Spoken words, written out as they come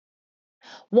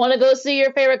Want to go see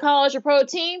your favorite college or pro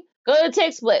team? Go to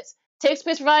TixSplits.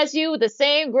 TixSplits provides you with the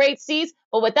same great seats,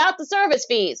 but without the service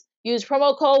fees. Use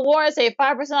promo code WAR and save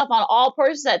 5% off on all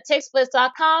purchases at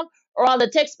TixSplits.com or on the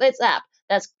TixSplits app.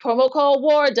 That's promo code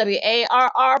WAR,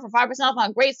 WARR, for 5% off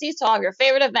on great seats to all of your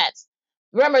favorite events.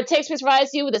 Remember, TixSplits provides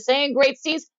you with the same great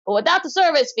seats, but without the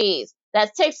service fees.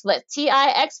 That's TixSplits,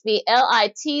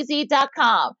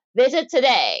 TixSplitz.com. Visit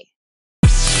today.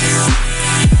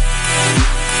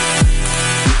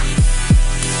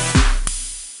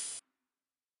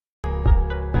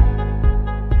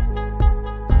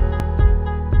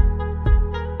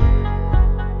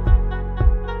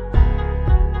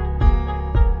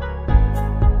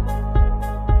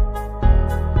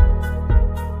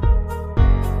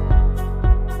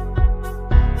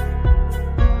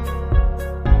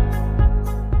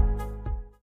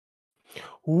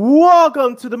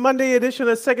 Welcome to the Monday edition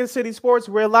of Second City Sports.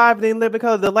 We're live and in living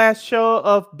color, the last show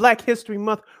of Black History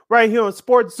Month, right here on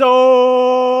Sports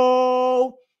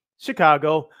Zone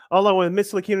Chicago, along with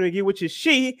Miss Lakina McGee, which is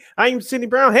she. I am Cindy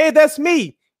Brown. Hey, that's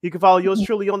me. You can follow yours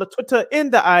truly on the Twitter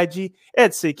and the IG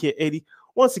at SidKid80.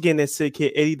 Once again, that's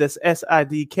SidKid80. That's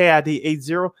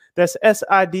SIDKID80. That's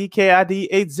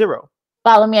SIDKID80.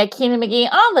 Follow me at Keenan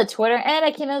McGee on the Twitter and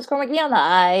at Keenan_McGee on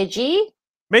the IG.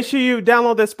 Make sure you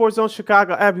download that Sports Zone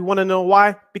Chicago app. You want to know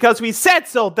why? Because we said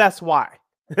so, that's why.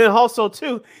 And also,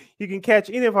 too, you can catch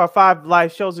any of our 5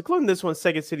 live shows, including this one,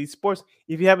 Second City Sports.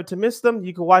 If you happen to miss them,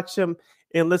 you can watch them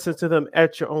and listen to them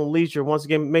at your own leisure. Once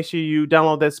again, make sure you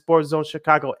download that Sports Zone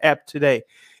Chicago app today.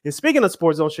 And speaking of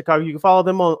Sports Zone Chicago, you can follow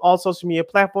them on all social media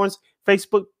platforms,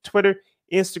 Facebook, Twitter,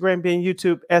 Instagram, and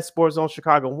YouTube at Sports Zone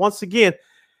Chicago. Once again,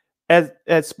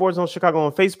 at Sports Zone Chicago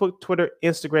on Facebook, Twitter,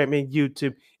 Instagram, and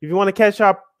YouTube. If you want to catch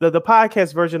up the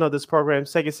podcast version of this program,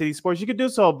 Second City Sports, you can do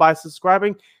so by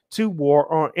subscribing to War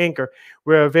on Anchor.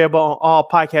 We're available on all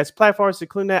podcast platforms,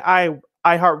 including that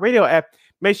iHeartRadio app.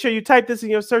 Make sure you type this in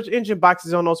your search engine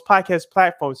boxes on those podcast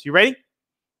platforms. You ready?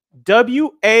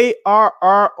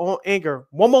 WARR on Anchor.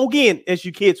 One more again, as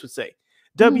you kids would say.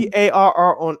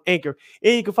 WARR on Anchor.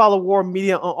 And you can follow War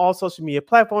Media on all social media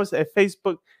platforms at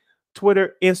Facebook,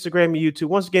 Twitter, Instagram, and YouTube.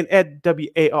 Once again, at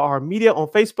WARR Media on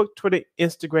Facebook, Twitter,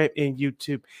 Instagram, and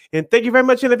YouTube. And thank you very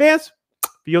much in advance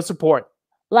for your support.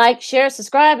 Like, share,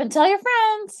 subscribe, and tell your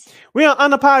friends. We are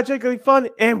unapologetically fun,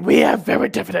 and we have very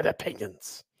different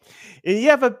opinions. And you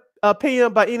have an opinion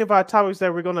about any of our topics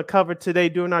that we're going to cover today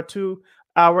during our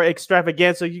 2-hour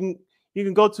extravaganza, you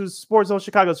can go to Sports Zone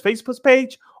Chicago's Facebook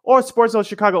page or Sports Zone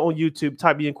Chicago on YouTube.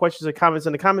 Type in questions or comments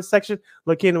in the comment section.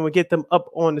 Look in and we'll get them up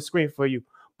on the screen for you.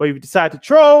 But if you decide to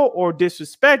troll or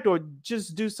disrespect or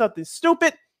just do something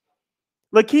stupid,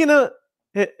 Lakina,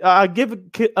 give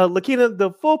Lakina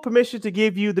the full permission to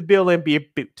give you the bill and be a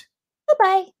boot.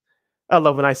 Goodbye. I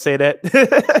love when I say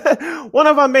that. One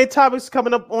of our main topics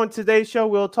coming up on today's show,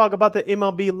 we'll talk about the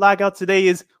MLB lockout. Today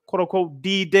is quote-unquote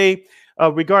D-Day,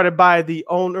 regarded by the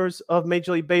owners of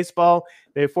Major League Baseball.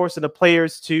 They're forcing the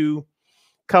players to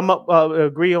come up,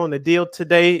 agree on the deal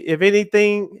today. If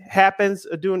anything happens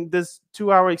during this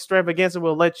 2-hour extravaganza,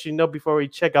 we'll let you know before we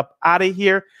check up out of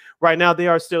here. Right now, they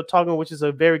are still talking, which is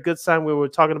a very good sign. We were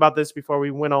talking about this before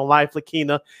we went on live,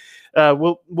 Lakina.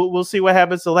 We'll see what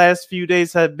happens. The last few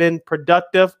days have been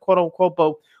productive, quote unquote,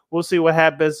 but we'll see what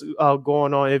happens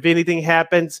going on. If anything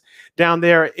happens down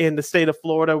there in the state of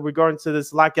Florida regarding to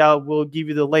this lockout, we'll give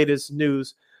you the latest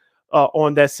news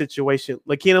on that situation.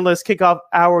 Lakina, let's kick off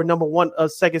our number 1 of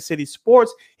Second City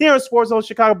Sports here in Sports Zone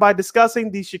Chicago by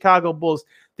discussing the Chicago Bulls.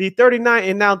 The 39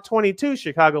 and now 22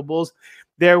 Chicago Bulls,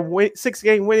 their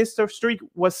 6-game winning streak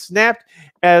was snapped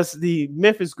as the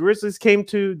Memphis Grizzlies came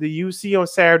to the UC on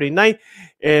Saturday night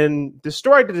and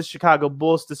destroyed the Chicago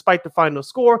Bulls despite the final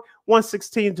score,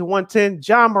 116-110.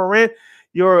 Ja Morant,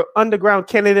 your underground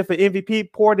candidate for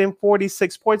MVP, poured in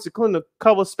 46 points, including a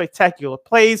couple of spectacular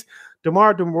plays.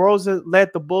 DeMar DeRozan led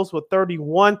the Bulls with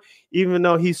 31, even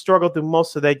though he struggled through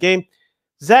most of that game.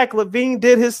 Zach LaVine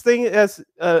did his thing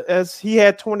as he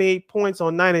had 28 points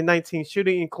on 9 and 19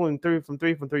 shooting, including 3 from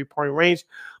three-point range.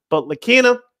 But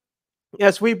Lakina,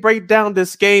 as we break down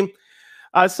this game,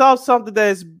 I saw something that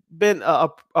has been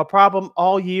a problem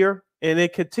all year, and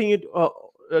it continued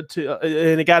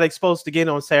and it got exposed again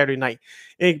on Saturday night.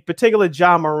 In particular,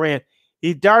 Ja Morant.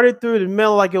 He darted through the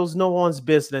middle like it was no one's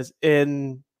business,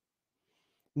 and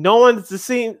no one's to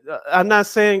see. I'm not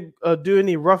saying do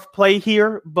any rough play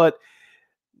here, but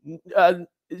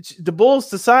the Bulls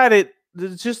decided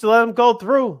just to let him go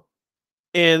through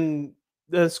and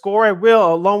score at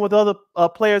will, along with other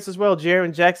players as well.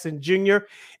 Jaren Jackson Jr.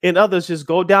 and others just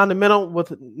go down the middle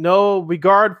with no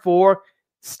regard for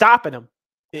stopping him.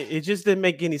 It just didn't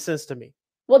make any sense to me.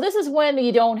 Well, this is when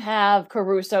you don't have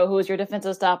Caruso, who is your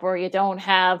defensive stopper. You don't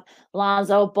have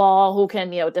Lonzo Ball, who can,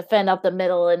 defend up the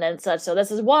middle and such. So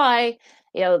this is why,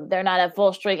 they're not at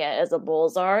full strength as the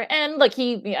Bulls are. And look,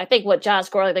 I think what John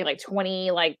scored, I think like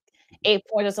 20, like 8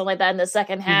 points or something like that in the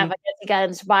second half. Mhm. I guess he got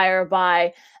inspired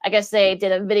by, I guess they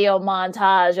did a video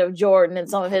montage of Jordan and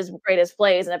some of his greatest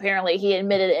plays. And apparently he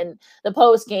admitted in the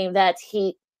post game that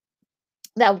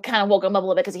kind of woke him up a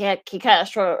little bit because he kind of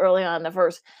struggled early on in the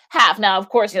first half. Now, of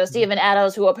course, Steven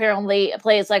Adams, who apparently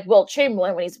plays like Wilt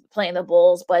Chamberlain when he's playing the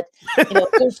Bulls, but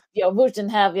Vooch didn't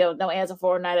have no answer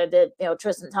for him, neither did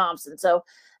Tristan Thompson. So,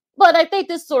 but I think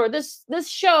this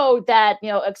show that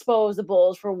exposed the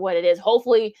Bulls for what it is.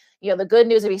 Hopefully, the good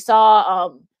news that we saw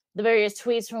the various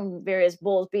tweets from various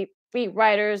Bulls beat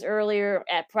writers earlier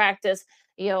at practice.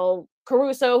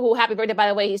 Caruso, who happy birthday by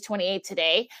the way, he's 28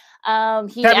 today.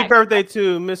 Happy birthday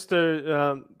to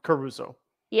Mr. Caruso.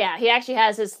 Yeah, he actually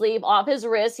has his sleeve off his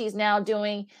wrist. He's now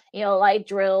doing, light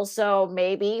drills. So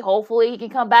maybe, hopefully, he can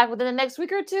come back within the next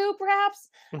week or two, perhaps.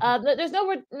 There's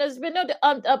been no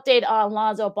update on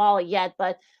Lonzo Ball yet,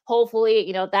 but hopefully,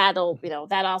 he'll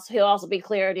also be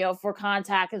cleared, for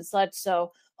contact and such.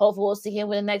 So hopefully, we'll see him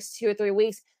within the next 2 or 3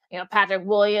 weeks. Patrick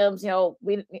Williams,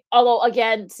 although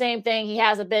again, same thing, he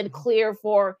hasn't been clear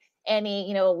for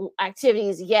any,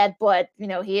 activities yet, but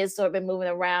he has sort of been moving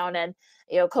around, and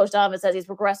Coach Donovan says he's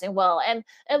progressing well. And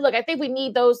look, I think we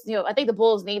need those. I think the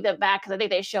Bulls need them back because I think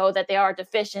they show that they are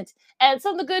deficient, and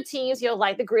some of the good teams,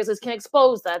 like the Grizzlies, can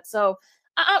expose that. So,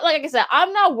 like I said,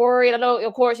 I'm not worried. I know,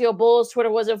 of course, Bulls Twitter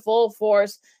was in full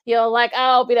force.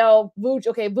 Vooch.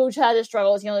 Okay, Vooch had his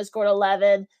struggles. He only scored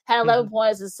 11, had 11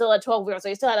 points, and still at 12 rebounds, so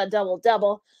he still had a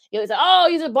double. He said, "Oh,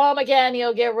 he's a bum again.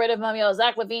 Get rid of him."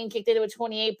 Zach LaVine kicked in with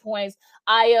 28 points.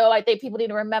 I think people need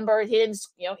to remember he didn't.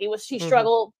 He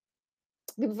struggled.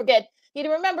 People forget. You need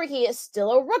to remember he is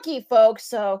still a rookie, folks.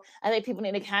 So I think people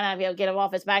need to kind of get him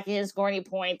off his back. He didn't score any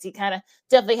points. He kind of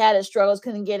definitely had his struggles.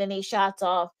 Couldn't get any shots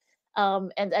off.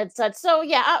 And such. So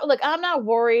yeah, look, I'm not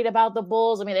worried about the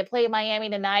Bulls. I mean, they play Miami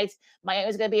tonight.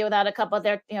 Miami's going to be without a couple of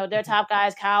their top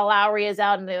guys. Kyle Lowry is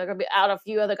out, and they're going to be out a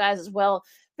few other guys as well.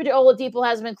 Victor Oladipo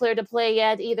hasn't been cleared to play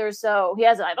yet either, so he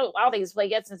hasn't. I don't think he's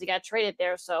played yet since he got traded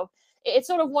there. So it's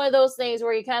sort of one of those things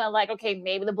where you kind of like, okay,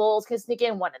 maybe the Bulls can sneak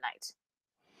in one tonight.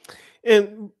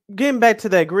 And getting back to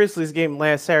that Grizzlies game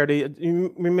last Saturday,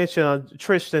 we mentioned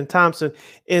Tristan Thompson.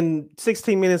 In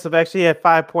 16 minutes of actually, he had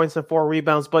 5 points and 4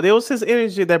 rebounds, but it was his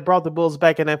energy that brought the Bulls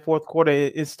back in that fourth quarter.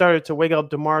 It started to wake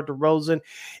up DeMar DeRozan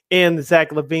and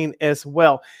Zach LaVine as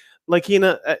well.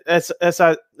 Lakina, as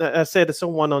I said to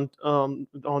someone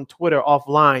on Twitter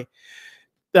offline,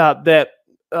 that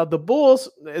the Bulls,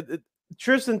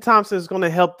 Tristan Thompson is going to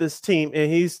help this team,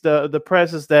 and he's the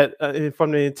presence that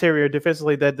from the interior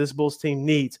defensively that this Bulls team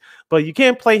needs. But you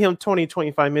can't play him 20,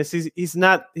 25 minutes. He's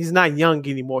not young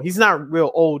anymore. He's not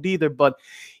real old either, but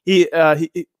he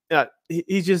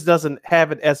just doesn't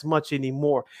have it as much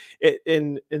anymore.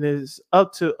 And it's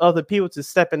up to other people to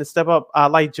step in and step up. I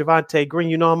like Javonte Green.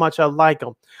 You know how much I like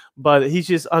him, but he's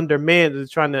just undermanned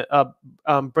trying to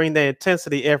bring that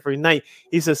intensity every night.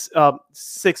 He's a 6'5",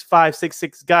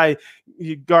 6'6" guy.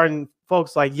 You guarding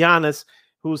folks like Giannis,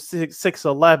 who's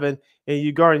 6'11", and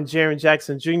you guarding Jaren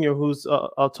Jackson Jr., who's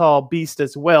a tall beast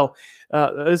as well.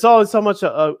 There's always so much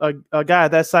a guy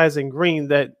that size and Green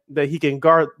that he can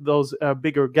guard those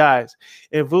bigger guys.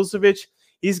 And Vucevic,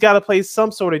 he's got to play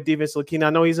some sort of defense. Lakina, I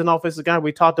know he's an offensive guy.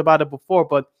 We talked about it before,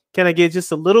 but can I get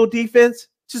just a little defense,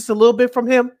 just a little bit from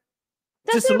him?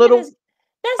 Just a little.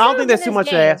 I don't think that's too much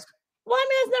to ask. Well, I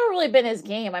mean, it's never really been his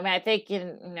game. I mean, I think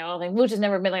Vooch has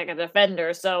never been like a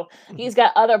defender, so he's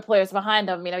got other players behind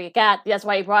him. That's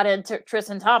why he brought in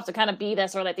Tristan Thompson to kind of be that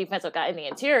sort of defensive guy in the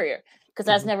interior, because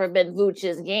that's never been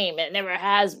Vooch's game. It never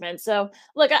has been. So,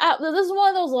 look, this is one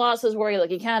of those losses where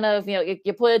you kind of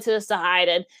you put it to the side,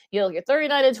 and you're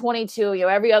 39-22.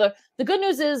 Every other. The good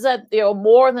news is that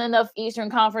more than enough Eastern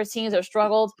Conference teams have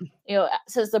struggled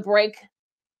since the break.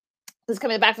 This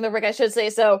coming back from the break, I should say.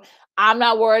 So I'm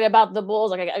not worried about the Bulls.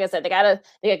 Like I said, they got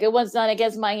good ones done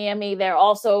against Miami. They're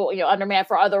also undermanned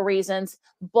for other reasons.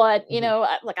 But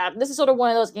this is sort of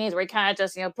one of those games where you kind of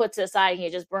just put to the side and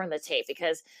you just burn the tape,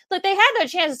 because look, they had their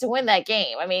chances to win that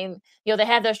game. I mean, they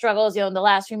had their struggles in the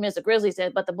last few minutes the Grizzlies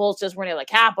did, but the Bulls just weren't able to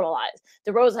capitalize.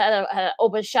 DeRozan had an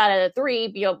open shot at a three,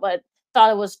 but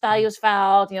thought he was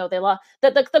fouled. They lost.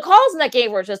 The calls in that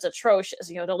game were just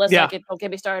atrocious. Let's not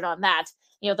get me started on that.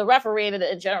 The refereeing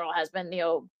in general has been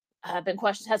has been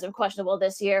questionable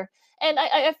this year, and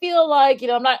I feel like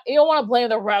I'm not. You don't want to blame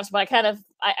the refs, but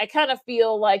I kind of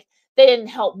feel like they didn't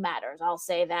help matters. I'll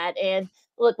say that, and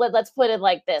look, let's put it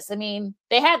like this. I mean,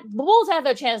 the Bulls had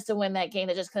their chance to win that game,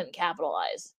 they just couldn't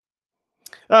capitalize.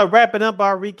 Wrapping up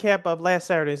our recap of last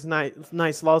Saturday's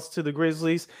night's loss to the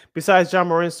Grizzlies. Besides Ja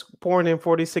Morant pouring in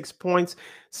 46 points,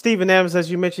 Steven Adams,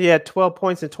 as you mentioned, he had 12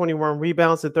 points and 21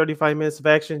 rebounds in 35 minutes of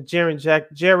action. Jared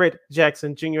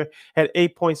Jackson Jr. had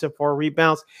 8 points and 4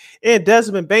 rebounds. And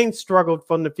Desmond Bane struggled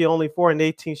from the field, only 4 and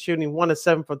 18 shooting, 1 of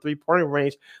 7 from three-point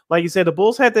range. Like you said, the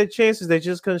Bulls had their chances. They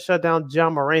just couldn't shut down Ja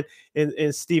Morant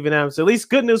and Steven Adams. At least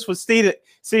good news for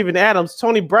Steven Adams.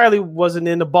 Tony Bradley wasn't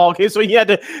in the ball game, so he had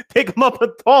to pick him up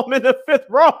and throw him in the fifth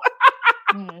row.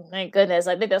 Thank goodness.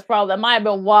 I think that might have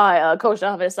been why Coach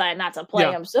Donovan decided not to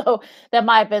play him. So that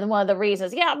might have been one of the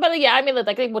reasons. Yeah, but yeah, I mean,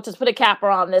 I think we'll just put a capper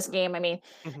on this game. I mean,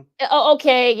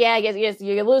 okay, yeah, yes,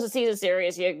 you lose a season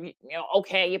series. You know,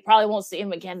 okay, you probably won't see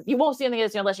him again. You won't see him again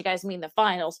unless you guys meet in the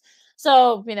finals.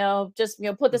 So just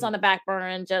put this on the back burner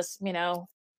and just lock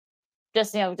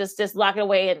it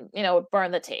away and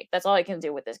burn the tape. That's all I can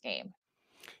do with this game.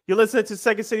 You're listening to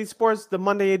Second City Sports, the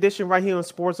Monday edition right here on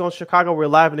Sports Zone Chicago. We're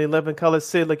live in 11 colors.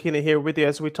 Sid Lakina here with you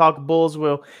as we talk Bulls.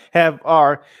 We'll have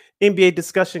our NBA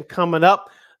discussion coming up.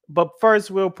 But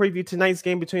first, we'll preview tonight's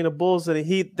game between the Bulls and the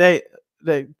Heat.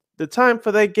 The time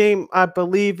for that game, I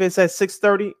believe, is at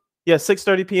 6:30. Yeah,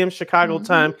 6:30 p.m. Chicago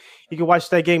time. You can watch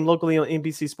that game locally on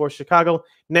NBC Sports Chicago,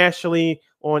 nationally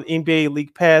on NBA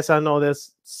League Pass. I know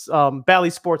there's Bally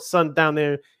Sports Sun down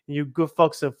there. You good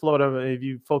folks in Florida, if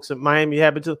you folks in Miami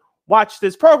happen to watch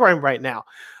this program right now.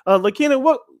 Lakina,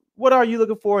 what are you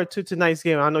looking forward to tonight's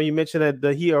game? I know you mentioned that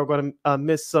the Heat are going to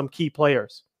miss some key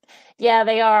players. Yeah,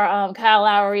 they are. Kyle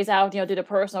Lowry's out, due to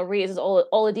personal reasons.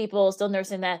 Oladipo is still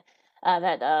nursing that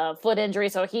foot injury,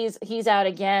 so he's out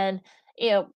again.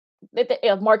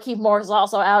 Markieff Morris is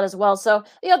also out as well. So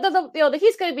the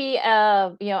Heat's going to be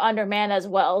undermanned as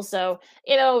well. So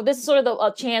this is sort of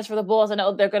a chance for the Bulls. I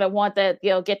know they're going to want that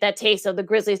get that taste of the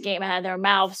Grizzlies game out of their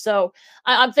mouth. So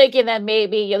I'm thinking that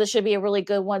maybe this should be a really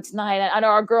good one tonight. I know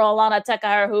our girl Alana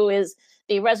Tekar, who is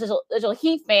the residential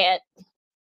Heat fan,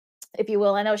 if you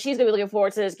will. I know she's gonna be looking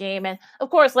forward to this game, and of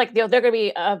course, they're gonna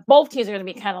be both teams are gonna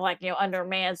be kind of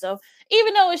undermanned. So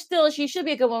even though she should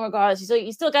be a good one regardless,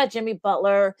 you still got Jimmy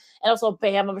Butler and also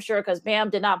Bam. I'm sure because Bam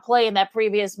did not play in that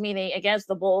previous meeting against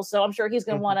the Bulls, so I'm sure he's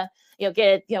gonna want to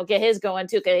get his going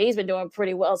too, because he's been doing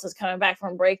pretty well since coming back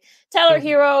from break. Tyler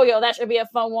Hero, that should be a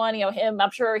fun one. Him,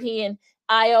 I'm sure he and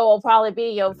Io will probably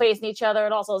be, facing each other,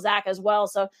 and also Zach as well.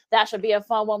 So that should be a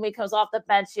fun one when he comes off the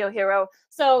bench, Hero.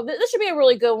 So this should be a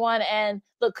really good one. And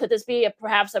look, could this be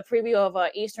perhaps a preview of a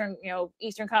Eastern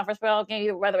Conference playoff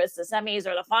game, whether it's the semis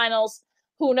or the finals?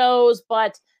 Who knows?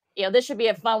 But this should be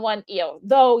a fun one.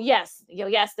 Though yes,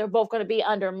 they're both going to be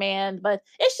undermanned, but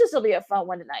it should still be a fun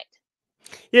one tonight.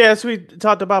 Yeah, as we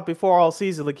talked about before all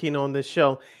season, Lakina, on this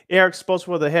show, Erik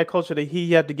Spoelstra, the head coach of the Heat,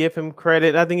 you have to give him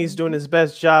credit. I think he's doing his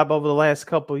best job over the last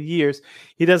couple of years.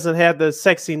 He doesn't have the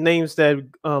sexy names that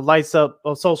lights up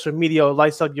social media or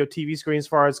lights up your TV screen as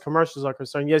far as commercials are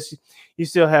concerned. Yes, you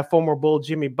still have former Bull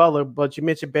Jimmy Butler, but you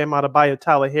mentioned Bam Adebayo,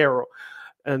 Tyler Hero,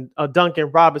 and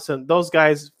Duncan Robinson. Those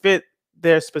guys fit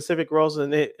their specific roles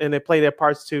and they play their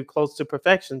parts to close to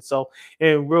perfection. So,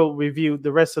 and we'll review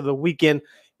the rest of the weekend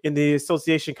in the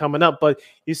association coming up, but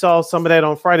you saw some of that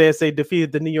on Friday as they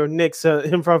defeated the New York Knicks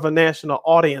in front of a national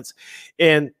audience.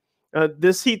 And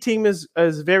this Heat team is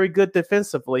very good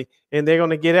defensively, and they're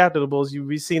going to get after the Bulls.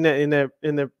 We've seen that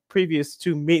in the previous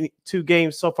two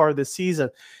games so far this season.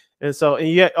 And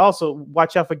you also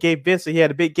watch out for Gabe Vincent. He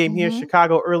had a big game here in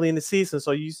Chicago early in the season.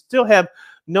 So you still have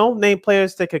no name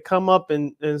players that could come up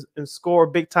and score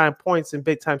big time points in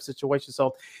big time situations.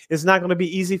 So it's not going to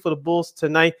be easy for the Bulls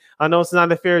tonight. I know it's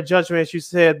not a fair judgment, as you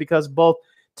said, because both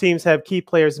teams have key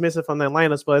players missing from their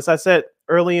lineups. But as I said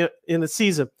early in the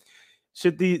season,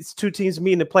 should these two teams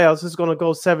meet in the playoffs, it's going to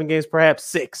go 7 games, perhaps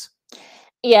 6.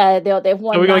 Yeah, they've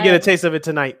won. So we're going to get a taste of it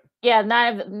tonight. Yeah,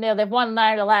 they've won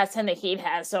 9 of the last 10 the Heat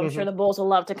has. So I'm sure the Bulls will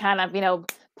love to kind of,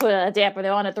 put a damper.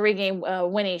 They're on a 3-game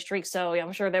winning streak. So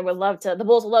I'm sure the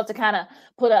Bulls would love to kind of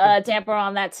put a damper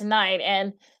on that tonight.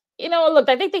 And, look,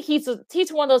 I think the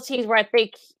Heat's one of those teams where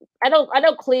I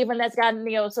know Cleveland that's gotten,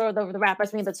 sort of the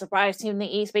rappers being the surprise team in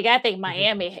the East, but I think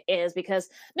Miami is, because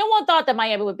no one thought that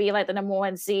Miami would be like the number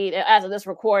 1 seed as of this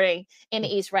recording in the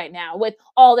East right now, with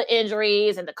all the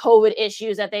injuries and the COVID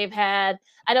issues that they've had.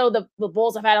 I know the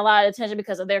Bulls have had a lot of attention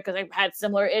because they've had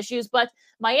similar issues, but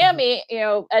Miami,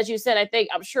 as you said,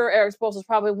 I'm sure Erik Spoelstra is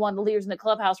probably one of the leaders in the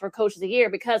clubhouse for Coach of the Year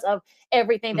because of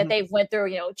everything that they've went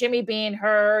through. Jimmy being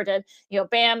hurt, and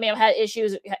Bam had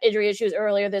injury issues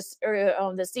earlier this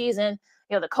season.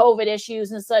 the COVID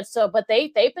issues and such. So, but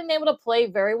they've been able to play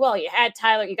very well. You got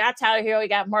Tyler Hero, you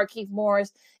got Markieff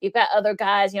Morris, you've got other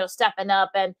guys, stepping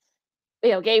up. And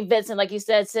Gabe Vincent, like you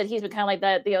said he's been kind of like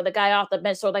that, the guy off the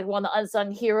bench, sort of like one of the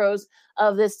unsung heroes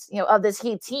of this, of this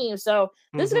Heat team. So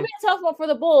this is gonna be a tough one for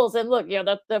the Bulls. And look,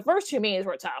 the first two meetings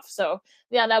were tough. So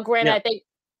yeah, now granted, I think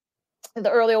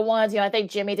the earlier ones, I think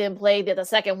Jimmy didn't play the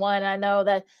second one. I know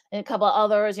that in a couple of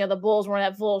others, the Bulls weren't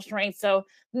at full strength. So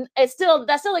that's still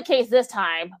the case this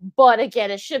time. But again,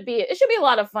 it should be a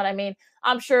lot of fun. I mean,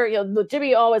 I'm sure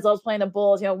Jimmy always loves playing the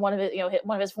Bulls. One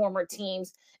of his former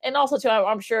teams, and also too,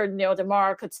 I'm sure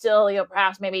DeMar could still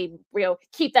perhaps maybe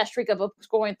keep that streak of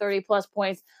scoring 30+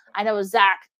 points. I know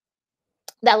Zach.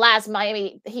 That last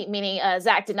Miami Heat meeting,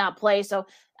 Zach did not play, so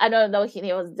I don't know.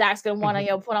 Zach's gonna want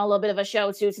to put on a little bit of a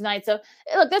show too tonight. So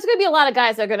look, there's gonna be a lot of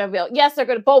guys that are gonna be. Yes, they're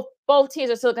gonna both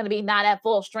teams are still gonna be not at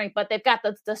full strength, but they've got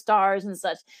the stars and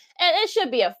such, and it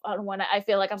should be a fun one. I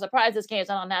feel like I'm surprised this game is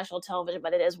not on national television,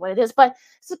 but it is what it is. But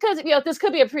it's because this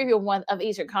could be a preview one of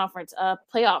Eastern Conference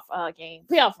playoff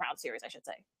round series, I should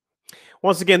say.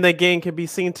 Once again, that game can be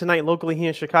seen tonight locally here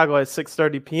in Chicago at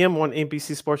 6:30 p.m. on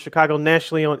NBC Sports Chicago,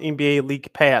 nationally on NBA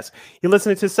League Pass. You're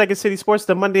listening to Second City Sports,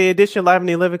 the Monday edition, live in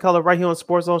the 11 color right here on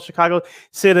Sports Zone Chicago.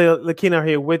 Sid Lakina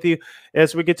here with you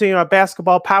as we continue our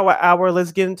basketball power hour.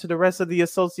 Let's get into the rest of the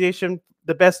association,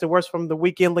 the best and worst from the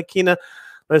weekend. Lakina,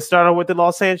 let's start off with the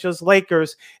Los Angeles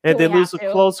Lakers, and they lose a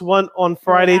close one on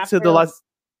Friday to the Los.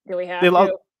 Do we have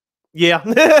to? Yeah,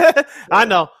 I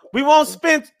know. We won't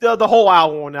spend the whole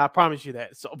hour on it. I promise you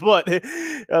that. So, but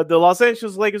the Los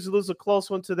Angeles Lakers lose a close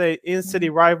one to their in-city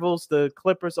rivals, the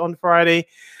Clippers, on Friday.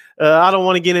 I don't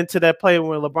want to get into that play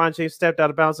when LeBron James stepped out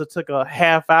of bounds. It took a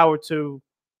half hour to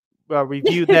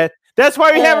review that. That's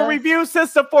why we have a review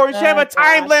system for. We should have a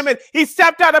time limit. He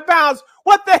stepped out of bounds.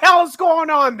 What the hell is going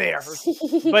on there?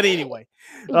 But anyway,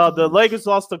 the Lakers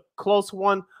lost a close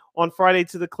one on Friday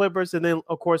to the Clippers, and then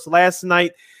of course last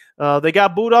night. They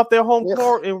got booed off their home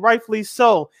court, and rightfully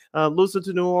so. Losing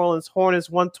to New Orleans Hornets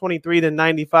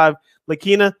 123-95.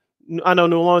 Lakina, I know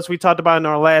New Orleans, we talked about in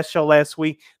our last show last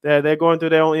week, that they're going through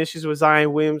their own issues with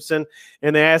Zion Williamson,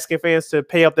 and they're asking fans to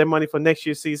pay up their money for next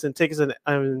year's season tickets. And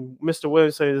Mr.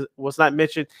 Williamson was not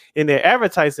mentioned in their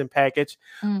advertising package.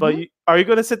 But are you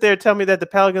going to sit there and tell me that the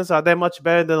Pelicans are that much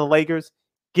better than the Lakers,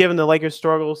 given the Lakers'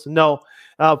 struggles? No.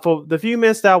 For the few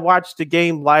minutes that I watched the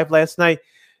game live last night,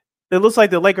 it looks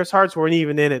like the Lakers' hearts weren't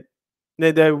even in it.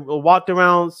 They walked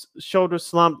around, shoulder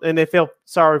slumped, and they felt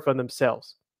sorry for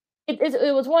themselves.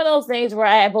 It was one of those things where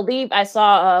I believe I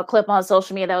saw a clip on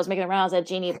social media that was making rounds that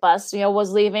Jeanie Buss,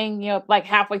 was leaving, like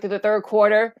halfway through the third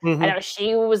quarter. I know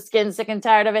she was getting sick and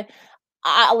tired of it.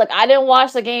 I didn't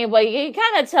watch the game, but you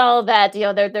kind of tell that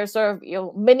they're sort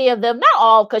of many of them, not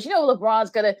all, because LeBron's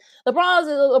is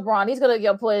LeBron. He's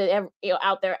gonna put it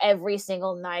out there every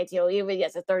single night. Even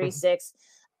at 36.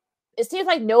 It seems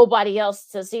like nobody else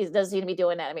doesn't seem to be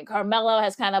doing that. I mean, Carmelo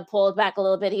has kind of pulled back a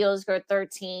little bit. He was scored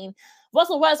 13.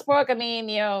 Russell Westbrook, I mean,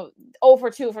 0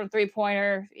 for 2 from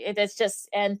three-pointer. It's just,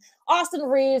 and Austin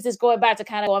Reeves is going back to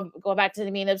going back to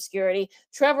the mean obscurity.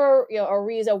 Trevor,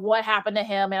 Ariza, what happened to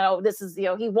him? This is,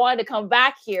 he wanted to come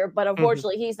back here, but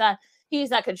unfortunately he's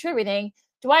not contributing.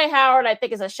 Dwight Howard, I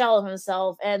think, is a shell of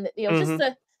himself, and just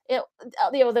the. A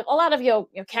lot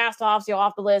of cast-offs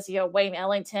off the list. Wayne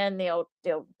Ellington,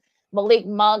 Malik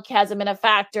Monk hasn't been a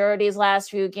factor these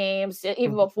last few games,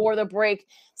 even before the break.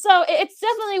 So it's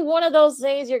definitely one of those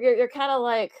things you're kind of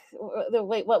like,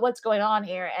 wait, what's going on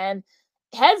here? And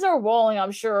heads are rolling,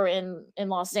 I'm sure, in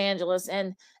Los Angeles.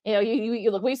 And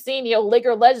you look, we've seen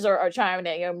Laker legends are chiming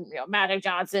in. Magic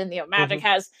Johnson, Magic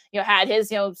has had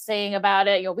his saying about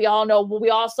it. We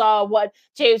all saw what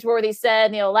James Worthy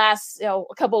said last a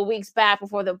couple of weeks back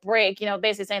before the break.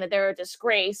 Basically saying that they're a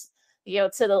disgrace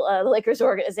to the Lakers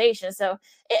organization. So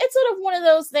it's sort of one of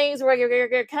those things where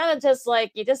you're kind of just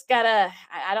like, you just gotta,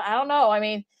 I don't know. I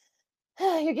mean,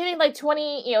 you're getting like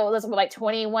 20, that's like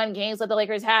 21 games that the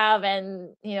Lakers have, and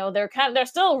they're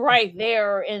still right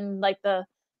there in like the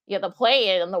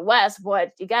play in the West,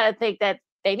 but you gotta think that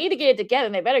they need to get it together,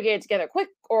 and they better get it together quick,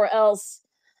 or else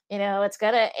it's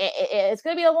gonna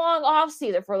be a long off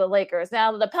season for the Lakers.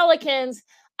 Now the Pelicans,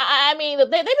 I mean,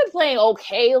 they've been playing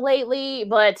okay lately,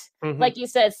 but like you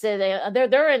said, Sid,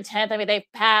 they're in 10th. I mean,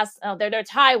 they've passed. They're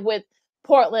tied with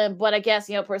Portland, but I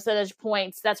guess percentage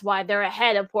points. That's why they're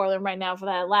ahead of Portland right now for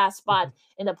that last spot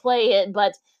in the play-in.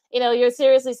 But you're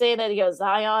seriously saying that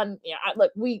Zion.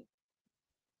 Look,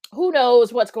 who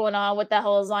knows what's going on with that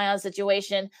whole Zion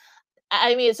situation?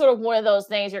 I mean, it's sort of one of those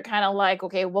things. You're kind of like,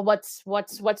 okay, well, what's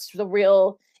the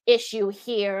real issue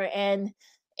here? And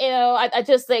I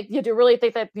just think you do really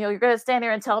think that you're going to stand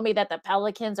there and tell me that the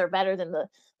Pelicans are better than the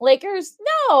Lakers?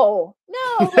 No.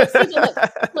 Look,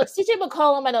 CJ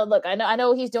McCollum. I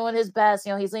know he's doing his best.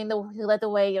 He led the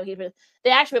way. They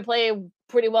actually been playing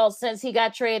pretty well since he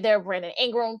got traded there. Brandon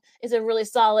Ingram is a really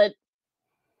solid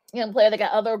young player. They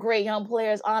got other great young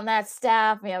players on that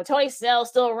staff. Tony Snell's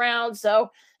still around, so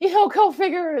go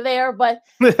figure there. But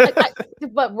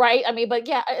right.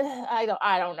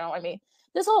 I don't know.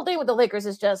 This whole thing with the Lakers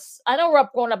is just, I know we're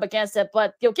going up against it,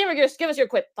 but give us your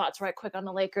quick thoughts right quick on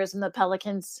the Lakers and the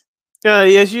Pelicans.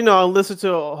 As you know, I listen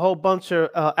to a whole bunch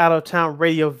of out-of-town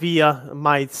radio via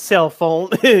my cell phone,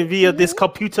 via this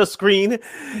computer screen.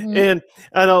 And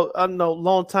I know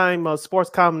long-time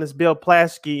sports columnist Bill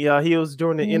Plaschke, he was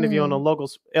doing an interview on a local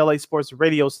LA sports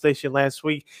radio station last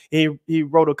week. He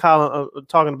wrote a column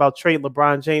talking about trade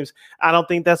LeBron James. I don't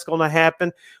think that's going to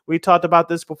happen. We talked about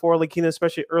this before, Lakina,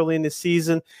 especially early in the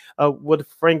season, with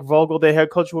Frank Vogel, their head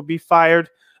coach, would be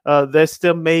fired. That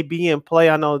still may be in play.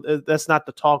 I know that's not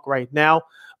the talk right now,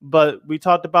 but we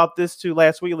talked about this too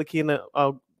last week, Lakina,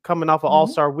 coming off of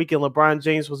All-Star Weekend. LeBron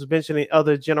James was mentioning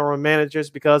other general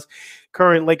managers because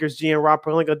current Lakers GM Rob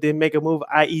Pelinka did make a move,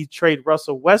 i.e. trade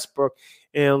Russell Westbrook.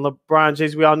 And LeBron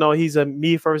James, we all know he's a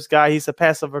me-first guy. He's a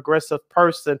passive-aggressive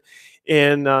person,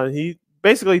 and he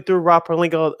basically threw Rob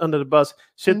Pelinka under the bus.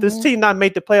 Should this team not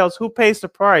make the playoffs, who pays the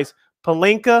price?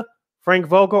 Pelinka, Frank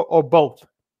Vogel, or both?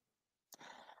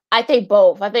 I think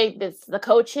both. I think it's the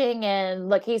coaching, and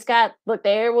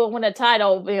they will win a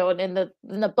title, in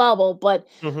the bubble. But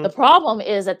the problem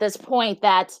is at this point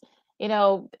that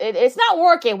it's not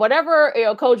working. Whatever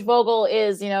Coach Vogel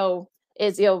is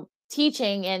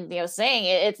teaching and saying,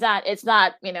 it's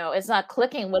not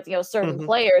clicking with certain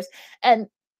players. And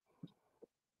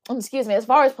excuse me, as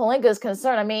far as Pelinka is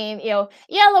concerned,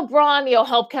 LeBron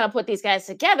helped kind of put these guys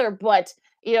together, but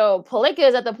Pelinka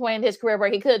is at the point in his career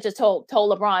where he could have just told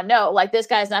LeBron, no, this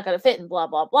guy's not going to fit and blah,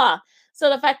 blah, blah.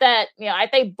 So the fact that, I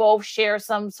think both share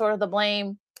some sort of the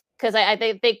blame, because I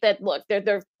think that, look,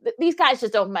 these guys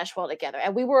just don't mesh well together.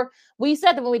 And we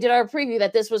said that when we did our preview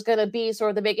that this was going to be sort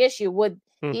of the big issue. Would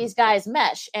these guys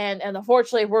mesh? And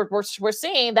unfortunately, we're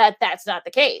seeing that that's not the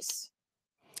case.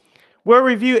 We'll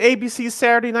review ABC's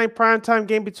Saturday night primetime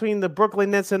game between the Brooklyn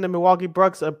Nets and the Milwaukee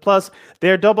Bucks. Plus,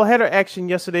 their doubleheader action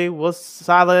yesterday was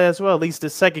solid as well, at least the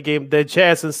second game, the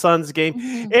Jazz and Suns game.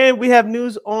 And we have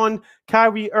news on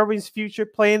Kyrie Irving's future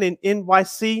playing in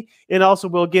NYC. And also,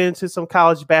 we'll get into some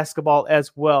college basketball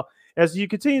as well. As you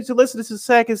continue to listen, this is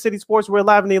Second City Sports. We're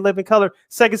live in the 11 color.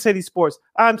 Second City Sports.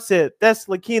 I'm Sid. That's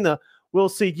Lakina. We'll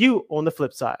see you on the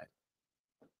flip side.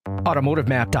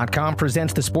 AutomotiveMap.com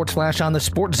presents the Sports Flash on the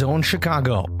Sports Zone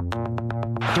Chicago.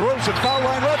 DeRozan, foul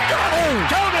line left.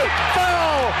 Count it!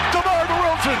 Foul! DeMar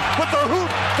DeRozan with the hoop,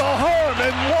 the harm,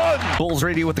 and one. Bulls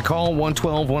radio with the call.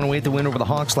 112-108 the win over the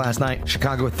Hawks last night.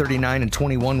 Chicago at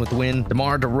 39-21 with the win.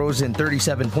 DeMar DeRozan,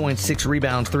 37 points, 6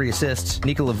 rebounds, 3 assists.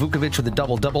 Nikola Vukovic with a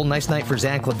double-double. Nice night for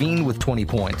Zach LaVine with 20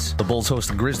 points. The Bulls host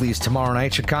the Grizzlies tomorrow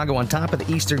night. Chicago on top of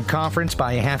the Eastern Conference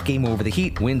by a half game over the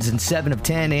Heat. Wins in 7 of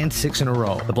 10 and 6 in a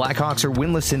row. The Blackhawks are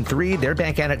winless in 3. They're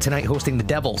back at it tonight hosting the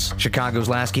Devils. Chicago's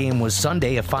last game was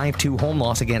Sunday, a 5-2 home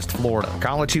loss against Florida.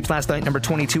 College hoops last night, number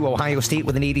 22 Ohio State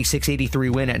with an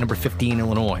 86-83 win at number 15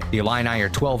 Illinois. The Illini are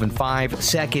 12-5,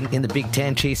 second in the Big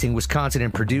Ten, chasing Wisconsin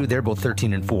and Purdue. They're both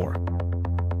 13-4.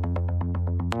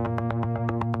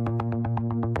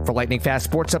 For lightning fast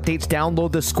sports updates,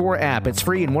 download the Score app. It's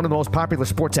free and one of the most popular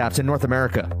sports apps in North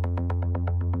America.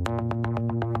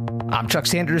 I'm Chuck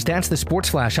Sanders. That's the Sports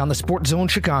Flash on the Sports Zone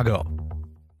Chicago.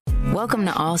 Welcome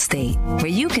to Allstate, where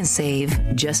you can save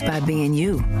just by being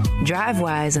you.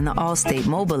 DriveWise and the Allstate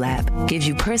mobile app gives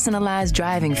you personalized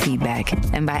driving feedback,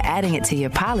 and by adding it to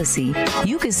your policy,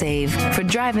 you can save for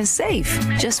driving safe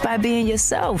just by being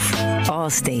yourself.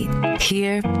 Allstate.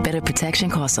 Here, better protection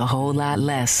costs a whole lot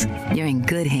less. You're in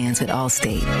good hands with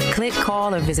Allstate. Click,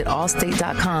 call, or visit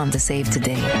allstate.com to save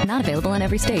today. Not available in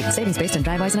every state. Savings based on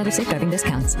DriveWise and other safe driving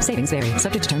discounts. Savings vary.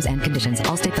 Subject to terms and conditions.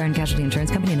 Allstate Fire and Casualty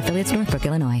Insurance Company and affiliates, Northbrook,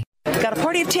 Illinois. We've got a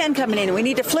party of 10 coming in, and we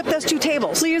need to flip those 2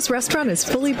 tables. Leah's restaurant is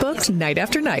fully booked night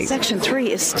after night. Section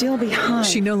 3 is still behind.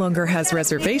 She no longer has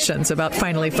reservations about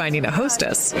finally finding a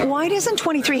hostess. Why doesn't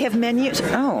 23 have menus?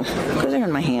 Oh, because they're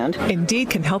in my hand.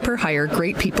 Indeed can help her hire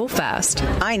great people fast.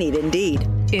 I need Indeed.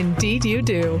 Indeed you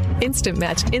do. Instant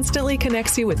Match instantly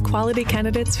connects you with quality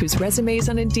candidates whose resumes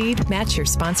on Indeed match your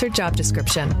sponsored job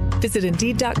description. Visit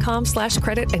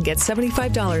Indeed.com/credit and get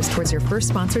 $75 towards your first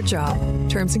sponsored job.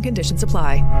 Terms and conditions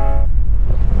apply.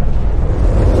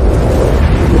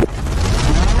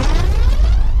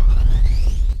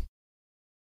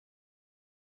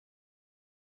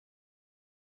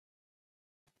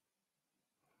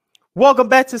 Welcome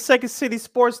back to Second City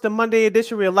Sports, the Monday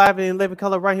edition. We're live and in living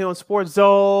color right here on Sports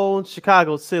Zone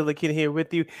Chicago. Silly Kid here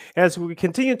with you as we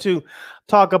continue to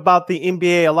talk about the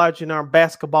NBA, a large in our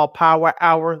basketball power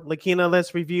hour. Lakina,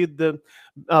 let's review the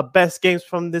best games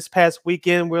from this past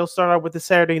weekend. We'll start out with the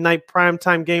Saturday night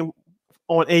primetime game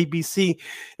on ABC.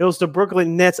 It was the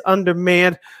Brooklyn Nets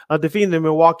undermanned, defeating the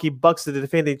Milwaukee Bucks, the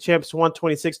defending champs,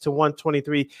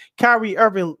 126-123. Kyrie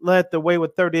Irving led the way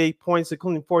with 38 points,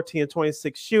 including 14 and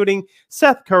 26 shooting.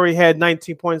 Seth Curry had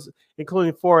 19 points,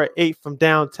 including 4 or 8 from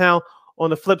downtown. On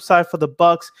the flip side for the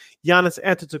Bucks, Giannis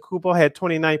Antetokounmpo had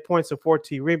 29 points and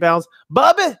 14 rebounds.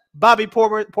 Bobby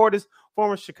Portis,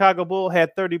 former Chicago Bull,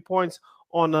 had 30 points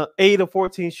on the 8 of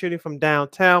 14 shooting from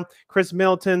downtown. Chris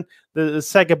Middleton, the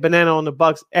second banana on the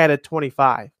Bucks, added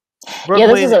 25.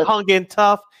 Brooklyn hung in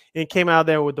tough and came out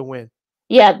there with the win.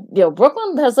 Yeah,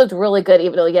 Brooklyn has looked really good,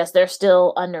 even though, yes, they're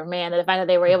still undermanned. And the fact that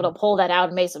they were able to pull that out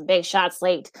and make some big shots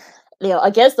late,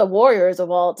 against the Warriors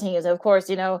of all teams. Of course,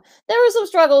 there were some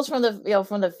struggles from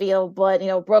the field, but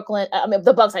Brooklyn,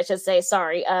 the Bucks, I should say.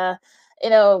 Sorry,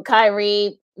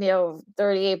 Kyrie,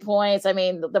 38 points. I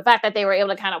mean, the fact that they were able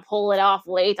to kind of pull it off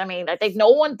late. I mean, I think no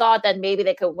one thought that maybe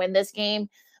they could win this game,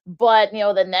 but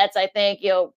the Nets, I think,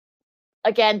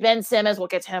 again, Ben Simmons, we'll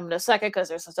get to him in a second because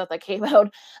there's some stuff that came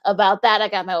out about that. I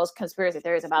got my old conspiracy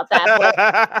theories about that.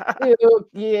 But,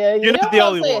 yeah, you're not the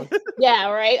only one.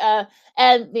 Yeah, right.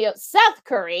 And Seth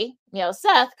Curry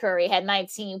had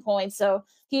 19 points, so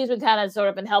he's been kind of sort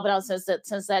of been helping out since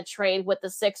that trade with the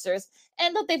Sixers,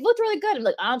 and look, they've looked really good. And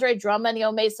look, Andre Drummond,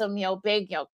 made some made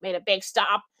a big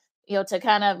stop, to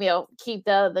kind of keep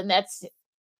the Nets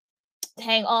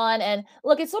hang on. And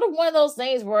look, it's sort of one of those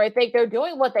things where I think they're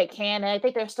doing what they can, and I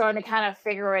think they're starting to kind of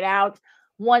figure it out.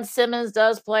 Once Simmons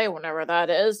does play, whenever that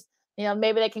is,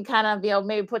 maybe they can kind of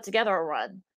maybe put together a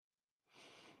run.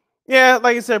 Yeah,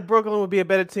 like I said, Brooklyn will be a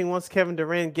better team once Kevin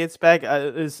Durant gets back.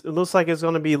 It looks like it's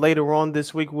going to be later on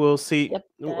this week. We'll see. Yep,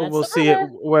 we'll see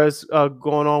where's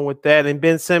going on with that. And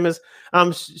Ben Simmons,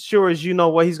 I'm sure as you know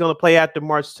what he's going to play after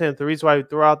March 10th. The reason why we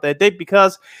threw out that date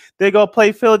because they're going to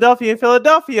play Philadelphia in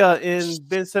Philadelphia, and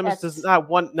Ben Simmons does not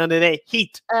want none of that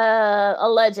heat.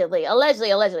 Allegedly.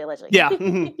 Yeah,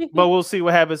 but we'll see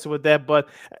what happens with that. But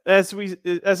as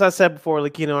I said before,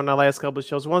 Lakina, on our last couple of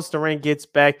shows, once Durant gets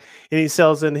back and he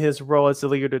sells in his role as the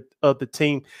leader of the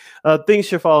team, things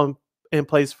should fall in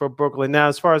place for Brooklyn. Now,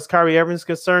 as far as Kyrie Irving is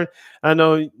concerned, I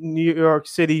know New York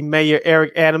City Mayor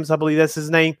Eric Adams, I believe that's his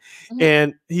name,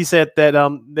 and he said that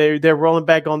they're rolling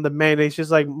back on the mandates,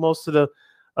 just like most of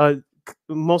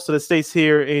the states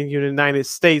here in the United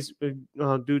States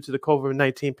due to the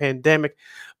COVID-19 pandemic.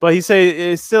 But he said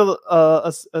it's still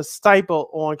a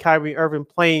staple on Kyrie Irving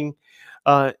playing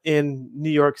in New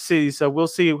York City. So we'll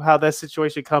see how that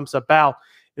situation comes about.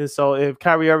 And so if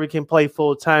Kyrie Irving can play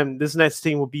full time, this next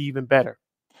team will be even better.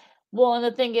 Well, and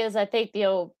the thing is, I think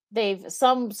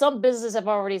some businesses have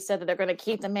already said that they're going to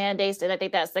keep the mandates, and I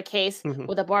think that's the case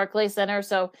with the Barclays Center.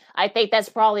 So I think that's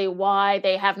probably why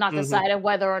they have not decided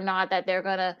whether or not that they're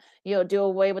going to do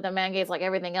away with the mandates like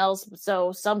everything else.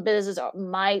 So some businesses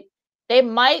might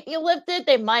lift it,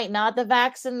 they might not, the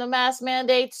vax and the mask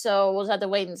mandate. So we'll just have to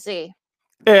wait and see.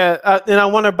 Yeah, and I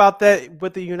wonder about that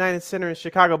with the United Center in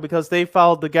Chicago because they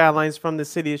followed the guidelines from the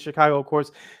city of Chicago. Of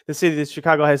course, the city of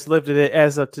Chicago has lifted it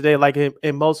as of today, like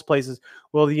in most places.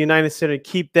 Will the United Center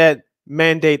keep that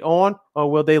mandate on, or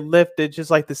will they lift it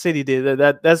just like the city did?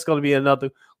 That's going to be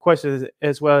another question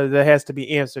as well that has to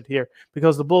be answered here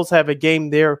because the Bulls have a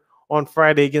game there on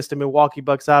Friday against the Milwaukee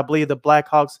Bucks. I believe the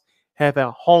Blackhawks have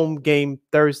a home game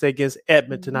Thursday against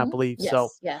Edmonton, I believe. Yes, so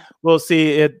yeah. We'll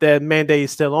see if that mandate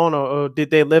is still on or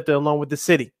did they lift it along with the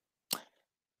city?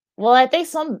 Well, I think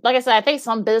some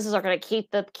businesses are going to keep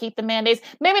the mandates.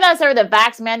 Maybe not necessarily the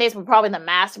vax mandates, but probably the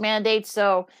mask mandates.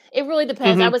 So it really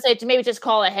depends. I would say to maybe just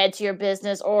call ahead to your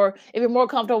business, or if you're more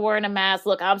comfortable wearing a mask,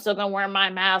 look, I'm still going to wear my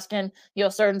mask in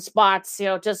certain spots,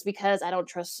 just because I don't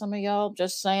trust some of y'all.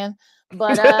 Just saying,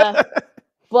 but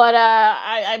But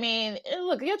I mean,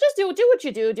 look, just do what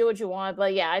you do what you want.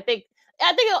 But yeah, I think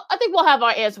we'll have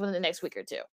our answer within the next week or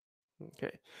two.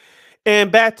 Okay.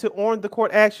 And back to on the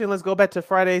court action. Let's go back to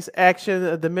Friday's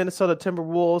action. The Minnesota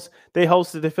Timberwolves, they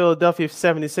hosted the Philadelphia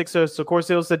 76ers. Of course,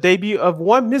 it was the debut of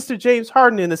one Mr. James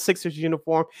Harden in the Sixers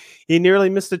uniform. He nearly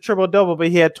missed a triple-double, but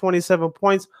he had 27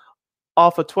 points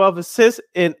off of 12 assists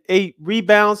and 8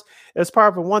 rebounds as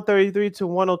part of a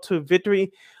 133-102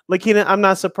 victory. Lakina, I'm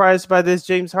not surprised by this.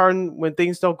 James Harden, when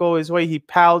things don't go his way, he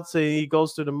pouts and he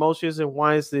goes through the motions and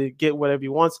wants to get whatever he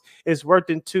wants. It's worked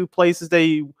in 2 places.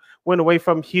 They went away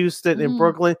from Houston and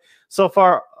Brooklyn. So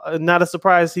far, not a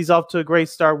surprise. He's off to a great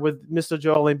start with Mr.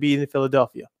 Joel Embiid in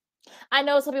Philadelphia. I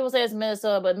know some people say it's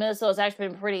Minnesota, but Minnesota's actually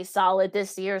been pretty solid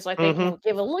this year, so I think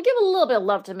Mm-hmm. we'll give a little bit of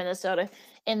love to Minnesota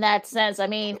in that sense. I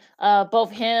mean,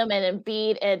 both him and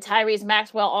Embiid and Tyrese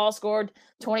Maxwell all scored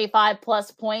 25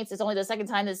 plus points. It's only the second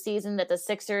time this season that the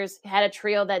Sixers had a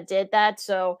trio that did that.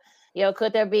 So,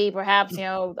 could there be perhaps,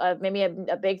 maybe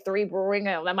a big three brewing?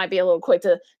 That might be a little quick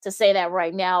to say that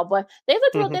right now, but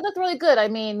Mm-hmm. they looked really good. I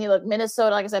mean, look,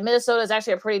 Minnesota, like I said, Minnesota is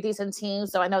actually a pretty decent team.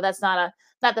 So I know that's not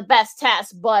the best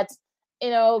test, but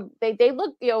they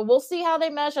look, we'll see how they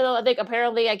mesh. I think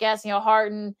apparently, I guess,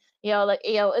 Harden,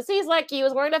 it seems like he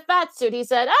was wearing a fat suit. He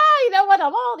said, you know what,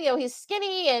 I'm all, he's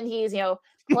skinny and he's,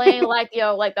 playing like,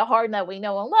 like the Harden that we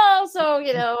know and love. So,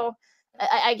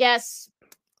 I guess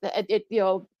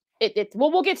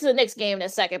we'll get to the next game in a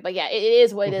second, but yeah, it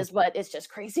is what it is, but it's just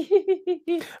crazy.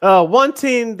 One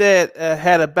team that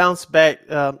had a bounce back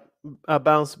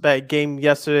game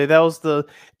yesterday. That was the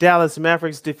Dallas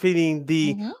Mavericks defeating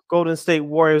the Golden State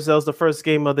Warriors. That was the first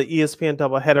game of the ESPN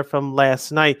doubleheader from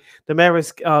last night. The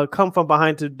Mavericks come from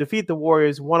behind to defeat the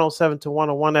Warriors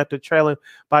 107-101 after trailing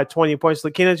by 20 points.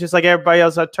 Lakina, just like everybody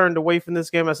else, I turned away from this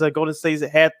game. I said Golden State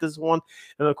had this one,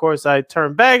 and of course I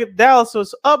turned back. Dallas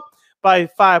was up by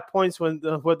 5 points with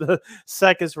the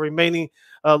seconds remaining.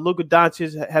 Luka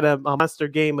Doncic had a monster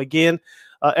game again.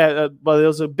 But it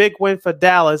was a big win for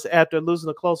Dallas after losing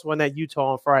a close one at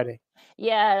Utah on Friday.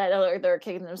 Yeah, I know they're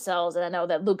kicking themselves, and I know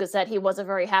that Luka said he wasn't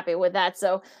very happy with that.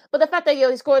 So, but the fact that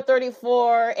he scored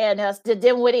 34 and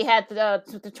Dinwiddie had the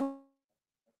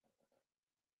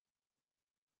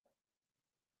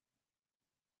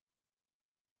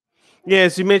Yeah,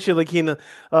 as you mentioned, Lakina,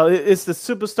 it's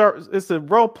the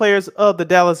role players of the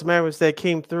Dallas Mavericks that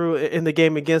came through in the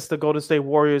game against the Golden State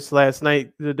Warriors last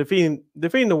night, defeating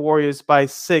the Warriors by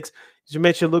 6. As you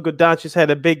mentioned, Luka Doncic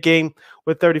had a big game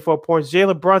with 34 points.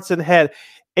 Jalen Brunson had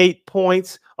 8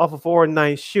 points off of 4 and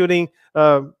 9 shooting.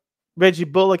 Reggie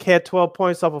Bullock had 12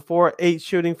 points off of 4-8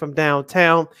 shooting from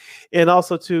downtown, and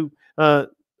also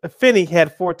Finney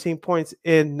had 14 points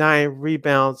and 9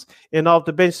 rebounds. And off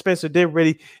the bench, Spencer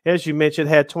Dinwiddie, as you mentioned,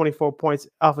 had 24 points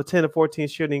off of 10 of 14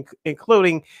 shooting,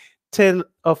 including 2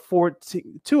 of 4,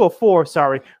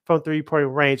 from three-point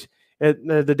range.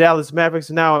 The Dallas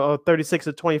Mavericks now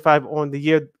 36-25 on the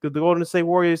year. The Golden State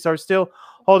Warriors are still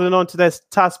holding on to that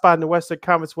top spot in the Western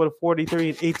Conference with a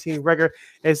 43-18 record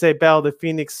as they battle the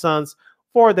Phoenix Suns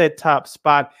for that top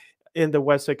spot in the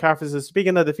Western Conference. And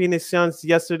speaking of the Phoenix Suns,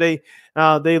 yesterday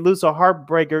they lose a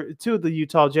heartbreaker to the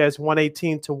Utah Jazz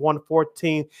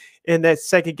 118-114 in that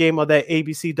second game of that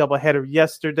ABC doubleheader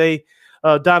yesterday.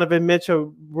 Donovan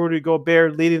Mitchell, Rudy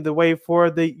Gobert leading the way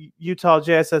for the Utah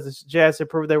Jazz as the Jazz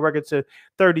improved their record to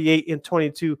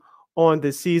 38-22 on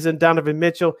the season. Donovan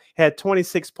Mitchell had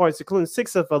 26 points, including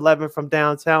 6 of 11 from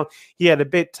downtown. He had a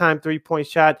big time 3-point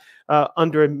shot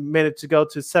under a minute to go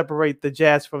to separate the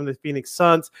Jazz from the Phoenix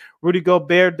Suns. Rudy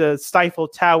Gobert, the Stifle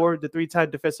Tower, the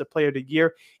 3-time Defensive Player of the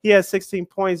Year. He had 16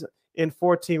 points and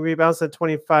 14 rebounds and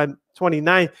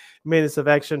 29 minutes of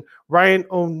action. Ryan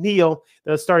O'Neal,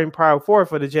 the starting power forward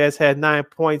for the Jazz, had 9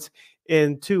 points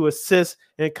and 2 assists.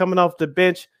 And coming off the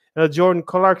bench, Jordan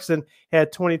Clarkson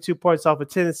had 22 points off of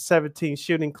 10-17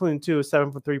 shooting, including 2 of 7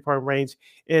 from three-point range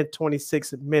in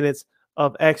 26 minutes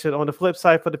of action. On the flip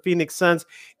side for the Phoenix Suns,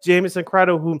 Jamison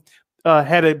Crowder, who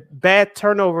had a bad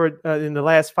turnover in the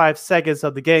last 5 seconds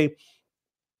of the game,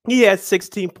 he had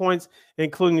 16 points,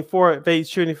 including 4 of 8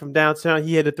 shooting from downtown.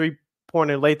 He had a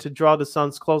 3-pointer late to draw the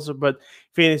Suns closer, but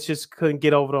Phoenix just couldn't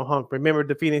get over the hump. Remember,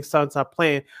 the Phoenix Suns are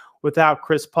playing without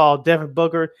Chris Paul. Devin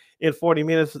Booker in 40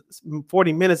 minutes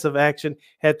of action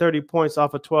had 30 points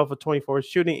off of 12 of 24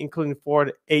 shooting, including 4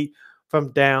 of 8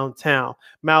 from downtown.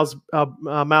 Miles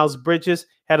Bridges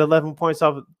had 11 points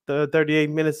off of the 38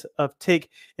 minutes of tick.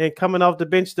 And coming off the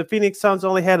bench, the Phoenix Suns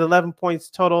only had 11 points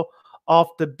total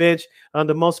off the bench.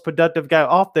 The most productive guy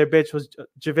off their bench was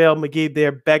JaVale McGee,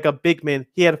 their backup big man.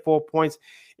 He had 4 points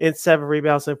and 7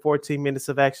 rebounds in 14 minutes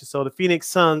of action. So the Phoenix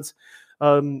Suns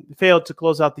failed to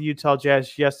close out the Utah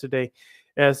Jazz yesterday.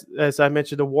 As I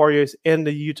mentioned, the Warriors and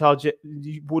the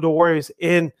Warriors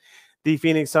in the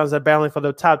Phoenix Suns are battling for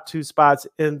the top 2 spots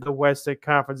in the Western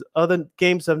Conference. Other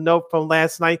games of note from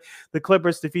last night: the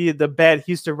Clippers defeated the bad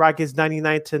Houston Rockets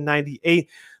 99-98.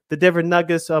 The Denver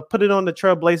Nuggets put it on the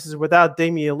Trailblazers without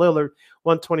Damian Lillard,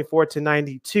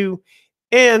 124-92.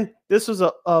 And this was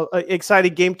an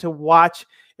exciting game to watch,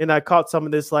 and I caught some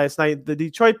of this last night. The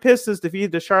Detroit Pistons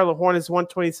defeated the Charlotte Hornets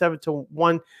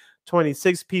 127-126.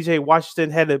 PJ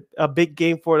Washington had a big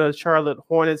game for the Charlotte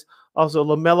Hornets. Also,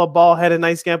 LaMelo Ball had a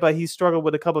nice game, but he struggled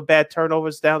with a couple of bad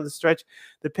turnovers down the stretch.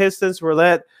 The Pistons were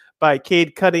led by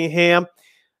Cade Cunningham,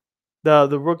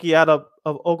 the rookie out of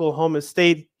Oklahoma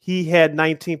State. He had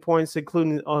 19 points,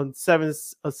 including on 7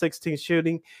 of 16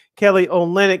 shooting. Kelly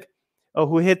Olynyk,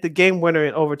 who hit the game winner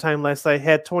in overtime last night,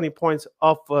 had 20 points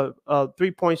off a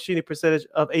 3-point shooting percentage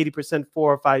of 80%,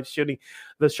 4 or 5 shooting.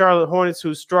 The Charlotte Hornets,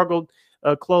 who struggled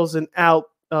closing out,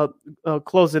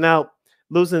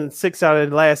 losing 6 out of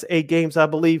the last 8 games, I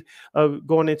believe,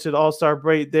 going into the All-Star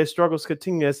break. Their struggles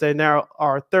continue as they now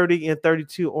are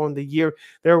 30-32 on the year.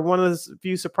 They're one of the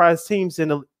few surprise teams in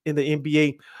the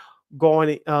NBA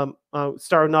going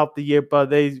starting off the year, but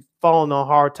they've fallen on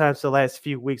hard times the last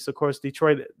few weeks. Of course,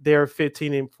 Detroit, they're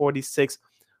 15-46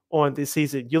 on this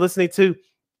season. You're listening to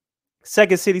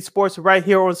Second City Sports right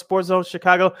here on Sports Zone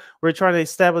Chicago. We're trying to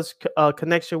establish a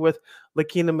connection with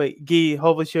Lakina McGee.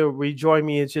 Hopefully she'll rejoin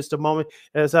me in just a moment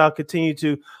as I'll continue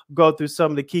to go through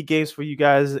some of the key games for you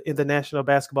guys in the National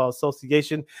Basketball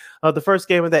Association. The first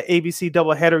game of that ABC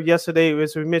doubleheader yesterday,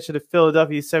 as we mentioned, the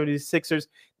Philadelphia 76ers.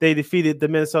 They defeated the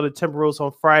Minnesota Timberwolves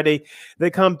on Friday.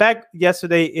 They come back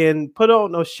yesterday and put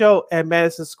on a show at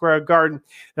Madison Square Garden,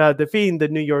 defeating the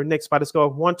New York Knicks by the score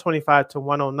of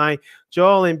 125-109.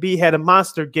 Joel Embiid had a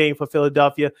monster game for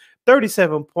Philadelphia,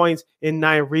 37 points and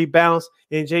 9 rebounds.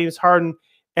 And James Harden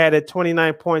added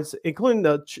 29 points, including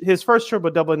his first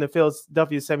triple-double in the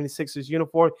Philadelphia 76ers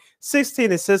uniform,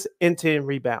 16 assists and 10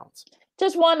 rebounds.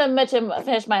 Just wanted to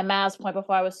finish my Mavs point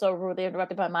before I was so rudely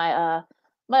interrupted by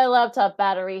my laptop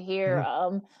battery here.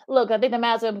 Look, I think the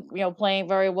Mavs are playing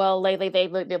very well lately. They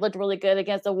looked really good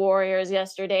against the Warriors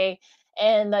yesterday.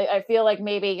 And I feel like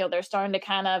maybe, they're starting to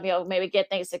kind of, maybe get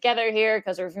things together here.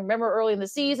 Because if you remember early in the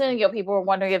season, people were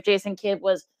wondering if Jason Kidd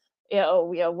was,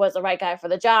 was the right guy for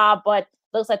the job. But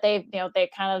looks like they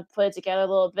kind of put it together a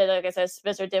little bit. Like I said,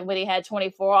 Spencer Dinwiddie had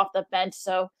 24 off the bench.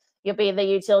 So you'll be the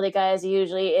utility guy as he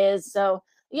usually is. So,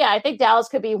 yeah, I think Dallas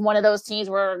could be one of those teams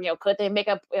where, could they make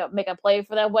a play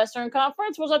for that Western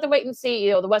Conference? We'll have to wait and see.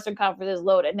 The Western Conference is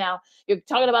loaded. Now, you're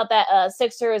talking about that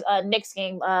Sixers Knicks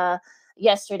game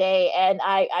yesterday, and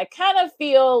I kind of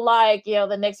feel like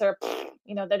the Knicks are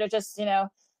they're just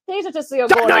things are just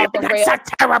going off the rails.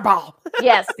 That's terrible.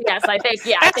 Yes, I think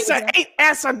That's an 8,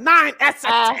 that's a 9, that's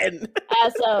a 10.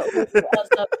 As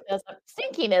a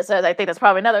stinkiness, I think that's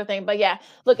probably another thing. But yeah,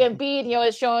 look, Embiid,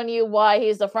 is showing you why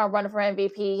he's the front runner for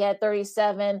MVP. He had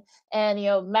 37,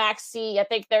 and Maxey, I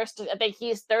think they're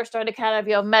starting to kind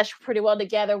of mesh pretty well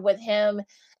together with him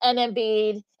and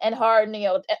Embiid and Harden.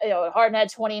 Harden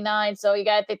had 29, so you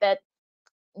gotta think that.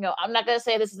 I'm not going to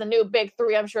say this is the new big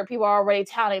three. I'm sure people are already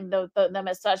touting them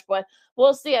as such, but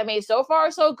we'll see. I mean, so far,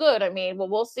 so good. I mean,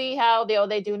 we'll see how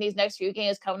they do in these next few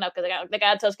games coming up because they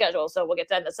got a tough schedule. So we'll get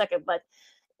to that in a second, but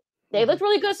they look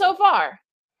really good so far.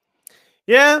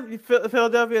 Yeah,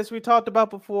 Philadelphia, as we talked about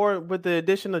before, with the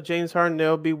addition of James Harden,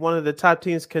 they'll be one of the top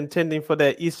teams contending for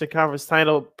that Eastern Conference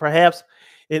title, perhaps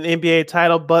an NBA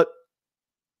title. But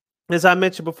as I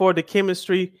mentioned before, the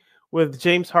chemistry with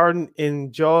James Harden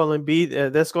and Joel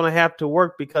Embiid, that's going to have to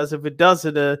work, because if it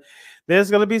doesn't, there's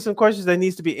going to be some questions that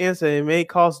needs to be answered. It may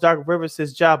cost Doc Rivers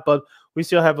his job, but we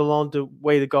still have a long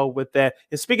way to go with that.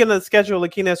 And speaking of the schedule,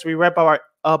 Lakina, as we wrap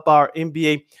up our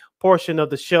NBA portion of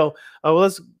the show,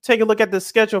 let's take a look at the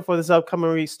schedule for this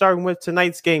upcoming week, starting with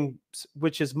tonight's game,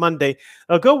 which is Monday.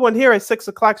 A good one here at 6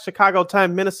 o'clock Chicago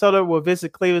time. Minnesota will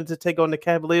visit Cleveland to take on the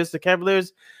Cavaliers. The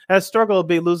Cavaliers have struggled a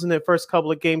bit, losing their first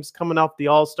couple of games coming off the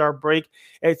All-Star break.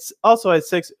 It's also at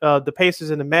 6, the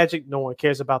Pacers and the Magic. No one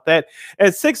cares about that.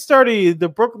 At 6:30, the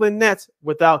Brooklyn Nets,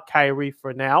 without Kyrie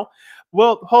for now,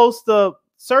 will host the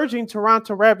surging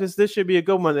Toronto Raptors. This should be a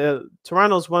good one.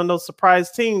 Toronto's one of those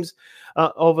surprise teams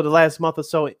over the last month or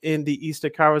so in the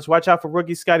Eastern Conference. Watch out for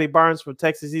rookie Scotty Barnes from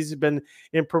Texas. He's been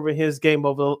improving his game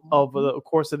over the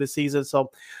course of the season. So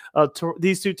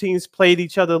these two teams played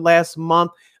each other last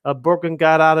month. Brooklyn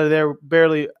got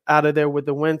barely out of there with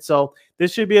the win. So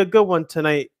this should be a good one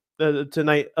tonight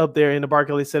up there in the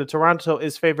Barclays Center. Toronto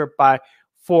is favored by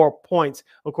 4 points.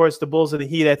 Of course, the Bulls and the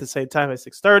Heat at the same time at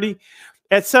 6:30.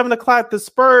 At 7 o'clock, the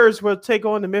Spurs will take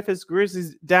on the Memphis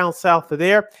Grizzlies down south of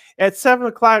there. At 7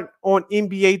 o'clock on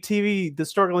NBA TV, the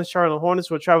struggling Charlotte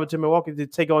Hornets will travel to Milwaukee to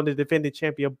take on the defending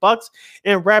champion Bucks.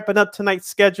 And wrapping up tonight's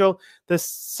schedule, the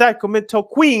Sacramento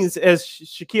Queens, as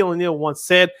Shaquille O'Neal once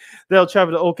said, they'll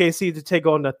travel to OKC to take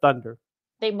on the Thunder.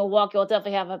 I think Milwaukee will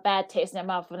definitely have a bad taste in their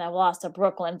mouth when they lost to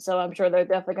Brooklyn, so I'm sure they're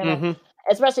definitely going to,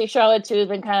 especially Charlotte too,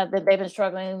 they've been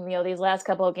struggling, these last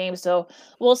couple of games. So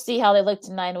we'll see how they look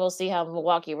tonight, and we'll see how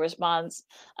Milwaukee responds.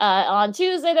 On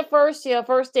Tuesday, the first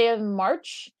day of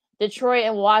March, Detroit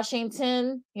and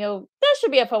Washington, that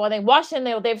should be a fun one. I think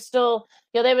Washington, they've still,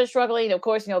 they've been struggling. Of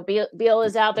course, Beal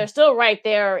is out. They're still right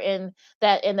there in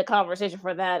the conversation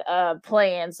for that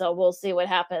play-in. So we'll see what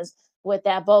happens. with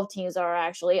that. Both teams are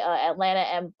actually Atlanta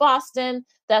and Boston.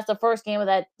 That's the first game of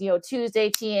that Tuesday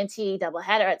TNT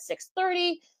doubleheader at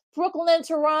 6:30. Brooklyn and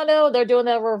Toronto, they're doing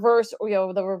the reverse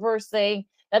thing.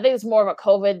 I think it's more of a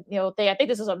COVID thing. I think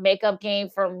this is a makeup game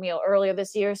from earlier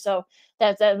this year, so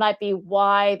that might be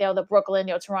why the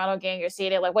Brooklyn Toronto game you're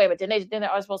seeing it like, wait, but didn't they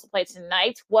are supposed to play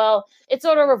tonight? Well, it's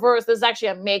sort of reversed. This is actually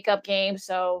a makeup game,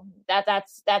 so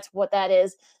that's what that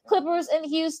is. Clippers in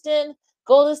Houston,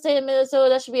 Golden State in Minnesota.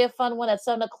 That should be a fun one at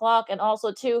 7:00, and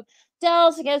also too,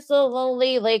 Dallas against the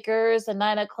lonely Lakers at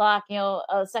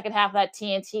 9:00. Second half of that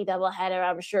TNT doubleheader.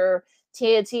 I'm sure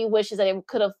TNT wishes that it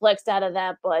could have flexed out of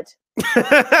that, but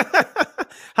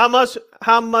How much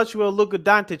will Luka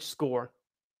Doncic score?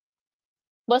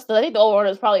 I think the over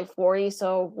is probably 40,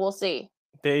 so we'll see.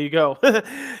 There you go.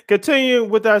 Continuing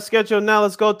with our schedule now,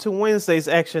 let's go to Wednesday's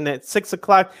action at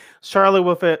 6:00. Charlotte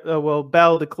will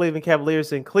battle the Cleveland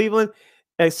Cavaliers in Cleveland.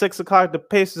 At 6:00, the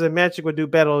Pacers and Magic will do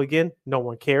battle again. No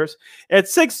one cares. At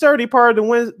 6:30, part of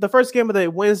the first game of the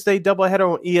Wednesday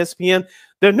doubleheader on ESPN,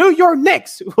 the New York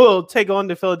Knicks will take on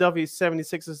the Philadelphia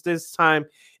 76ers, this time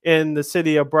in the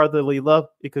city of brotherly love.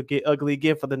 It could get ugly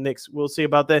again for the Knicks. We'll see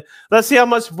about that. Let's see how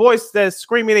much voice that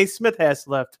Screaming A. Smith has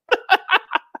left.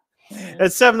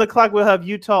 At 7:00, we'll have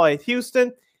Utah at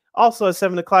Houston. Also at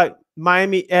 7:00,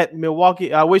 Miami at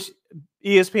Milwaukee. I wish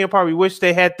ESPN probably wish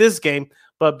they had this game,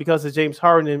 but because of James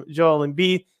Harden and Joel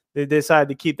Embiid, they decided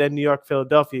to keep that New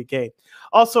York-Philadelphia game.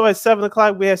 Also at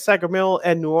 7:00, we have Sacramento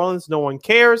and New Orleans. No one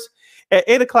cares. At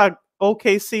 8:00,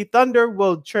 OKC Thunder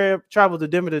will travel to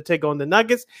Denver to take on the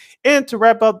Nuggets. And to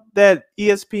wrap up that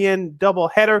ESPN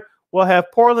doubleheader, we'll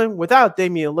have Portland without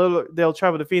Damian Lillard. They'll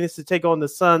travel to Phoenix to take on the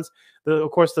Suns. Of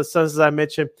course, the Suns, as I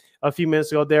mentioned a few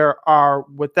minutes ago, there are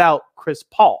without Chris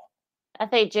Paul. I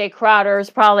think Jay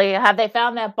Crowder's probably have they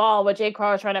found that ball what Jay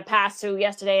Crowder was trying to pass to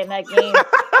yesterday in that game,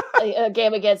 a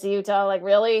game against Utah. Like,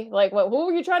 really? Like, who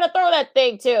were you trying to throw that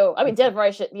thing to? I mean, Denver,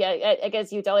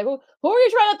 against Utah. Like, who are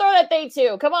you trying to throw that thing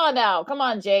to? Come on now. Come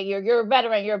on, Jay. You're a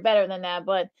veteran. You're better than that.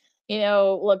 But,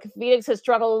 look, Phoenix has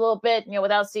struggled a little bit,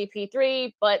 without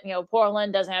CP3, but,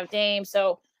 Portland doesn't have Dame.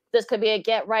 So this could be a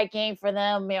get-right game for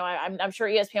them. I'm sure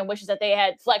ESPN wishes that they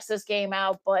had flexed this game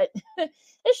out, but it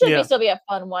should still be a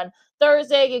fun one.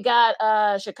 Thursday, you got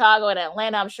Chicago and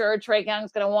Atlanta. I'm sure Trae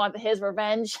Young's going to want his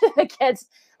revenge against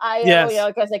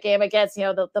because the game against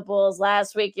the Bulls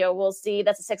last week. We'll see.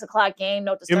 That's a 6:00 game.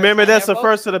 No, you remember that's the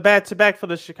first of the back-to-back for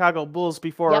the Chicago Bulls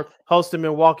before hosting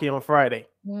Milwaukee on Friday.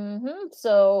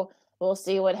 So we'll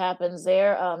see what happens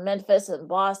there. Memphis and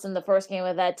Boston, the first game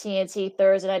of that TNT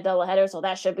Thursday night doubleheader. So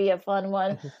that should be a fun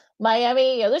one.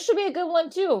 Miami, this should be a good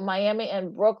one too. Miami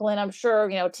and Brooklyn. I'm sure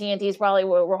TNT's probably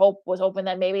was hoping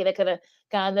that maybe they could have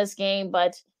gotten this game,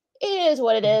 but it is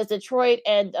what it is. Detroit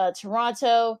and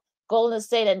Toronto, Golden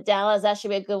State and Dallas. That should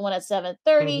be a good one at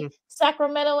 7:30.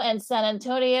 Sacramento and San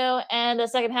Antonio, and the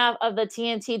second half of the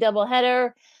TNT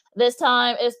doubleheader. This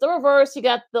time it's the reverse. You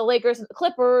got the Lakers and the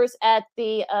Clippers at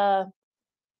the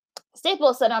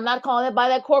Staples Center. I'm not calling it by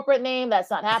that corporate name. That's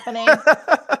not happening.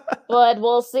 But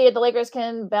we'll see if the Lakers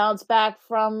can bounce back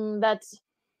from that,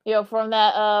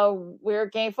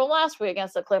 weird game from last week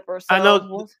against the Clippers. So I know,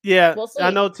 we'll see. I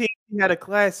know TNT had a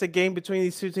classic game between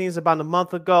these two teams about a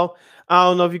month ago. I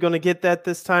don't know if you're going to get that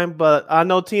this time, but I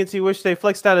know TNT wish they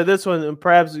flexed out of this one and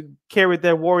perhaps carried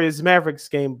their Warriors Mavericks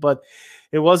game, but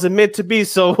it wasn't meant to be.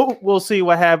 So we'll see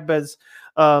what happens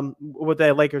with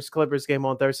that Lakers Clippers game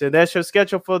on Thursday. That's your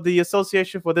schedule for the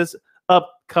association for this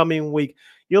upcoming week.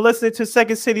 You're listening to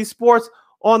Second City Sports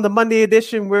on the Monday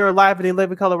edition. We're live in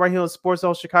living color right here on Sports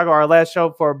Zone Chicago, our last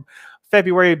show for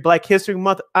February, Black History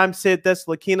Month. I'm Sid. That's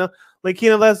Lakina.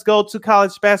 Lakina, let's go to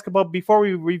college basketball before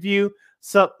we review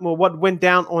what went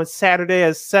down on Saturday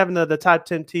as 7 of the top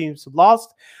 10 teams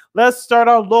lost. Let's start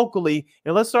out locally,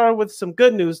 and let's start with some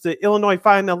good news. The Illinois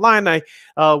Fighting Illini,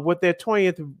 with their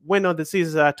 20th win of the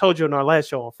season, as I told you on our last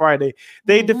show on Friday,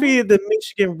 they defeated the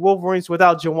Michigan Wolverines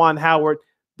without Juwan Howard,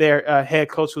 their head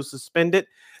coach, who suspended,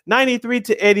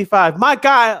 93-85. My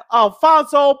guy,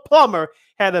 Alfonso Plummer,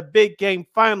 had a big game.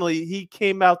 Finally, he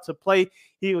came out to play.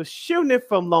 He was shooting it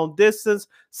from long distance,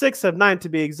 6 of 9 to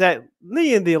be exact,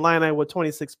 leading the Illini with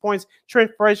 26 points.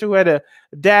 Trent Frazier, who had a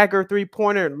dagger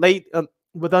three-pointer late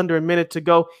with under a minute to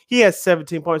go, he had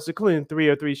 17 points, including 3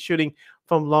 of 3 shooting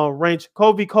from long range.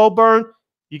 Kobe Coburn,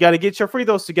 you got to get your free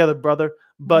throws together, brother.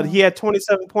 But he had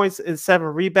 27 points and 7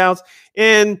 rebounds.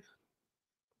 And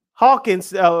Hawkins,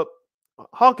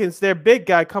 their big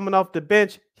guy coming off the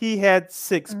bench, he had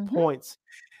 6 points.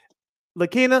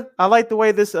 Lakina, I like the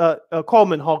way this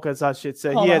Coleman Hawkins, I should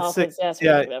say. He had Hawkins, 6.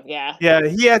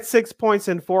 He had 6 points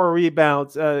and 4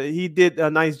 rebounds. He did a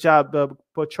nice job of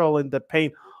patrolling the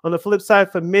paint On the flip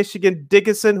side, for Michigan,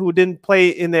 Dickinson, who didn't play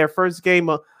in their first game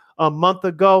a month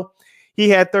ago, he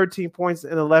had 13 points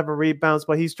and 11 rebounds,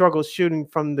 but he struggled shooting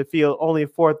from the field, only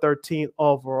 4-13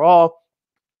 overall.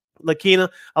 Lakina,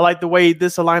 I like the way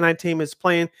this Illini team is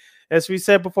playing. As we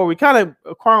said before, we kind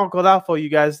of chronicled out for you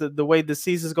guys the way the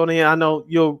season's going to end. I know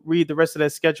you'll read the rest of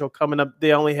that schedule coming up.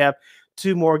 They only have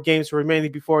 2 more games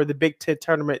remaining before the Big Ten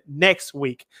tournament next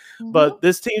week. But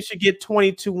this team should get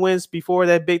 22 wins before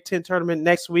that Big Ten tournament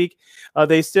next week.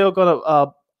 They still going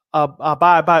to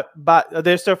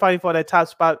they're still fighting for that top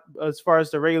spot as far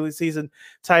as the regular season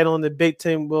title, and the Big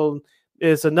Ten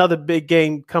is another big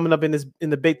game coming up in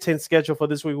the Big Ten schedule for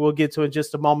this week. We'll get to in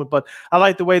just a moment, but I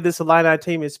like the way this Illini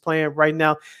team is playing right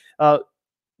now.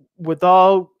 With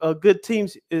all good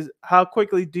teams, is how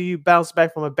quickly do you bounce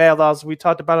back from a bad loss? We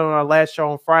talked about it on our last show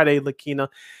on Friday, Lakina.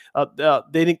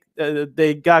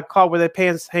 They got caught with their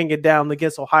pants hanging down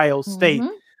against Ohio State.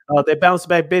 They bounced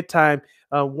back big time,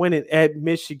 winning at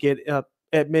Michigan.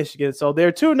 So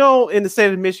they're 2-0 in the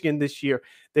state of Michigan this year.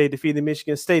 They defeated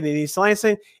Michigan State in East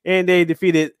Lansing, and they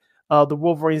defeated the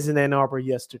Wolverines in Ann Arbor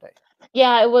yesterday.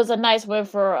 Yeah, it was a nice win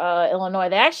for Illinois.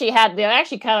 They actually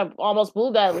kind of almost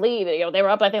blew that lead. They were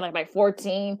up, I think, by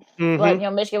 14.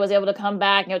 But Michigan was able to come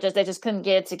back. They just couldn't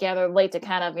get it together late to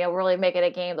kind of really make it a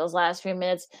game those last few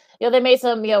minutes. They made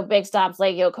some big stops,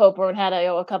 like Coburn had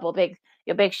a couple big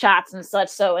shots and such.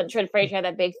 So, and Trent Frazier had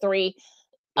that big 3.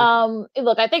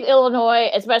 Look, I think Illinois,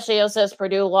 especially since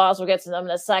Purdue lost, we'll get to them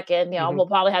in a second. We'll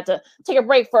probably have to take a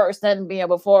break first, then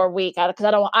before a week, because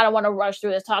I don't want to rush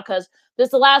through this talk, because this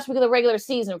is the last week of the regular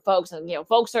season, folks, and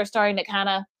folks are starting to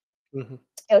kind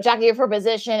of jockey for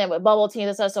position and with bubble teams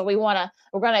and stuff. So we're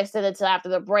gonna extend it to after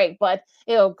the break. But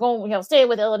staying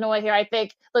with Illinois here, I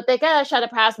think they got a shot at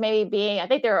perhaps maybe being, I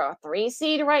think they're a 3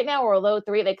 seed right now, or a low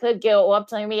 3. They could go up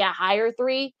to maybe a higher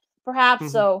 3,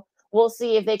 perhaps. So we'll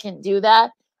see if they can do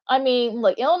that. I mean,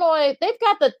 look, Illinois, they've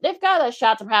got a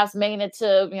shot to perhaps making it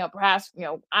to, perhaps, I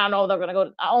don't know, they're going to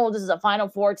go, I don't know, this is a Final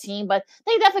Four team, but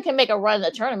they definitely can make a run in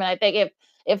the tournament. I think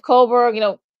if Coburg,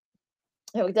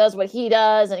 does what he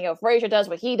does, and, Frazier does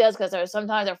what he does, because there's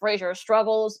sometimes Frazier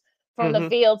struggles from the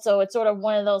field. So it's sort of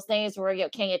one of those things where,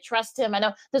 can you trust him? I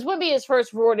know this wouldn't be his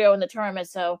first rodeo in the tournament,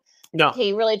 so no,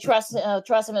 he really trusts him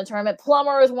in the tournament.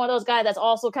 Plummer is one of those guys that's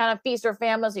also kind of feast or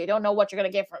famine, so you don't know what you're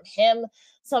going to get from him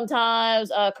sometimes.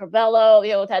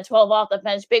 Carvello, had 12 off the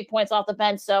bench, big points off the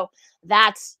bench, so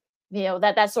that's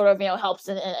that sort of helps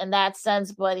in that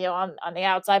sense. But on the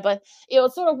outside, but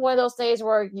it's sort of one of those things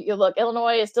where you look,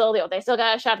 Illinois is still they still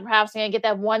got a shot to perhaps get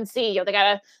that 1 seed.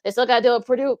 They still got to deal with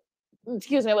Purdue,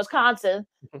 Wisconsin.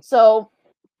 So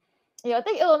I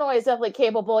think Illinois is definitely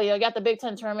capable. You got the Big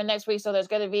Ten tournament next week, so there's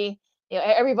going to be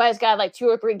everybody's got like 2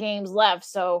 or 3 games left.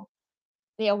 So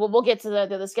we'll get to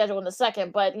the schedule in a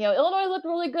second. But Illinois looked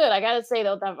really good. I got to say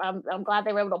though, I'm glad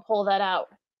they were able to pull that out.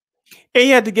 And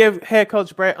you had to give head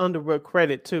coach Brad Underwood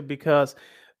credit too, because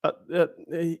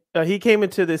he came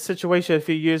into this situation a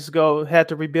few years ago, had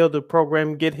to rebuild the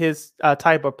program, get his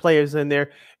type of players in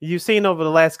there. You've seen over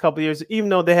the last couple of years, even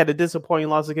though they had a disappointing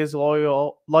loss against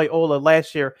Loyola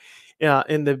last year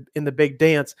in the big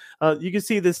dance, you can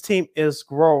see this team is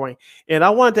growing. And I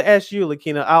wanted to ask you,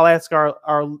 Lakina, I'll ask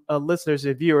our listeners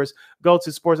and viewers, go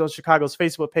to Sports Zone Chicago's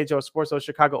Facebook page or Sports Zone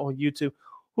Chicago on YouTube.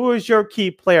 Who is your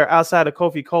key player outside of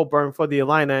Kofi Coburn for the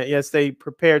Illini as they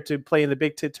prepare to play in the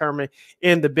Big Ten tournament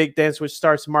in the Big Dance, which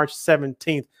starts March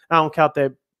 17th? I don't count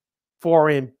that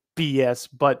foreign BS,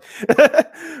 but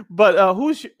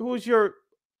who's your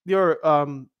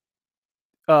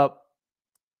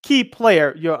key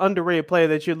player, your underrated player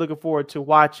that you're looking forward to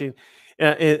watching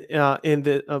for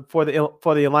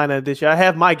the Illini this year? I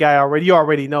have my guy already. You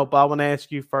already know, but I want to ask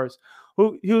you first.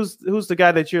 Who's the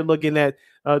guy that you're looking at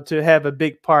to have a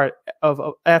big part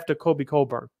of after Kobe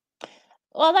Coburn?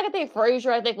 Well, I think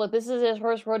Frazier. I think this is his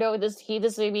first rodeo. This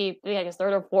may be his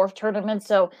 3rd or 4th tournament.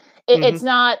 So it's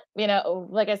not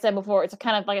like I said before. It's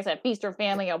kind of like I said, feast or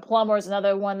family. Plummer is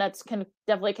another one that's can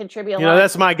definitely contribute.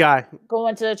 That's my guy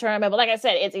going to the tournament. But like I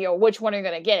said, it's which one are you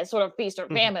going to get? It's sort of feast or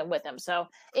famine with him. So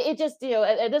it just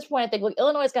at this point, I think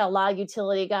Illinois got a lot of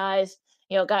utility guys.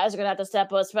 Guys are going to have to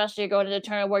step up, especially going to the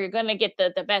tournament where you're going to get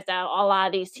the best out of a lot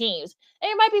of these teams. And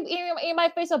you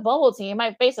might face a bubble team. You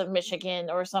might face a Michigan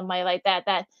or somebody like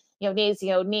that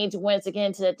needs wins to get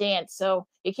into the dance. So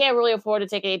you can't really afford to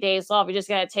take any days off. You just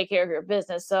got to take care of your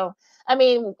business. So, I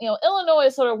mean, Illinois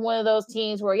is sort of one of those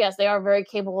teams where, yes, they are very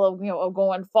capable of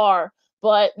going far.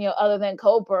 But, other than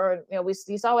Coburn, we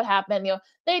saw what happened.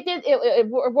 It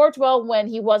worked well when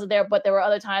he wasn't there, but there were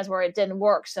other times where it didn't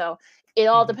work. So it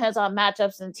all depends on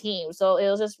matchups and teams. So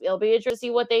it'll be interesting to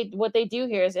see what they do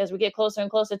here as we get closer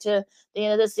and closer to the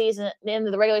end of the season, the end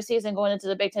of the regular season, going into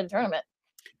the Big Ten tournament.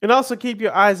 And also keep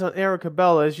your eyes on Eric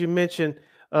Cabela, as you mentioned.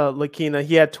 Lakina,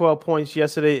 he had 12 points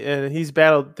yesterday, and he's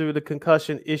battled through the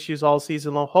concussion issues all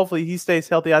season long. Hopefully he stays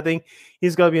healthy. I think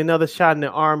he's going to be another shot in the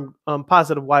arm,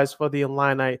 positive-wise, for the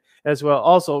Illini as well.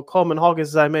 Also, Coleman Hawkins,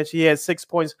 as I mentioned, he had 6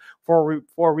 points, four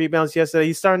rebounds yesterday.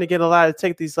 He's starting to get a lot of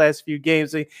take these last few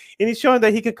games, and he's showing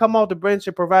that he can come off the bench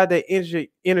and provide that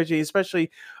energy,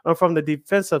 especially from the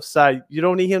defensive side. You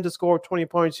don't need him to score 20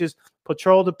 points. Just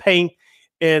patrol the paint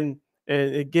and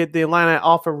get the Illini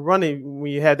off and running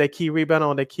when you had that key rebound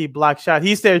on that key block shot.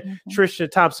 He's their Tristan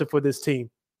Thompson for this team.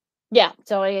 Yeah,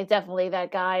 so he's definitely that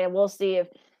guy, and we'll see if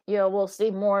we'll see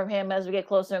more of him as we get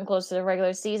closer and closer to the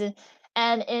regular season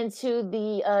and into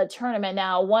the tournament.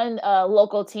 Now, one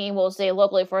local team, we'll say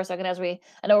locally for a second,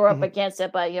 I know we're up against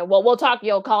it, but we'll talk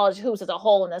college hoops as a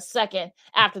whole in a second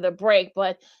after the break.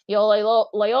 But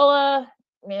Loyola,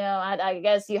 I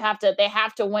guess they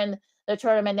have to win the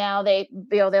tournament now. They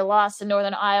lost to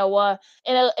Northern Iowa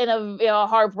in a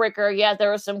heartbreaker. Yeah, there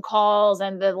were some calls,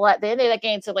 and the end of that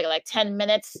game took like 10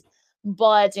 minutes.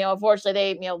 But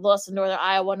unfortunately, they lost to Northern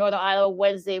Iowa. Northern Iowa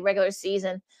wins the regular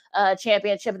season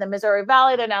championship in the Missouri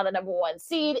Valley. They're now the number 1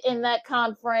 seed in that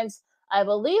conference. I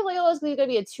believe Loyola is going to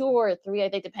be a 2 or a 3, I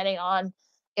think, depending on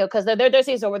because their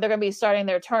season over. They're going to be starting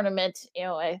their tournament.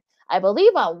 I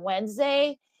believe on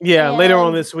Wednesday. Yeah, later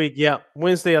on this week. Yeah,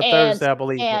 Wednesday or Thursday, I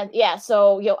believe. And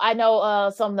so I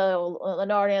know some of the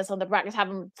Lenardians, some of the brackets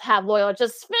have Loyola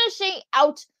just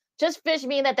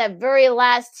finishing that very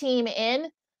last team in.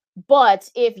 But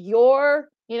if you're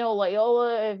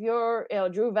Loyola, if you're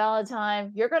Drew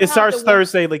Valentine, you're gonna. It starts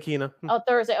Thursday, Lakina. Oh,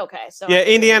 Thursday. Okay, so yeah,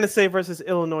 Indiana State versus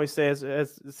Illinois State,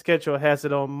 as the schedule has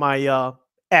it on my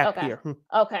app here.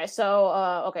 Okay,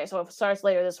 so it starts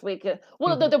later this week.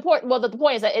 Well, the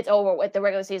point is that it's over with. The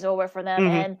regular season over for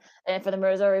them and for the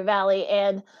Missouri Valley.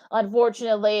 And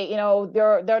unfortunately,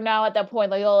 they're now at that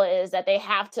point. Loyola is that they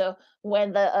have to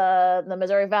win the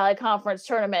Missouri Valley Conference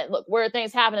tournament. Look, where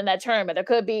things happen in that tournament, there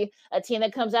could be a team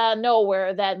that comes out of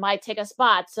nowhere that might take a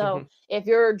spot. So if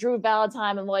you're Drew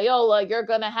Valentine and Loyola, you're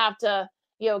gonna have to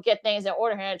get things in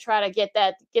order here and try to get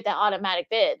that automatic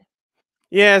bid.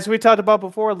 Yeah, as we talked about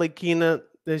before, Lakina,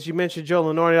 as you mentioned, Joe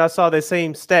Lenore, I saw the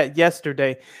same stat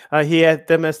yesterday. He had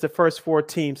them as the first 4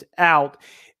 teams out.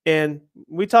 And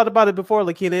we talked about it before,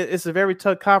 Lakina. It's a very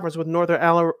tough conference with Northern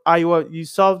Iowa. You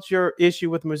solved your issue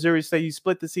with Missouri State. You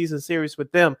split the season series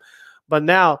with them. But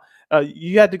now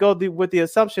you had to go with the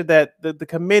assumption that the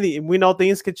committee, and we know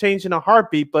things could change in a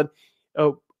heartbeat, but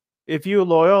if you're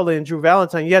Loyola and Drew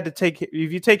Valentine, you had to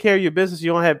if you take care of your business,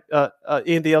 you don't have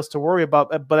anything else to worry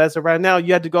about. But as of right now,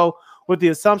 you had to go with the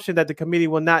assumption that the committee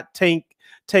will not take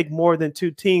more than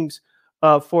 2 teams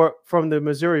from the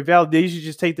Missouri Valley. They usually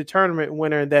just take the tournament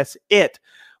winner, and that's it.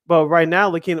 But right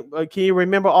now, can you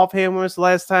remember offhand when was the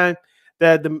last time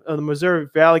that the Missouri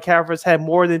Valley Conference had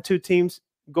more than 2 teams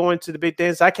going to the Big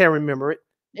Dance? I can't remember it.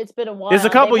 It's been a while. There's a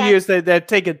couple years that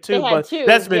taken 2, but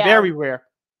that's been very rare.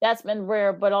 That's been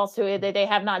rare, but also they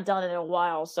have not done it in a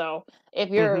while. So if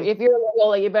you're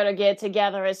Loyola, you better get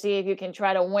together and see if you can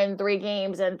try to win 3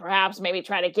 games and perhaps maybe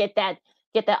try to get that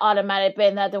automatic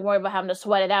bid, not to worry about having to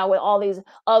sweat it out with all these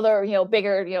other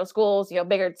bigger schools,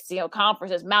 bigger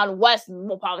conferences. Mountain West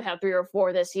will probably have 3 or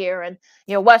 4 this year, and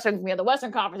Western the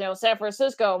Western Conference, San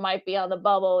Francisco might be on the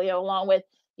bubble, along with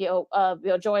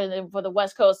joining them for the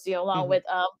West Coast, along with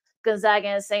Gonzaga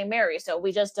and St. Mary. So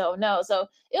we just don't know. So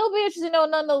it'll be interesting to know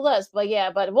nonetheless. But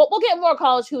we'll get more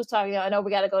college hoops talking. I know we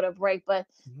got to go to break, but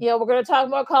we're going to talk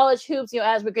more college hoops,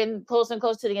 as we're getting closer and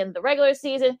closer to the end of the regular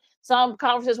season. Some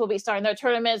conferences will be starting their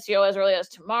tournaments, as early as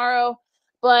tomorrow.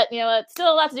 But, it's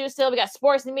still a lot to do still. We got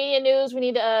sports and media news. We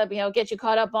need to, get you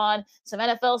caught up on some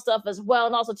NFL stuff as well.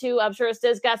 And also, too, I'm sure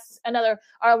Stiz got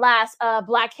our last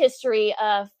Black History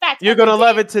fact. You're going to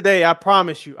love it today. I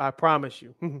promise you.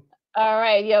 All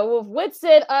right. With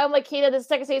Sid, I'm Lakina. This is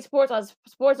Second State Sports on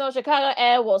Sports Zone Chicago,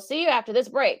 and we'll see you after this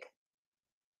break.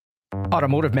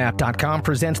 AutomotiveMap.com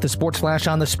presents the Sports Flash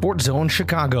on the Sports Zone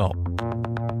Chicago.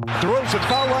 DeRozan,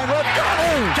 foul line left.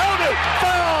 Got it!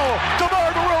 Foul!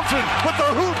 DeMar DeRozan with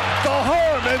the hoop, the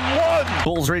harm, and 1.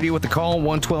 Bulls Radio with the call.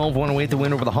 112-108 the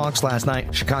win over the Hawks last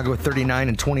night. Chicago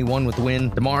 39-21 with the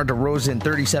win. DeMar DeRozan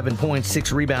 37 points,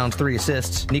 6 rebounds, 3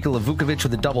 assists. Nikola Vukovic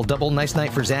with a double-double. Nice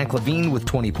night for Zach LaVine with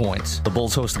 20 points. The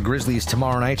Bulls host the Grizzlies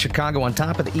tomorrow night. Chicago on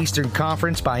top of the Eastern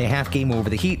Conference by a half game over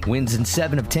the Heat. Wins in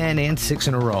 7 of 10 and 6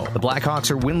 in a row. The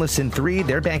Blackhawks are winless in 3.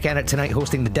 They're back at it tonight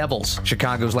hosting the Devils.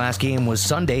 Chicago's last game was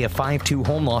Sunday, a 5-2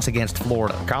 home loss against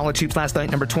Florida. College hoops last night,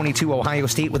 number 22 Ohio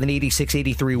State with an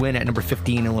 86-83 win at number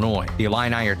 15 Illinois. The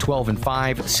Illini are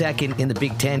 12-5, second in the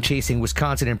Big Ten, chasing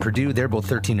Wisconsin and Purdue. They're both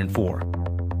 13-4.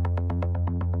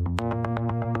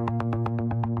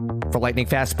 For lightning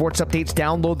fast sports updates,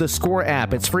 download the Score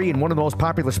app. It's free and one of the most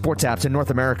popular sports apps in North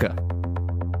America.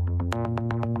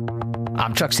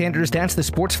 I'm Chuck Sanders. That's the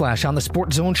Sports Flash on the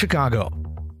Sports Zone Chicago.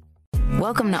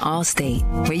 Welcome to Allstate,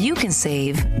 where you can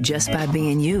save just by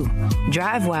being you.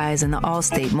 DriveWise and the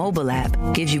Allstate mobile app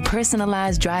gives you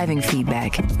personalized driving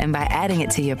feedback. And by adding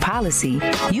it to your policy,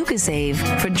 you can save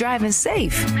for driving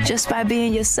safe just by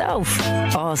being yourself.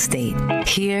 Allstate.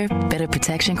 Here, better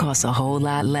protection costs a whole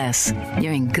lot less.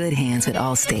 You're in good hands with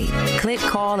Allstate. Click,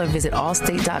 call, or visit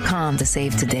allstate.com to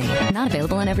save today. Not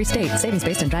available in every state. Savings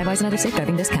based on DriveWise and other safe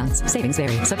driving discounts. Savings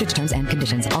vary. Subject to terms and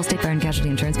conditions. Allstate Fire and Casualty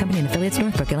Insurance Company and affiliates,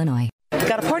 Northbrook, Illinois.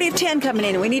 Got a party of 10 coming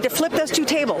in, and we need to flip those 2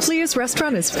 tables. Leah's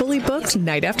restaurant is fully booked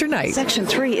night after night. Section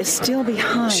 3 is still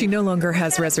behind. She no longer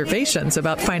has reservations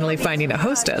about finally finding a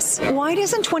hostess. Why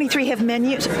doesn't 23 have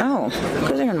menus? Oh,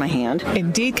 because they're in my hand.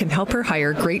 Indeed can help her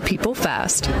hire great people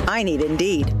fast. I need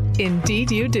Indeed.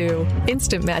 Indeed you do.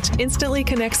 Instant Match instantly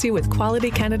connects you with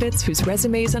quality candidates whose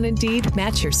resumes on Indeed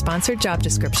match your sponsored job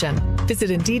description.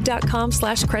 Visit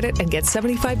Indeed.com/credit and get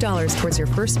 $75 towards your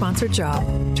first sponsored job.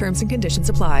 Terms and conditions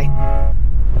apply.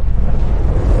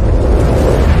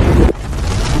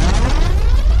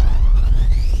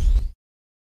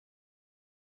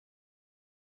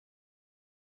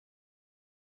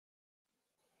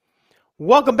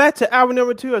 Welcome back to hour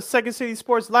number 2 of Second City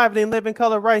Sports Live and Live in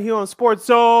Color right here on Sports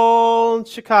Zone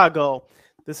Chicago.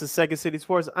 This is Second City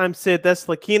Sports. I'm Sid. That's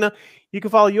Lakina. You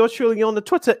can follow yours truly on the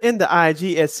Twitter and the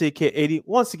IG at SidKid80.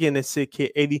 Once again, it's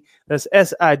SidKid80. That's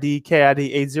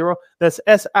SIDKID80. That's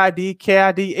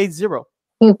SIDKID80.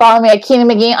 You can follow me at Keenan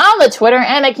McGee on the Twitter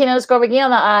and at Keenan_McGee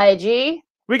on the IG.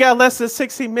 We got less than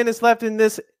 16 minutes left in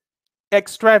this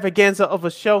extravaganza of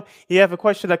a show. You have a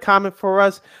question or comment for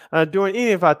us during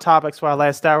any of our topics for our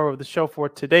last hour of the show for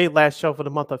today, last show for the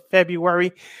month of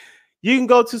February. You can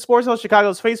go to Sports Zone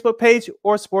Chicago's Facebook page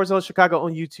or Sports Zone Chicago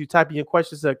on YouTube. Type in your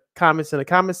questions or comments in the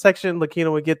comment section.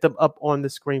 Lakina will get them up on the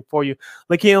screen for you.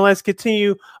 Lakina, let's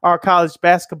continue our college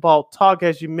basketball talk.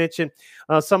 As you mentioned,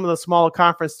 some of the smaller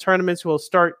conference tournaments will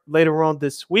start later on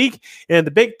this week, and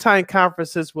the big time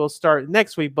conferences will start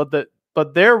next week, but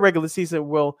their regular season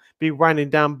will be winding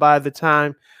down by the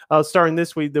time starting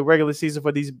this week. The regular season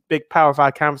for these big Power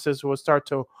 5 conferences will start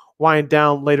to wind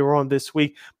down later on this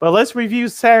week. But let's review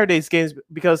Saturday's games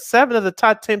because 7 of the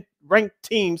top 10 ranked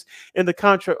teams in the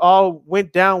country all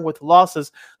went down with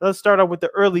losses. Let's start off with the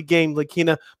early game,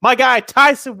 Lakina. My guy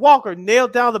Tyson Walker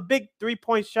nailed down the big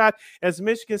 3-point shot as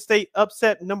Michigan State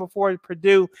upset number 4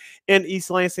 Purdue in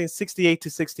East Lansing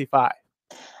 68-65.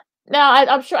 No,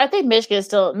 I'm sure. I think Michigan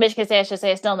State, I should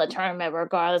say, is still in the tournament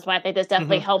regardless. But I think this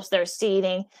definitely helps their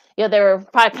seeding. You know, they were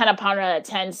probably kind of pounding at a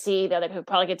 10 seed. They could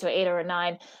probably get to an 8 or a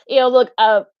 9. You know, look,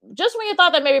 just when you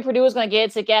thought that maybe Purdue was going to get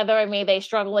it together, I mean, they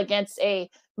struggle against a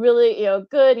really,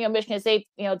 good, Michigan State,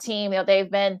 team. They've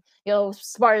been,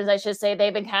 Spartans, I should say.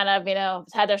 They've been kind of,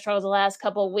 had their struggles the last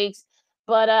couple of weeks.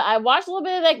 But I watched a little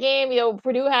bit of that game.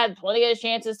 Purdue had plenty of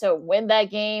chances to win that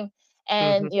game.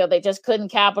 And they just couldn't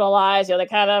capitalize. They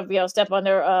kind of step on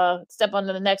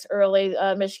the necks early.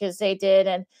 Michigan State did,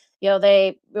 and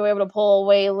they were able to pull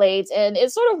away late. And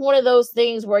it's sort of one of those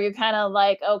things where you're kind of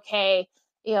like, okay,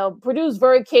 Purdue's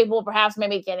very capable, perhaps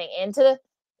maybe get into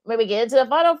the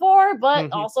Final Four,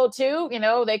 but also too,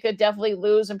 they could definitely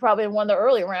lose and probably won the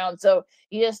early round. So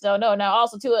you just don't know. Now,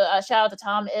 also too, a shout out to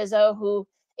Tom Izzo, who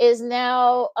is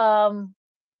now,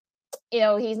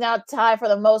 he's now tied for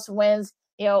the most wins.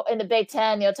 In the Big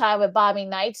Ten, tied with Bobby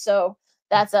Knight. So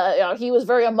that's he was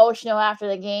very emotional after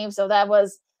the game. So that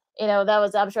was, I'm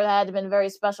sure that had to been very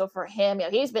special for him.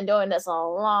 He's been doing this a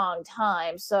long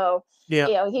time. So,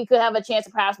 he could have a chance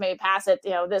to perhaps maybe pass it,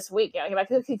 this week.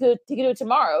 He could do it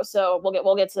tomorrow. So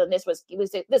we'll get to this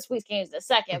week's games in a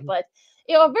second. But,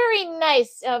 a very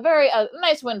nice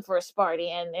win for Sparty.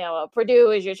 And,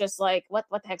 Purdue is just like, what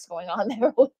the heck's going on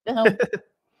there with them?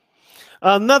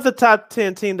 Another top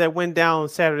 10 team that went down on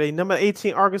Saturday. Number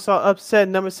 18, Arkansas upset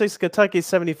number 6, Kentucky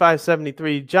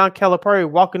 75-73. John Calipari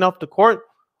walking off the court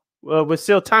with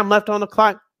still time left on the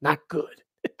clock. Not good.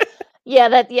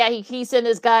 Yeah, he sent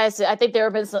his guys. I think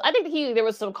there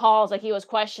was some calls like he was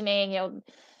questioning,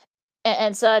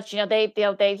 and such.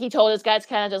 He told his guys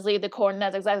kind of just leave the court, and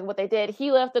that's exactly what they did.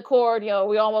 He left the court. We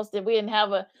didn't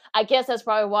have a. I guess that's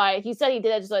probably why he said he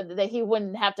did it, so that he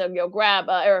wouldn't have to grab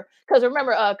or because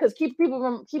remember because keep in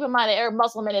mind that Eric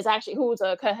Musselman is actually who's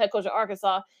a head coach of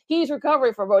Arkansas. He's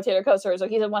recovering from rotator cuff surgery, so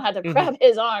he's the one had to grab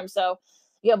his arm. So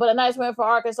but a nice win for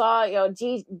Arkansas.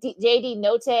 JD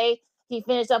Note, he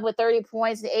finished up with 30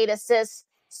 points and 8 assists.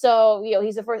 So,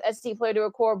 he's the first SEC player to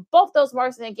record both those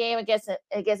marks in a game against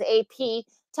AP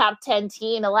top 10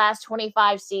 team the last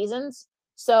 25 seasons.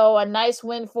 So a nice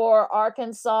win for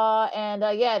Arkansas. And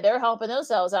they're helping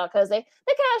themselves out because they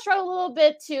kind of struggled a little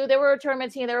bit too. They were a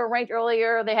tournament team. They were ranked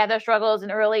earlier. They had their struggles in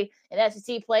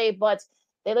SEC play, but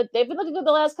they've been looking good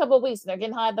the last couple of weeks and they're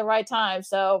getting high at the right time.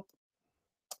 So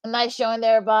a nice showing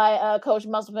there by Coach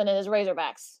Musselman and his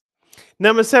Razorbacks.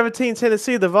 Number 17,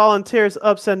 Tennessee. The Volunteers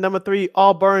upset number 3,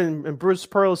 Auburn, and Bruce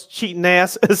Pearl's cheating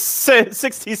ass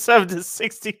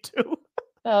 67-62.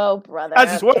 Oh, brother. I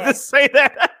just wanted to say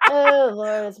that. Oh,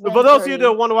 Lord. But those of you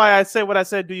that wonder why I said what I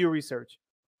said, do your research.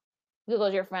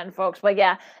 Google's your friend, folks. But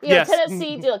yes.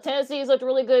 Tennessee's looked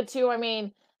really good too. I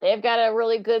mean, they've got a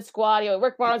really good squad.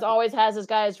 Rick Barnes always has his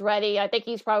guys ready. I think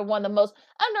he's probably one of the most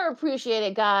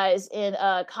underappreciated guys in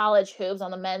college hoops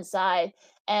on the men's side.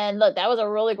 And look, that was a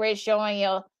really great showing.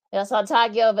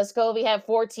 Santiago Vescovi had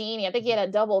 14. I think he had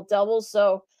a double-double.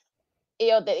 So,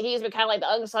 he's been kind of like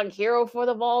the unsung hero for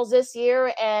the Vols this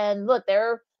year. And look,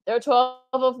 they're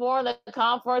 12-4 in the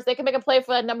conference. They can make a play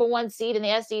for that number 1 seed in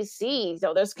the SEC.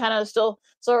 So there's kind of still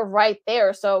sort of right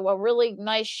there. So a really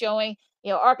nice showing.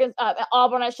 Arkansas,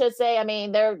 Auburn, I should say. I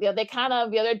mean, they kind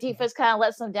of their defense kind of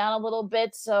lets them down a little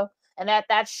bit. So and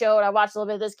that showed. I watched a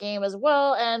little bit of this game as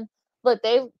well. And look,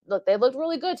 they looked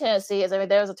really good. Tennessee. I mean,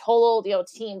 there's a total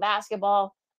team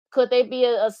basketball. Could they be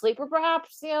a sleeper,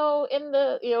 perhaps? In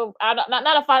the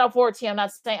not a Final Four team. I'm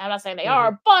not saying they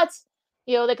are, but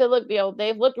they could look.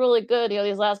 They've looked really good.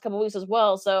 These last couple of weeks as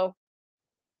well. So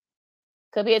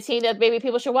could be a team that maybe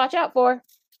people should watch out for.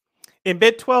 In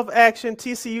Big 12 action,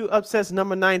 TCU upsets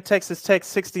number 9 Texas Tech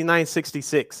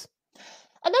 69-66.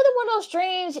 Another one of those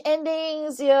strange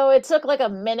endings. It took like a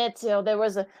minute. There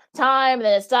was a time, and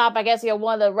then it stopped. I guess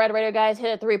one of the Red Raider guys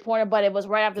hit a 3-pointer, but it was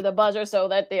right after the buzzer, so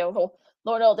that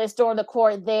Lord knows they stormed the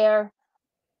court there.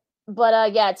 But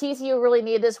TCU really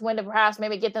needed this win to perhaps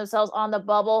maybe get themselves on the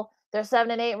bubble. They're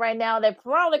 7-8 right now. They're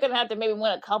probably going to have to maybe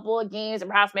win a couple of games, and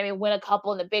perhaps maybe win a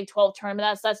couple in the Big 12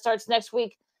 tournament. That starts next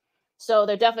week. So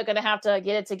they're definitely going to have to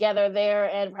get it together there,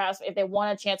 and perhaps if they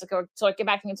want a chance to get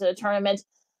back into the tournament,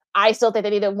 I still think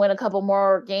they need to win a couple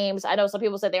more games. I know some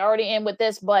people said they're already in with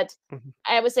this, but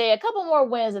I would say a couple more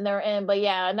wins and they're in. But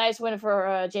a nice win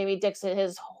for Jamie Dixon,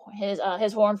 his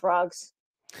Horned Frogs.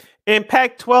 In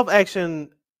Pac-12 action,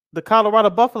 the Colorado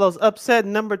Buffaloes upset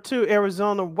number 2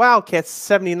 Arizona Wildcats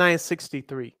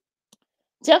 79-63.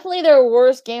 Definitely their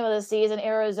worst game of the season.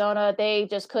 Arizona, they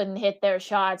just couldn't hit their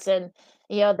shots, and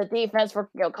the defense for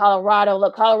Colorado.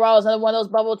 Look, Colorado's another one of those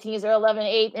bubble teams. They're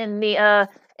 11-8 in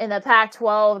the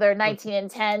Pac-12. They're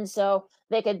 19-10, so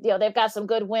they could they've got some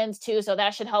good wins too. So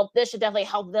that should help. This should definitely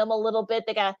help them a little bit.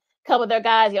 They got a couple of their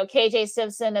guys, KJ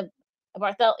Simpson and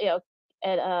Barthel,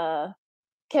 and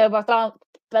Kevin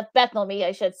Bartholomew,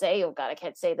 I should say. Oh God, I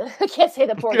can't say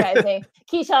the poor guy's name.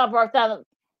 Keyshawn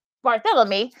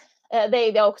Bartholomew.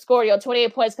 They'll score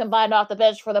 28 points combined off the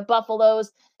bench for the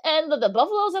Buffaloes. And the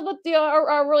Buffaloes have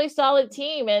are a really solid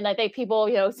team. And I think people,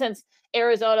 since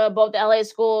Arizona, both the LA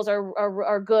schools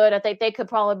are good, I think they could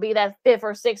probably be that 5th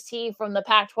or 6th team from the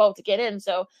Pac-12 to get in.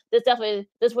 So this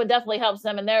would definitely help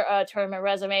them in their tournament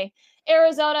resume.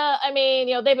 Arizona, I mean,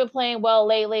 they've been playing well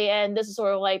lately, and this is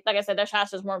sort of like I said, their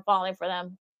shots just weren't falling for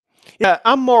them. Yeah,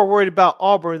 I'm more worried about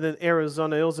Auburn than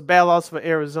Arizona. It was a bad loss for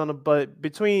Arizona, but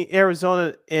between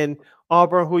Arizona and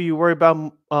Auburn, who you worry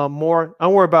about more?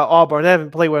 I'm worried about Auburn. They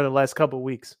haven't played well in the last couple of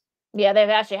weeks. Yeah, they've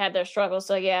actually had their struggles.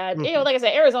 So like I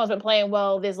said, Arizona's been playing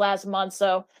well this last month.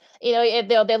 So so it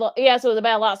was a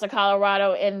bad loss to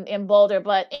Colorado in Boulder,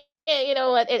 but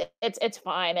it's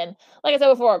fine. And like I said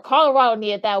before, Colorado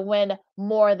needed that win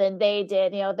more than they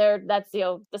did. That's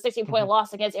the 16-point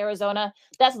loss against Arizona.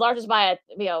 That's the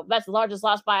largest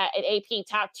loss by an AP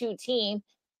top 2 team.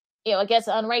 Against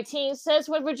an unranked team since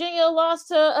when Virginia lost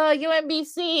to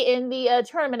UMBC in the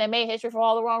tournament and made history for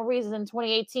all the wrong reasons in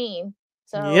 2018.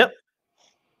 So yep.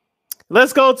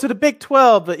 Let's go to the Big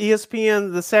 12, the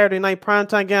ESPN, the Saturday night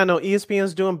primetime game. I know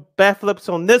ESPN's doing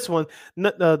backflips on this one.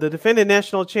 The defending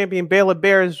national champion Baylor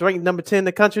Bears, ranked number 10 in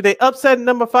the country. They upset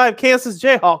number 5 Kansas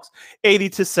Jayhawks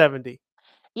 80-70.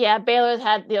 Yeah, Baylor's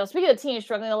had, speaking of teams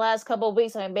struggling the last couple of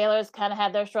weeks, I mean, Baylor's kind of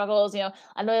had their struggles.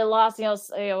 I know they lost,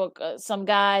 some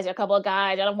guys, a couple of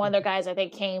guys. I don't one of their guys, I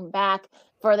think, came back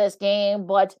for this game,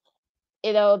 but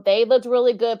they looked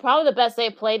really good. Probably the best they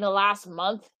played in the last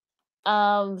month.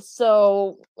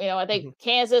 So I think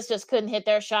Kansas just couldn't hit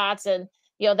their shots, and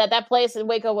that place in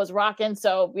Waco was rocking.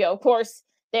 So of course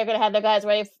they're gonna have their guys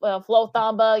ready. Flo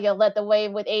Thamba, led the way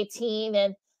with 18,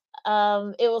 and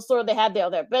it was sort of they had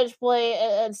their bench play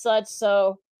and such.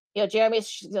 So Jeremy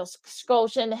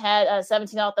Scotian had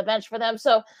 17 off the bench for them.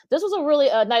 So this was a really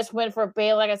nice win for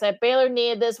Baylor. Like I said, Baylor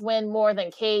needed this win more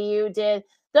than KU did.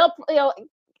 They'll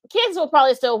Kansas will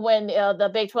probably still win the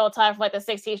Big 12 time for like the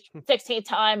 16th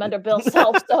time under Bill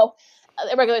Self. So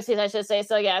regular season, I should say.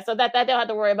 So yeah, so that they don't have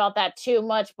to worry about that too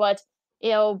much. But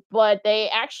but they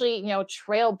actually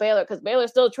trail Baylor because Baylor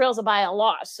still trails them by a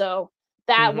loss. So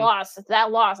that loss,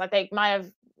 I think might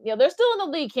have they're still in the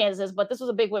league, Kansas, but this was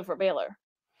a big win for Baylor.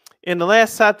 In the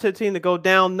last top 10 team to go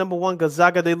down, number 1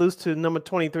 Gonzaga, they lose to number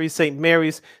 23 St.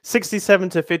 Mary's,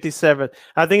 67-57.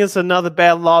 I think it's another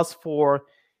bad loss for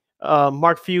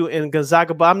Mark Few and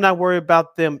Gonzaga, but I'm not worried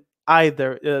about them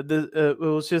either. It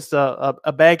was just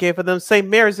a bad game for them. St.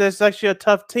 Mary's is actually a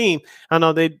tough team. I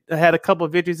know they had a couple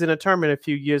of victories in a tournament a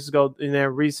few years ago in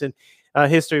their recent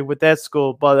history with that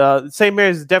school, but St.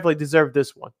 Mary's definitely deserved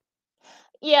this one.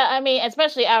 Yeah, I mean,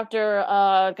 especially after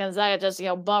Gonzaga just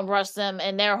bum rushed them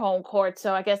in their home court.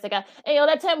 So I guess they got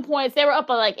that 10 points. They were up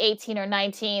by like 18 or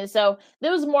 19. So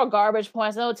there was more garbage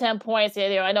points. No 10 points.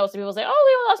 I know some people say,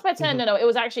 "Oh, they lost by 10." No, it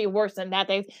was actually worse than that.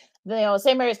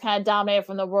 St. Mary's kind of dominated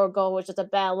from the word go, which is a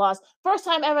bad loss. First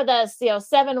time ever that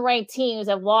 7 ranked teams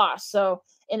have lost. So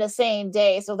in the same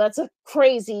day. So that's a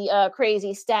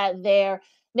crazy stat there.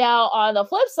 Now on the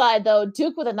flip side, though,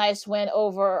 Duke with a nice win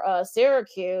over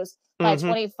Syracuse by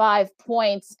 25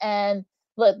 points. And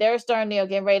look, they're starting to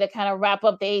get ready to kind of wrap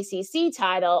up the ACC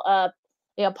title.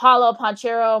 Paulo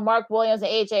Ponchero, Mark Williams,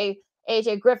 and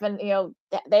AJ Griffin,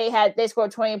 they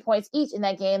scored 20 points each in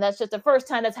that game. That's just the first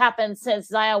time that's happened since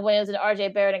Zion Williams and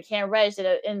RJ Barrett and Cam Reddish did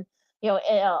it in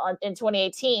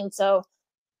 2018. So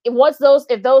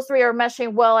if those three are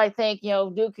meshing well, I think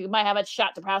Duke might have a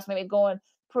shot to perhaps maybe going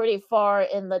pretty far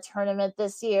in the tournament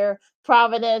this year.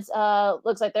 Providence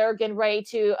looks like they're getting ready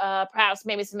to perhaps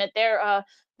maybe submit their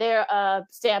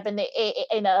stamp in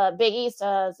the Big East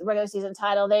regular season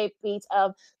title. They beat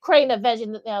Creighton,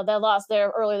 avenging they lost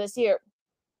there earlier this year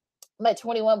by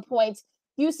 21 points.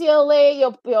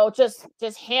 UCLA, just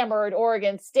hammered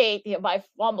Oregon State by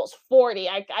almost 40.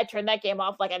 I turned that game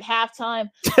off like at halftime.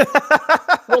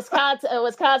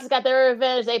 Wisconsin got their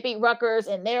revenge. They beat Rutgers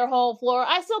in their home floor.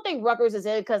 I still think Rutgers is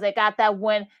in because they got that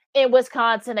win in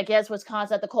Wisconsin against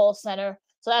Wisconsin at the Kohl Center.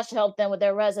 So that should help them with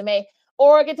their resume.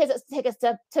 Oregon took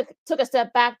a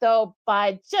step back though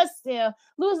by just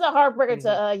losing a heartbreaker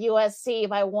to USC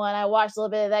by 1. I watched a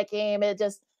little bit of that game. It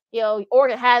just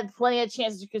Oregon had plenty of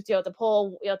chances to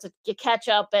pull, to catch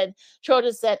up, and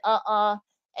Trojans said,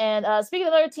 And speaking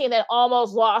of another team that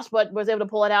almost lost but was able to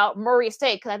pull it out, Murray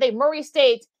State, because I think Murray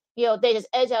State, they just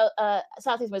edge out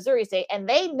Southeast Missouri State, and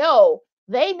they know.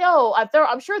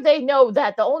 I'm sure they know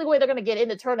that the only way they're going to get in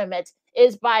the tournament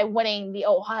is by winning the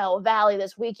Ohio Valley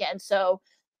this weekend. So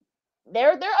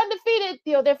they're undefeated.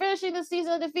 They're finishing the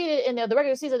season undefeated in the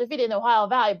regular season undefeated in the Ohio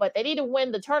Valley, but they need to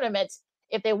win the tournament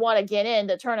if they want to get in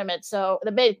the tournament. So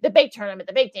the big tournament,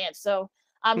 the big dance. So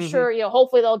I'm sure,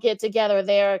 hopefully they'll get together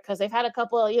there because they've had a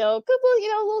couple of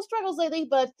little struggles lately,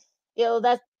 but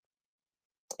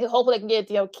hopefully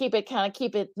they can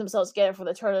keep it themselves together for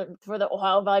the tournament, for the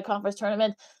Ohio Valley Conference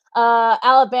tournament.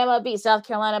 Alabama beat South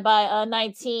Carolina by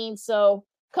 19. So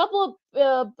a couple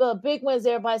of big wins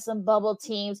there by some bubble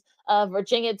teams.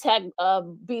 Virginia Tech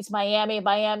beats Miami.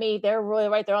 Miami, they're really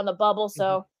right there on the bubble.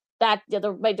 So that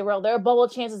might derail their bubble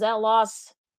chances. That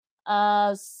loss.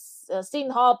 Seton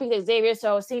Hall beat Xavier.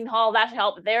 So Seton Hall, that should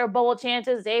help their bubble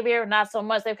chances. Xavier, not so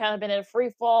much. They've kind of been in a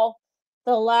free fall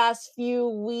the last few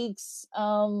weeks.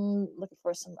 Looking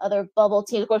for some other bubble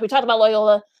teams. Of course, we talked about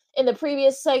Loyola in the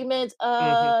previous segment.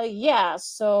 Yeah.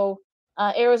 So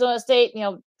Arizona State,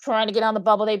 trying to get on the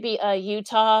bubble. They beat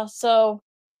Utah. So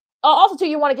also too,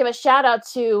 you want to give a shout out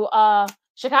to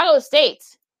Chicago State.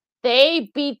 They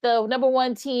beat the number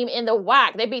 1 team in the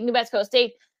WAC. They beat New Mexico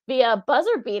State via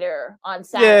buzzer beater on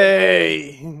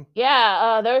Saturday. Yay!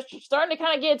 Yeah, they're starting to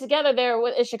kind of get it together there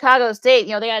with Chicago State.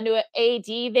 They got a new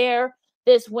AD there.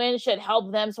 This win should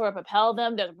help them sort of propel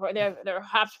them. There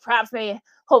perhaps maybe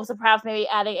hopes of perhaps maybe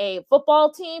adding a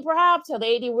football team, perhaps. The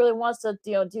AD really wants to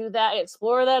do that,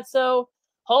 explore that. So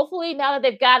hopefully now that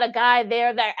they've got a guy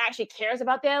there that actually cares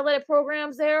about the athletic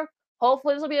programs there,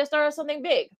 hopefully this will be the start of something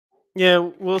big. Yeah,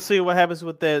 we'll see what happens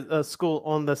with that school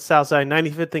on the south side,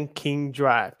 95th and King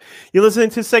Drive. You're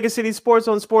listening to Second City Sports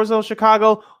on Sports Zone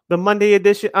Chicago, the Monday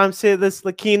edition. I'm Silas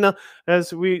Lakina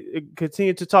as we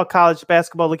continue to talk college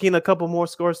basketball. Lakina, a couple more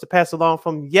scores to pass along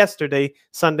from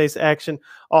Sunday's action.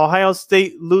 Ohio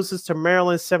State loses to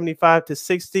Maryland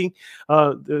 75-60.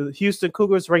 The Houston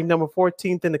Cougars ranked number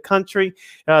 14th in the country.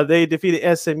 They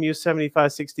defeated SMU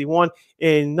 75-61.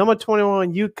 In number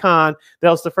 21, UConn, that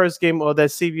was the first game of that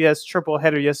CBS triple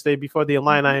header yesterday before the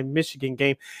Illini and Michigan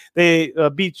game. They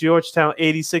beat Georgetown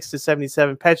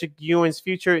 86-77. Patrick Ewing's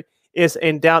future is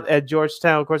in doubt at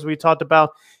Georgetown. Of course, we talked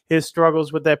about his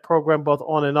struggles with that program both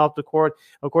on and off the court.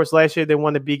 Of course, last year they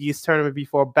won the Big East tournament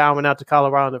before bowing out to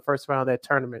Colorado in the first round of that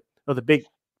tournament, of the big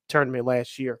tournament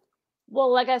last year.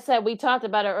 Well, like I said, we talked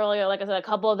about it earlier. Like I said, a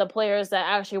couple of the players that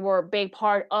actually were a big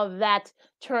part of that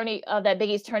that Big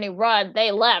East tourney run,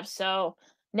 they left. So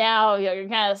now you're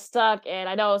kind of stuck. And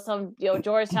I know some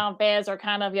Georgetown fans are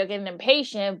kind of getting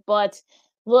impatient, but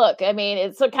look, I mean,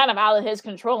 it's kind of out of his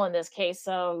control in this case.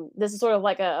 So this is sort of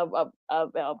like a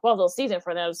bubble season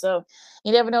for them. So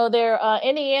you never know. They're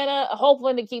Indiana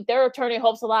hoping to keep their tourney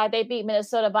hopes alive. They beat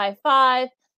Minnesota by 5.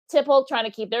 Temple trying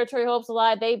to keep their tourney hopes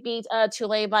alive. They beat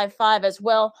Tulane by 5 as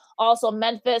well. Also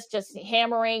Memphis just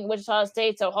hammering Wichita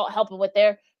State, so helping with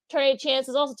their tourney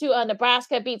chances. Also too,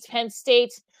 Nebraska beats Penn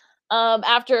State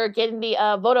after getting the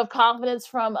vote of confidence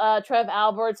from Trev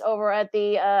Alberts over at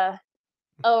the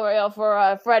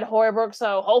for Fred Hoiberg.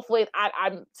 So hopefully,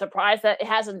 I'm surprised that it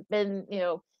hasn't been.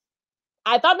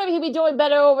 I thought maybe he'd be doing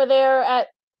better over there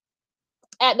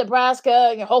at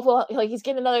Nebraska. Hopefully, he's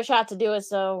getting another shot to do it.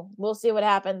 So we'll see what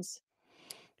happens.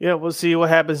 Yeah, we'll see what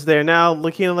happens there. Now,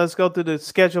 Lakina, let's go through the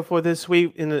schedule for this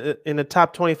week in the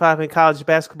top 25 in college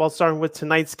basketball, starting with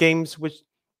tonight's games, which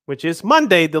is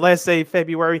Monday, the last day of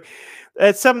February.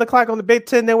 At 7 o'clock on the Big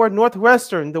Ten Network,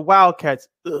 Northwestern, the Wildcats,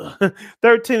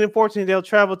 13 and 14, they'll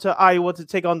travel to Iowa to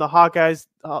take on the Hawkeyes.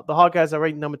 The Hawkeyes are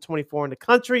ranked number 24 in the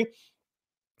country.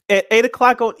 At 8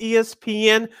 o'clock on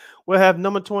ESPN, we'll have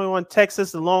number 21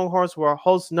 Texas. The Longhorns will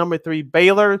host number 3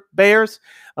 Baylor Bears.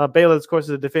 Baylor, of course,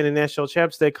 is the defending national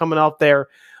champs. They're coming off their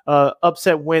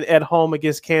upset win at home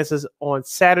against Kansas on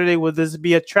Saturday. Will this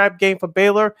be a trap game for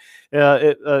Baylor?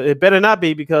 It better not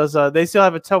be, because they still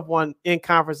have a tough one in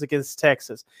conference against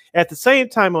Texas. At the same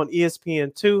time on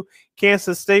ESPN2,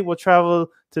 Kansas State will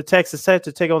travel to Texas Tech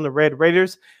to take on the Red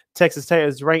Raiders. Texas Tech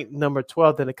is ranked number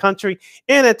 12th in the country.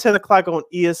 And at 10 o'clock on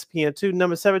ESPN2,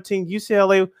 number 17,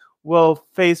 UCLA will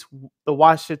face the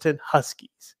Washington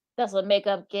Huskies. That's a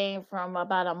makeup game from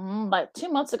about 2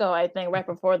 months ago, I think, right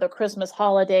before the Christmas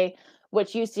holiday,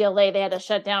 which UCLA, they had to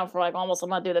shut down for like almost a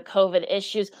month due to COVID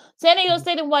issues. San Diego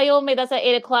State and Wyoming, that's at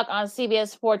 8 o'clock on CBS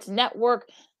Sports Network.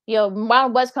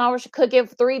 Mountain West Conference could give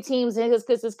 3 teams in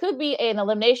because this could be an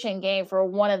elimination game for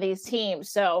one of these teams.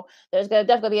 So there's going to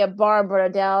definitely be a barn burner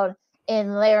down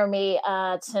in Laramie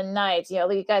tonight.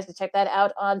 You guys can check that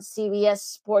out on CBS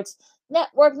Sports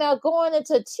Network. Now going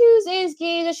into Tuesday's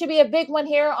game, this should be a big one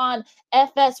here on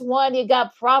FS1. You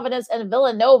got Providence and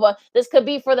Villanova. This could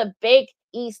be for the Big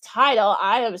East title.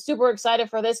 I am super excited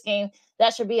for this game.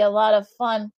 That should be a lot of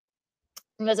fun.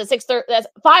 That's at 6:30. That's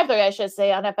 5:30, I should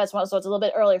say, on FS1. So it's a little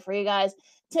bit early for you guys.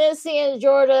 Tennessee and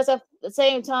Georgia. That's at the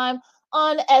same time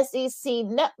on SEC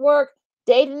Network.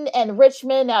 Dayton and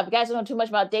Richmond. Now, if you guys don't know too much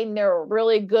about Dayton, they're a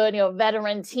really good,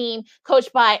 veteran team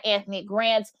coached by Anthony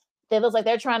Grant. They look like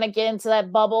they're trying to get into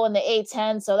that bubble in the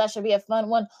A10, so that should be a fun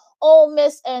one. Ole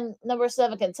Miss and number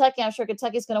 7 Kentucky. I'm sure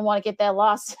Kentucky's going to want to get that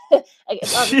loss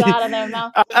against God on their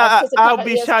mouth. I'll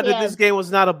be shocked that this game was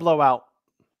not a blowout.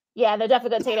 Yeah, they're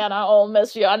definitely going to take down on Ole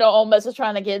Miss. I know Ole Miss is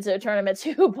trying to get into a tournament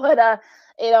too, but I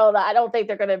don't think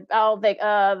they're going to. I don't think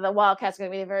the Wildcats are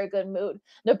going to be in a very good mood.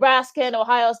 Nebraska and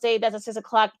Ohio State. That's at 6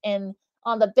 o'clock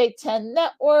on the Big Ten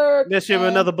Network. This year,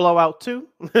 another blowout too.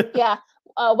 Yeah.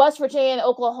 West Virginia and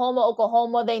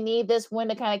Oklahoma, they need this win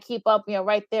to kind of keep up,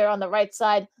 right there on the right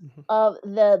side of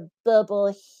the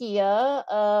bubble here.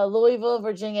 Louisville,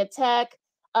 Virginia Tech.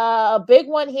 A big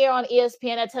one here on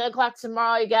ESPN at 10 o'clock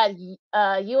tomorrow. You got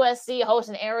USC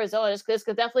hosting Arizona. This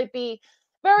could definitely be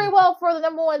very well for the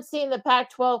number 1 seed in the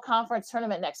Pac-12 conference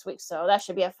tournament next week. So that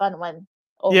should be a fun one.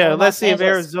 Yeah, let's see if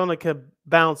Arizona can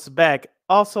bounce back.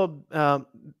 Also,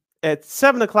 at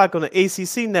 7 o'clock on the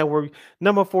ACC Network,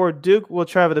 number 4 Duke will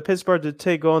travel to Pittsburgh to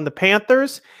take on the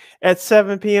Panthers. At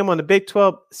 7 p.m. on the Big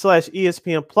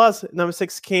 12/ESPN Plus, number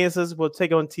 6 Kansas will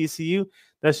take on TCU.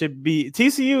 That should be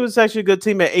TCU is actually a good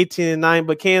team at 18-9,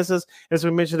 but Kansas, as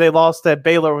we mentioned, they lost at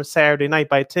Baylor on Saturday night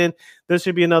by 10. This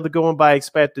should be another good one, but I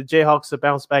expect the Jayhawks to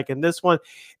bounce back in this one.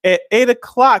 At 8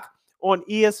 o'clock on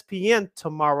ESPN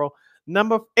tomorrow,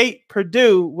 Number 8,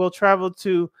 Purdue will travel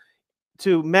to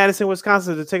Madison,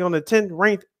 Wisconsin to take on the 10th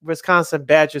ranked Wisconsin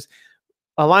Badgers.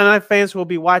 Illini fans will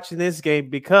be watching this game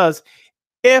because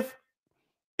if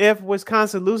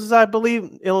Wisconsin loses, I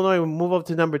believe Illinois will move up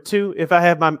to number 2. If I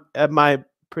have my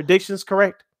predictions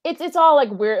correct. It's all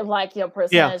like weird, like,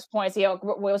 percentage points.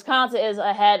 Wisconsin is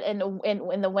ahead in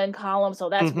the win column, so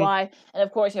that's why. And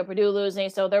of course, Purdue losing,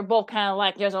 so they're both kind of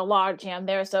like there's a large jam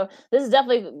there. So this is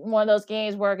definitely one of those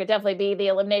games where it could definitely be the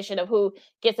elimination of who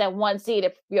gets that 1 seed.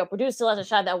 If Purdue still has a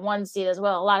shot at that 1 seed as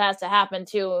well, a lot has to happen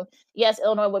too. Yes,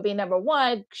 Illinois would be number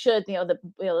 1 should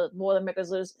the Boilermakers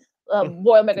lose.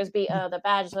 Boilermakers beat the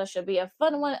Badgers. So that should be a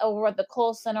fun one over at the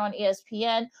Kohl Center on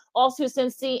ESPN. Also,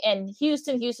 Cincy and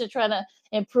Houston trying to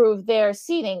improve their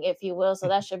seating, if you will. So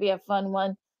that should be a fun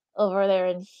one over there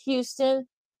in Houston.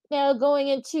 Now going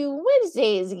into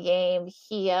Wednesday's game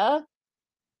here.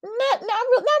 Not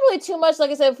really too much.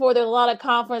 Like I said before, there's a lot of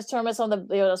conference tournaments on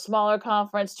the smaller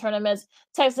conference tournaments.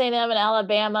 Texas A&M and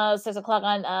Alabama, 6:00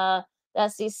 on the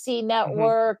SEC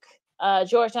Network.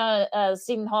 Georgetown,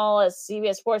 Seton Hall,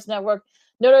 CBS Sports Network.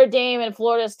 Notre Dame and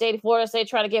Florida State. Florida State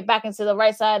trying to get back into the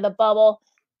right side of the bubble.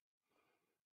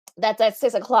 That's at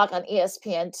 6:00 on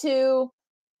ESPN2.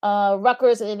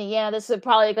 Rutgers and Indiana. This is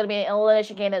probably going to be an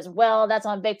elimination game as well. That's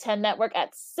on Big Ten Network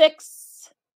at 6.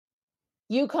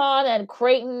 UConn and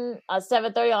Creighton,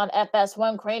 7:30 on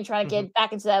FS1. Creighton trying to get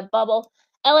back into that bubble.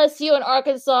 LSU and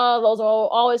Arkansas. Those are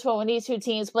always fun when these two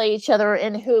teams play each other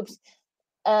in hoops.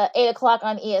 8:00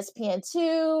 on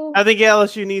ESPN2. I think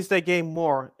LSU needs that game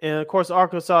more. And of course,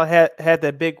 Arkansas had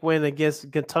that big win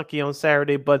against Kentucky on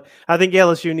Saturday, but I think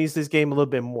LSU needs this game a little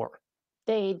bit more.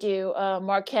 They do.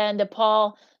 Marquette and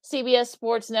DePaul, CBS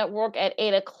Sports Network at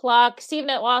 8:00.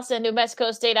 Stephen F. Austin, New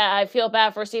Mexico State. I feel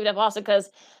bad for Stephen F. Austin because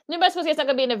New Mexico State's not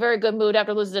going to be in a very good mood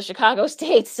after losing to Chicago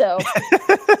State. So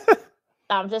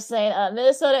I'm just saying,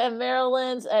 Minnesota and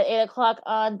Maryland at 8:00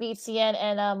 on BTN,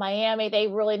 and Miami. They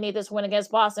really need this win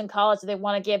against Boston College. They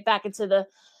want to get back into the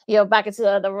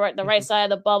right side of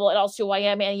the bubble, and also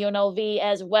Miami and UNLV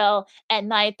as well at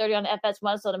 9:30 on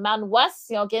FS1. So the Mountain West,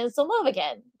 getting some love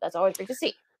again. That's always great to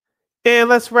see. And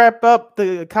let's wrap up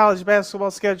the college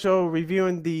basketball schedule,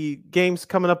 reviewing the games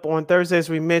coming up on Thursday. As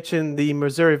we mentioned, the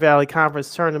Missouri Valley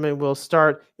Conference tournament will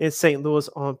start in St. Louis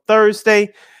on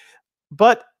Thursday,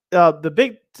 but the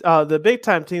big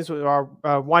time teams are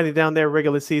winding down their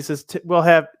regular seasons. We'll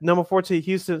have number 14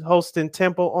 Houston hosting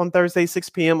Temple on Thursday, 6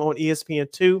 p.m. on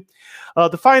ESPN2.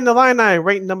 The Fighting Illini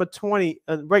ranked number 20,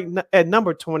 ranked at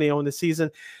number 20 on the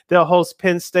season. They'll host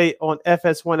Penn State on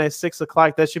FS1 at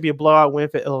 6:00. That should be a blowout win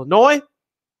for Illinois.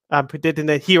 I'm predicting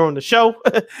that here on the show.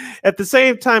 At the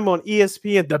same time on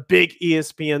ESPN, the big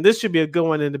ESPN. This should be a good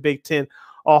one in the Big Ten.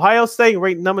 Ohio State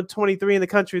ranked number 23 in the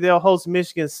country. They'll host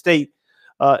Michigan State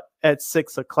at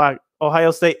 6:00.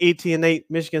 Ohio State 18-8,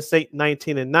 Michigan State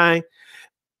 19-9.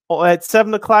 At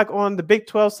 7:00 on the Big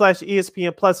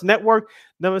 12/ESPN Plus network,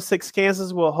 number 6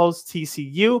 Kansas will host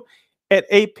TCU. At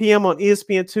 8 p.m. on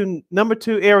ESPN2, number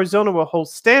 2 Arizona will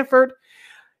host Stanford.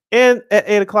 And at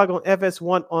 8:00 on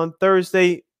FS1 on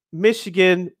Thursday,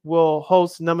 Michigan will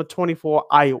host number 24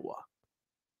 Iowa.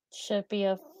 Should be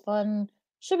a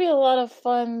lot of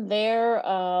fun there.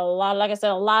 Like I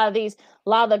said, a lot of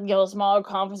the smaller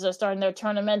conferences are starting their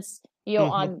tournaments,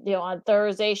 on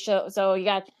Thursday. So you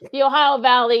got the Ohio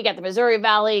Valley, you got the Missouri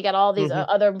Valley, you got all these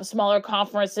other smaller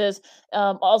conferences.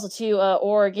 Also to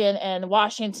Oregon and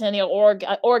Washington.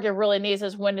 Oregon really needs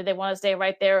this win. They want to stay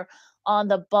right there on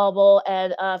the bubble.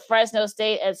 And Fresno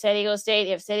State and San Diego State.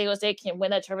 If San Diego State can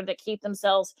win that tournament to keep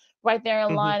themselves right there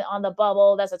in line on the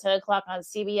bubble, that's at 10:00 on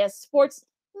CBS Sports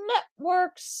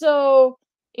Network. So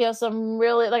some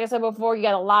really, like I said before, you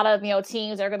got a lot of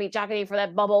teams that are going to be jockeying for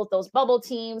that bubble, those bubble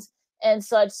teams and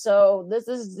such. So this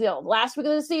is last week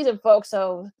of the season, folks.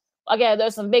 So again,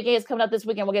 there's some big games coming up this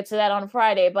weekend. We'll get to that on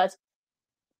Friday, but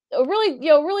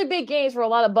really big games for a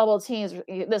lot of bubble teams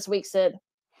this week, Sid.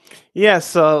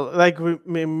 Yes, like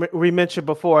we mentioned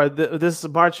before, this is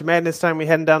March Madness time. We're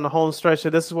heading down the home stretch. So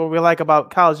this is what we like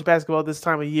about college basketball this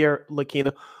time of year,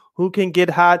 Lakina. Who can get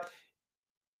hot?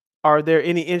 Are there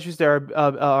any injuries that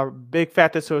are big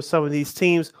factors for some of these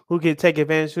teams? Who can take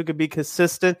advantage? Who can be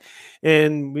consistent?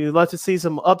 And we love to see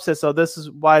some upsets. So this is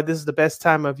why this is the best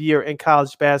time of year in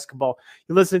college basketball.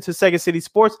 You're listening to Second City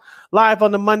Sports live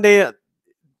on the Monday,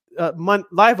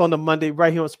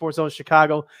 right here on Sports Zone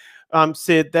Chicago.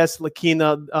 Sid, that's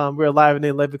Lakina. We're live in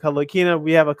 11 color. Lakina,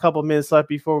 we have a couple minutes left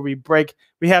before we break.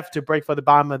 We have to break for the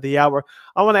bottom of the hour.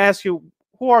 I want to ask you,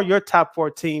 who are your top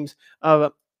 4 teams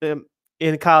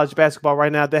in college basketball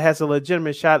right now that has a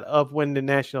legitimate shot of winning the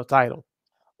national title?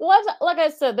 Well, like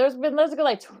I said, there's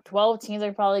like 12 teams that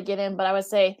could probably get in, but I would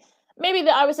say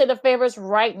the favorites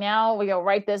right now,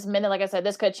 right this minute. Like I said,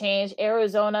 this could change.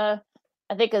 Arizona,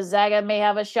 I think Gonzaga may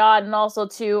have a shot, and also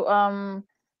to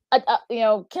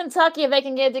Kentucky, if they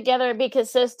can get it together and be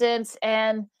consistent,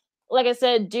 and like I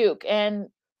said, Duke,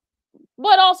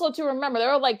 but also to remember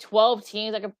there are like 12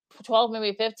 teams, like 12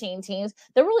 maybe 15 teams.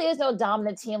 There really is no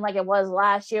dominant team like it was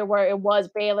last year, where it was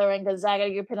Baylor and Gonzaga.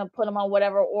 You're gonna put them on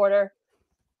whatever order.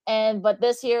 But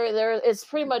this year it's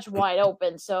pretty much wide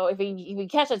open. So if you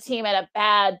catch a team at a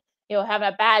bad, having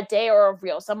a bad day, or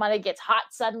if somebody gets hot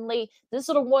suddenly, this is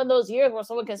sort of one of those years where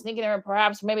someone can sneak in there and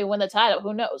perhaps maybe win the title.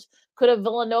 Who knows? Could have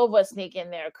Villanova sneak in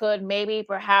there? Could maybe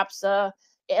perhaps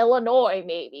Illinois,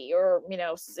 maybe, or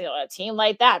a team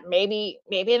like that, maybe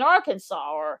in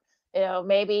Arkansas, or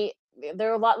maybe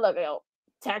there are a lot. Look,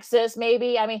 Texas,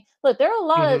 maybe. I mean, look, there are a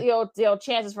lot of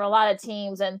chances for a lot of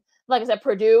teams, and like I said,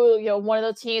 Purdue, one of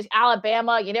those teams,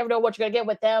 Alabama, you never know what you're going to get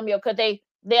with them. Could they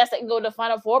can go to the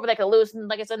Final Four, but they could lose,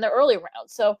 like I said, in the early round.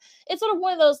 So it's sort of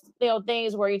one of those,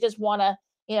 things where you just want to,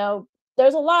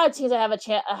 there's a lot of teams that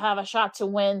have a shot to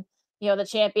win, the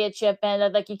championship.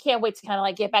 And like, you can't wait to kind of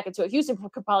like get back into it. Houston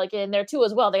could probably get in there too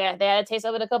as well. They had a taste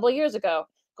of it a couple of years ago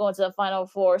going to the Final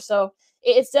Four. So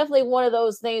it's definitely one of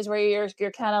those things where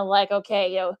you're kind of like,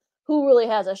 okay, who really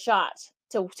has a shot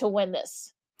to win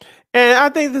this? And I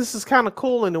think this is kind of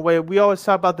cool in a way. We always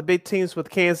talk about the big teams with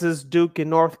Kansas, Duke, and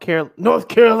North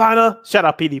Carolina. Shout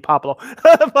out PD Popolo.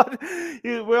 But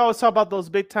we always talk about those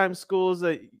big time schools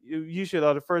that usually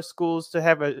are the first schools to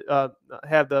have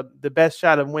the best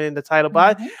shot of winning the title.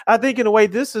 But I think in a way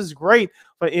this is great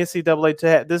for NCAA to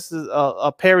have. This is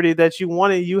a parity that you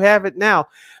wanted. You have it now.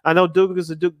 I know Duke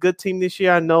is a good team this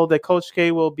year. I know that Coach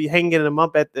K will be hanging them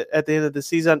up at the end of the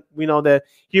season. We know that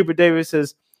Hubert Davis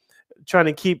is trying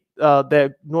to keep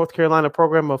that North Carolina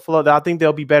program afloat. I think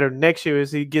they'll be better next year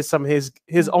as he gets some of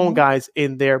his own guys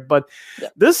in there. But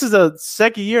this is a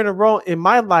second year in a row in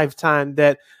my lifetime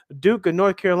that Duke and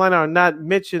North Carolina are not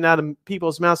mentioned out of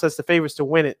people's mouths as the favorites to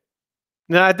win it.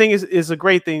 Now, I think it's a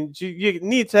great thing. You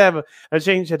need to have a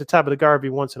change at the top of the guard every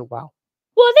once in a while.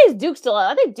 Well,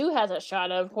 I think Duke has a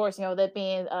shot, of course, that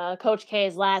being Coach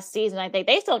K's last season. I think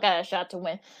they still got a shot to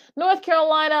win. North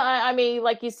Carolina, I mean,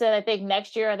 like you said, I think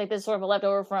next year, I think this is sort of a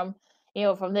leftover from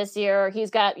this year.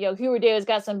 He's got, Hubert Davis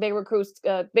got some big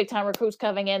time recruits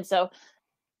coming in. So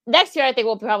next year, I think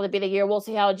will probably be the year. We'll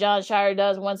see how Jon Scheyer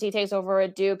does once he takes over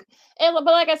at Duke. But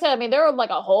like I said, I mean, there are like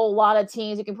a whole lot of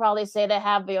teams you can probably say that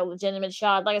have a legitimate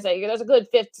shot. Like I said, there's a good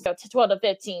 12 to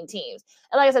 15 teams.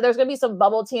 And like I said, there's going to be some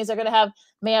bubble teams that are going to have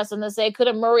something to say. Could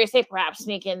a Murray State perhaps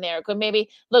sneak in there? Could maybe,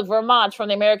 look, Vermont from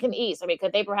the American East. I mean,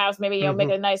 could they perhaps maybe, make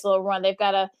a nice little run? They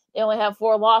only have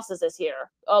 4 losses this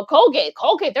year. Oh,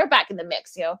 Colgate, they're back in the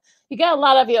mix, You got a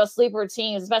lot of, sleeper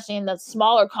teams, especially in the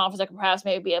smaller conference that could perhaps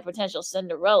maybe be a potential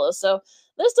Cinderella. So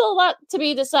there's still a lot to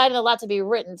be decided, a lot to be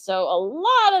written. So a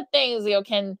lot of things,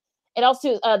 can, and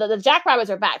also the Jackrabbits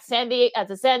are back.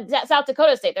 South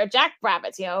Dakota State, they're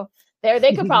Jackrabbits,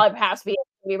 they could probably perhaps be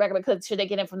recommended should they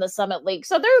get in from the Summit League.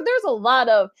 So there's a lot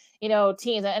of,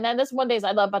 teams. And then this one thing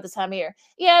I love about this time of year.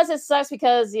 Yes, it sucks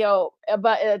because,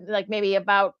 about a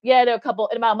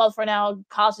month from now,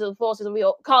 college hoop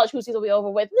season will be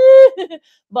over with.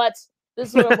 But this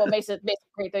is sort of what makes it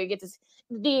great, though. You get to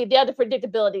the other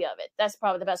predictability of it. That's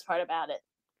probably the best part about it.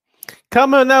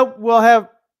 Coming up, we'll have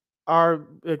our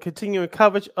continuing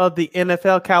coverage of the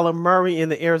NFL. Kyler Murray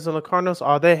and the Arizona Cardinals,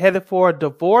 are they headed for a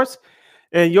divorce?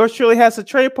 And yours truly has a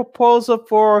trade proposal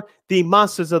for the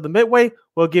Monsters of the Midway.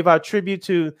 We'll give our tribute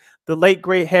to the late,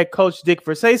 great head coach Dick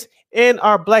Versace and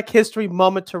our Black History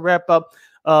moment to wrap up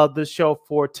the show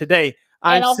for today.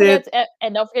 And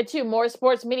don't forget, too, more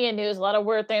sports media news. A lot of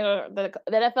weird things. The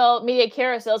NFL media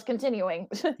carousel is continuing.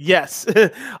 Yes.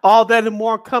 All that and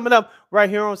more coming up right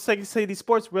here on Second City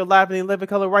Sports. We're live in living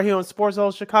color right here on Sports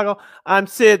Zone Chicago. I'm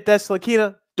Sid. That's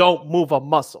Lakita. Don't move a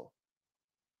muscle.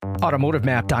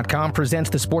 AutomotiveMap.com presents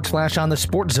the Sports Flash on the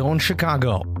Sports Zone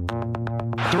Chicago.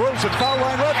 Throws it, foul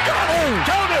line left.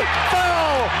 Count it!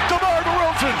 Foul! DeMar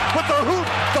DeRozan with the hoop,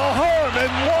 the harm,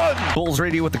 and one. Bulls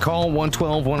Radio with the call.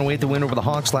 112-108 the win over the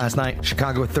Hawks last night.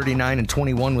 Chicago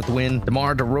 39-21 with the win.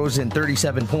 DeMar DeRozan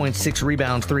 37 points, 6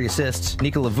 rebounds, 3 assists.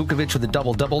 Nikola Vukovic with a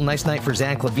double-double. Nice night for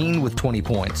Zach LaVine with 20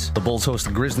 points. The Bulls host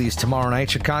the Grizzlies tomorrow night.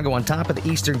 Chicago on top of the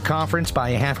Eastern Conference by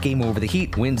a half game over the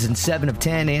Heat. Wins in 7 of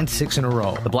 10 and 6 in a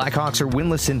row. The Blackhawks are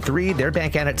winless in 3. They're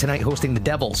back at it tonight hosting the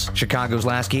Devils. Chicago's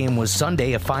last game was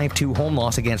Sunday, a 5-2 home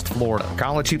loss against Florida.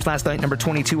 College hoops last night, number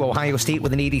 22 Ohio State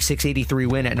with an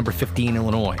 86-83 win at number 15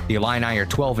 Illinois. The Illini are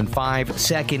 12-5,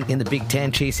 second in the Big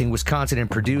Ten, chasing Wisconsin and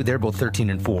Purdue. They're both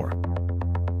 13-4.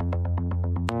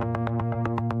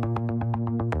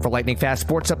 For lightning fast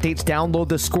sports updates, download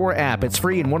the Score app. It's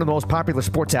free and one of the most popular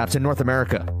sports apps in North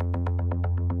America.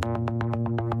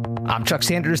 I'm Chuck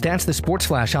Sanders. That's the Sports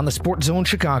Flash on the Sports Zone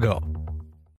Chicago.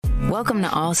 Welcome to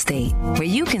Allstate, where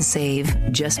you can save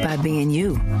just by being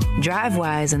you.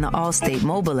 DriveWise and the Allstate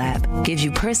mobile app gives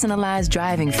you personalized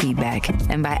driving feedback.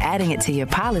 And by adding it to your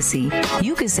policy,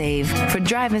 you can save for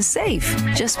driving safe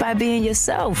just by being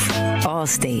yourself.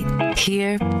 Allstate.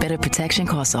 Here, better protection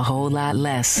costs a whole lot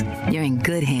less. You're in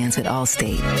good hands with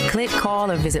Allstate. Click,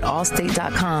 call, or visit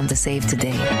allstate.com to save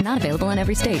today. Not available in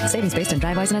every state. Savings based on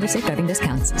DriveWise and other safe driving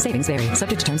discounts. Savings vary.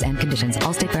 Subject to terms and conditions.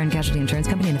 Allstate Fire and Casualty Insurance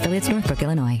Company and affiliates, Northbrook,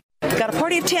 Illinois. Got a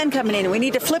party of 10 coming in, and we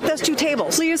need to flip those 2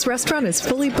 tables. Leah's restaurant is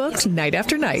fully booked night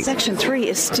after night. Section 3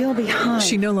 is still behind.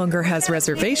 She no longer has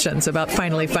reservations about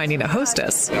finally finding a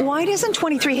hostess. Why doesn't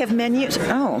 23 have menus?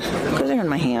 Oh, because they're in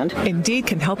my hand. Indeed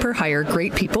can help her hire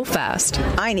great people fast.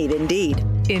 I need Indeed.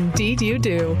 Indeed you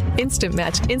do. Instant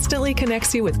Match instantly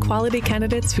connects you with quality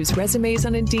candidates whose resumes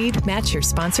on Indeed match your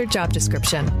sponsored job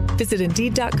description. Visit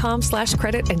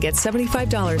Indeed.com/credit and get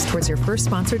 $75 towards your first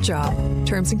sponsored job.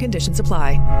 Terms and conditions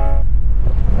apply.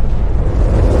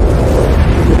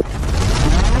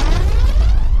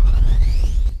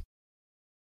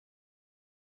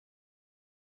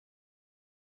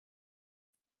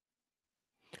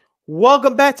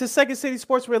 Welcome back to Second City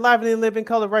Sports. We're live and in living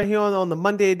color right here on the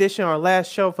Monday edition, our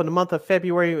last show for the month of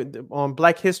February on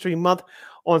Black History Month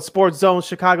on Sports Zone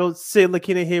Chicago. Sid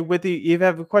Lakina here with you. If you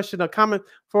have a question or comment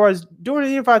for us during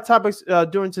any of our topics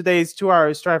during today's 2-hour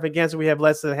extravaganza, we have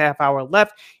less than a half hour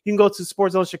left. You can go to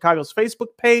Sports Zone Chicago's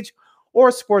Facebook page or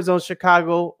Sports Zone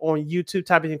Chicago on YouTube.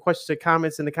 Type in questions or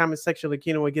comments in the comment section.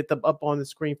 Lakina will get them up on the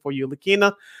screen for you.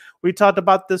 Lakina, we talked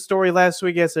about this story last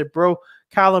week as it broke.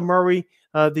 Kyler Murray,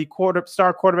 the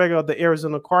star quarterback of the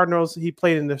Arizona Cardinals. He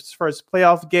played in his first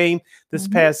playoff game this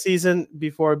past season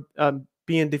before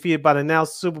being defeated by the now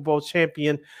Super Bowl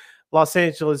champion Los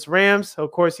Angeles Rams.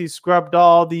 Of course, he scrubbed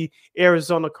all the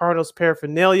Arizona Cardinals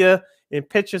paraphernalia and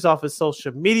pictures off his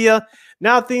social media.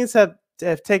 Now things have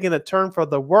taken a turn for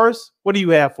the worse. What do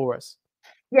you have for us?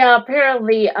 Yeah,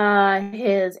 apparently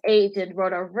his agent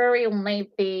wrote a very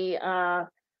lengthy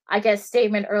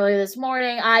statement earlier this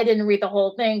morning. I didn't read the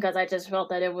whole thing because I just felt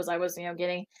that I was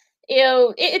getting,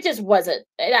 it just wasn't.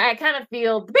 I kind of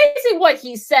feel basically what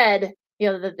he said,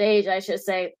 the agent, I should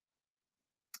say,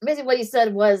 basically what he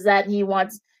said was that he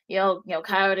wants,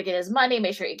 Kyler to get his money,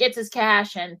 make sure he gets his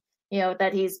cash, and,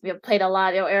 that he's played a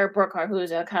lot. Eric Burkhart,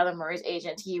 who's Kyler Murray's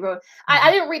agent, he wrote.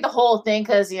 I didn't read the whole thing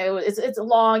because it's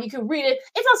long. You can read it.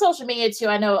 It's on social media too.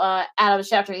 I know Adam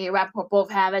Schefter and Rappaport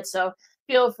both have it, so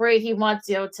feel free. He wants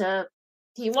he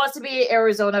wants to be an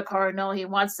Arizona Cardinal. He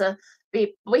wants to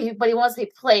be, but he wants to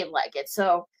be played like it.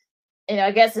 So,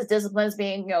 I guess his discipline is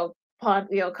being called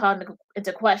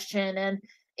into question, and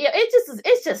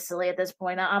it's just silly at this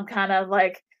point. I'm kind of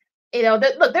like.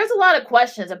 Look, there's a lot of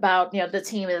questions about, the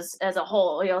team as a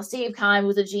whole. Steve Keim,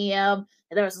 who's a GM,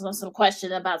 and there was some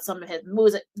question about some of his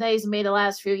moves that he's made the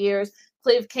last few years.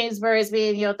 Cliff Kingsbury is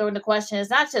being, thrown into question. It's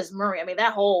not just Murray. I mean,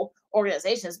 that whole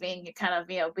organization is being kind of,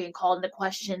 being called into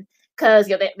question because,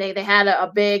 they had a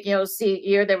big,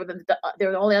 year. They were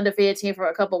the only undefeated team for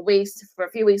a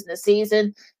few weeks in the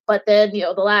season. But then,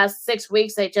 the last 6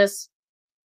 weeks, they just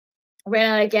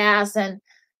ran out of gas. And,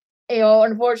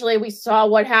 unfortunately, we saw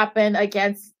what happened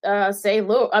against St.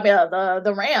 Louis. I mean,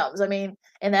 the Rams. I mean,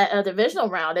 in that divisional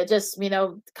round, it just,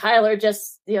 Kyler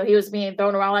just, he was being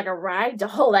thrown around like a rag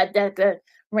doll. That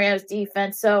Rams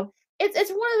defense. So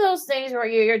it's one of those things where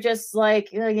you're just like,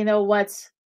 what?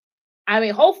 I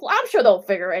mean, hopefully, I'm sure they'll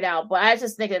figure it out. But I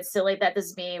just think it's silly that this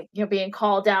is being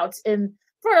called out in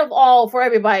front of for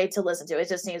everybody to listen to. It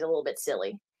just seems a little bit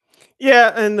silly.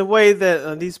 Yeah, and the way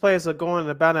that these players are going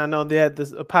about it, I know they had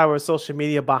this power of social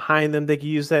media behind them. They can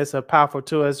use that as a powerful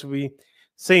tool, as we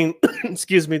seen,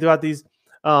 excuse me, throughout these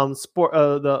across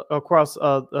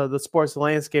the sports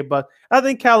landscape. But I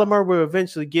think Kyler Murray will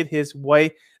eventually get his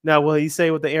way. Now, will he say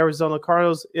with the Arizona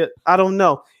Cardinals? I don't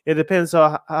know. It depends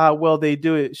on how well they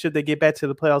do it. Should they get back to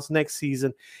the playoffs next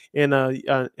season in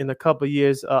a couple of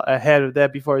years ahead of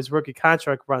that before his rookie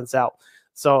contract runs out?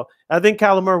 So I think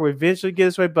Kyler Murray will eventually get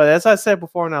his way. But as I said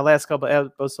before in our last couple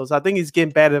of episodes, I think he's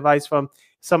getting bad advice from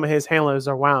some of his handlers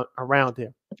around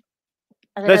him.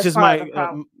 That's just my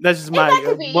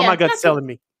what my gut's telling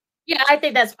me. Yeah, I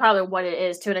think that's probably what it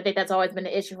is too, and I think that's always been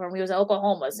the issue for him. He was at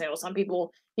Oklahoma, so some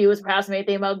people he was perhaps maybe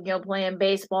thinking about playing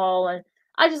baseball, and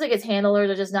I just think his handlers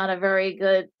are just not a very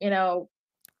good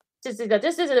just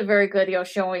isn't a very good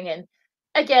showing. And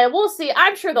again, we'll see.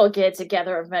 I'm sure they'll get it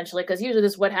together eventually because usually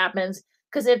this is what happens.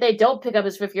 because if they don't pick up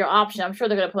his 5th-year option, I'm sure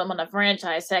they're going to put him on the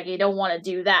franchise tag. You don't want to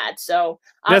do that. So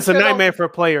that's a nightmare for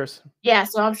players. Yeah,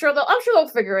 so I'm sure they'll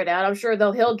figure it out. I'm sure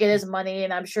he'll get his money,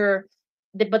 and I'm sure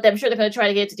they're going to try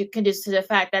to get conducive to the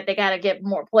fact that they got to get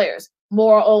more players,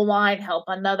 more O-line help,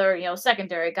 another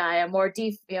secondary guy, a more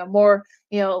deep, more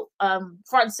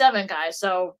front 7 guys.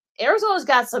 So Arizona's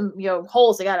got some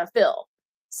holes they got to fill.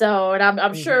 So, and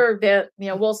I'm sure that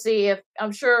we'll see if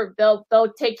I'm sure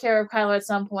they'll take care of Kyler at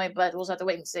some point, but we'll just have to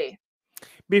wait and see.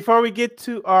 Before we get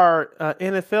to our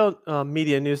NFL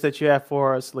media news that you have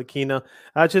for us, Lakina,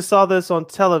 I just saw this on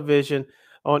television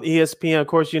on ESPN. Of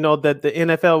course, you know that the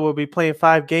NFL will be playing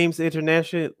 5 games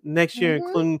internationally next year,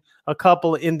 including a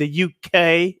couple in the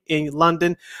UK, in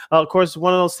London. Of course,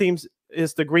 one of those teams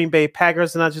is the Green Bay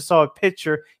Packers, and I just saw a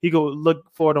picture. You go look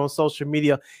for it on social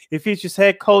media. It features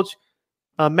head coach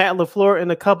Matt LaFleur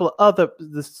and a couple of other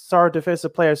the star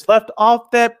defensive players. Left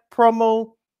off that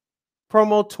promo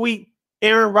tweet,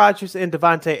 Aaron Rodgers and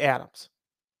Davante Adams.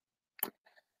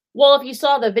 Well, if you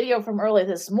saw the video from early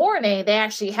this morning, they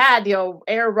actually had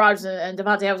Aaron Rodgers and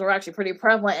Davante Adams were actually pretty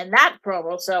prevalent in that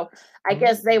promo. So I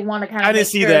guess they want to kind of. I didn't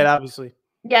see that, obviously.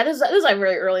 Yeah, this is like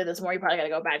really early this morning. You probably got to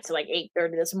go back to like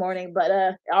 8:30 this morning, but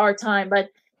our time. But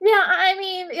yeah, I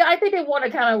mean, I think they want to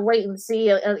kind of wait and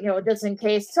see, just in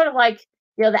case, sort of like.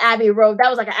 The Abbey Road, that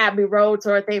was like an Abbey Road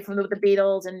sort of thing from the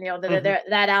Beatles, and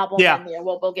that album. Yeah. And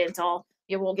we'll get into all.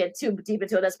 Won't get too deep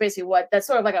into it. That's basically that's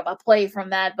sort of like a play from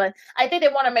that. But I think they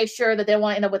want to make sure that they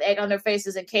want to end up with egg on their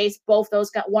faces in case one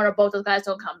or both those guys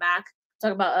don't come back.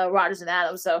 Talking about Rodgers and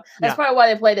Adams, so that's probably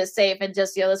why they played it safe and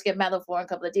just let's get Matt LaFleur and a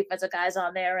couple of defensive guys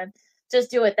on there and just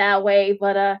do it that way.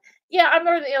 But yeah, I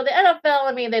remember the NFL.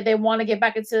 I mean, they want to get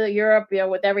back into Europe,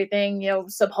 with everything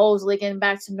supposedly getting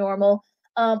back to normal.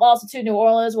 Also, to New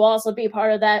Orleans will also be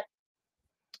part of that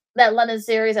London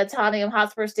series at Tottenham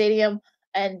Hotspur Stadium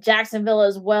and Jacksonville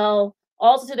as well.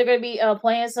 Also, they're going to be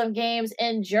playing some games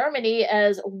in Germany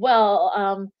as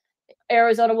well.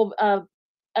 Arizona will,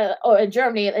 in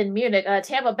Germany, in Munich.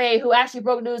 Tampa Bay, who actually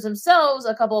broke news themselves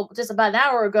just about an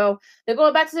hour ago, they're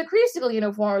going back to the Creamsicle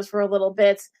uniforms for a little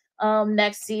bit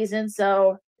next season.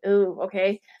 So,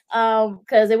 okay.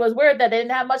 Because it was weird that they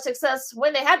didn't have much success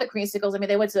when they had the Creamsicles. I mean,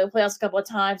 they went to the playoffs a couple of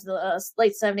times in the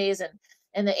late 70s and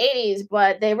in the 80s,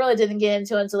 but they really didn't get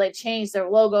into it until they changed their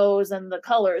logos and the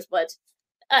colors. But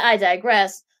I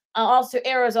digress. Also,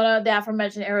 Arizona, the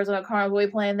aforementioned Arizona Cardinals will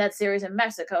be playing that series in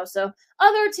Mexico. So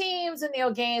other teams and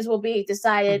games will be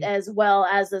decided as well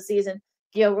as the season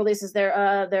releases their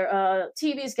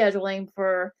TV scheduling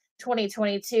for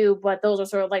 2022. But those are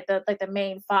sort of like the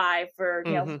main 5 for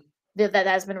that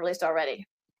has been released already.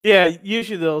 Yeah,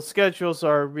 usually those schedules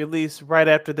are released right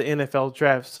after the NFL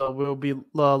draft, so we'll be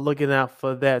looking out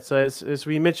for that. So as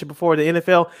we mentioned before, the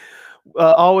NFL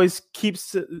always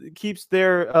keeps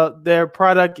their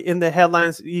product in the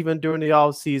headlines even during the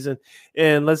off season.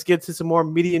 And let's get to some more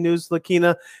media news,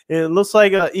 Lakina. And it looks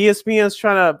like ESPN is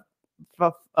trying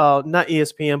to not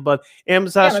ESPN, but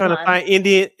Amazon's trying to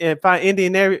find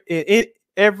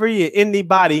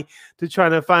anybody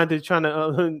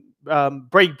to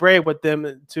break bread with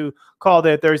them to call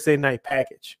their Thursday night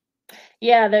package.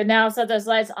 Yeah, they're now set their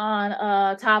sights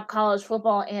on top college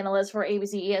football analyst for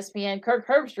ABC ESPN, Kirk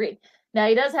Herbstreit. Now,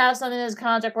 he does have something in his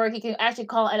contract where he can actually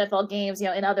call NFL games,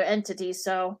 in other entities.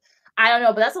 So I don't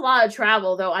know, but that's a lot of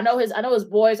travel, though. I know his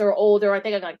boys are older. I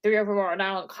think like 3 of them are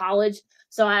now in college.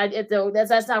 So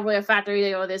that's not really a factor.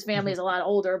 His family is a lot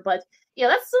older, but yeah,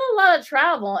 that's still a lot of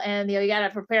travel, and you got to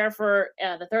prepare for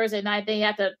the Thursday night. Then you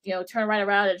have to turn right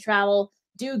around and travel,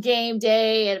 do game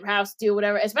day, and perhaps do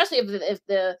whatever. Especially if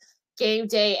the game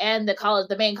day and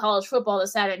the main college football, the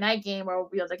Saturday night game, or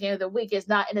the game of the week is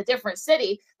not in a different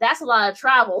city. That's a lot of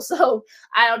travel. So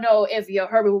I don't know if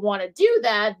Herbie would want to do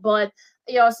that, but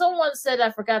someone said,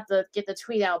 I forgot to get the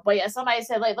tweet out, but yeah, somebody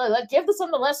said like give some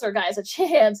of the lesser guys a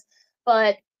chance,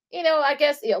 but. I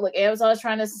guess, look, Amazon's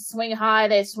trying to swing high.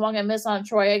 They swung and missed on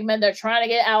Troy Aikman. They're trying to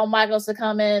get Al Michaels to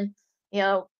come in,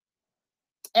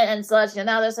 and such. And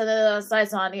now they're setting their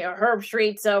sights on,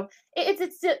 Herbstreit. So it's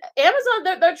Amazon,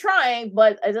 they're trying,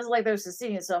 but it doesn't like they're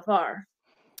succeeding so far.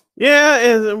 Yeah,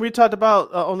 and we talked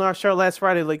about on our show last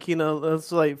Friday,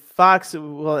 it's like Fox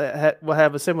will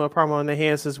have a similar problem on their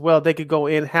hands as well. They could go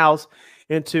in-house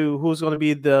into who's going to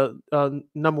be the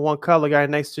number 1 color guy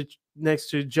next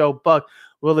to Joe Buck.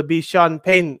 Will it be Sean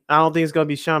Payton? I don't think it's going to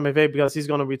be Sean McVay because he's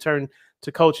going to return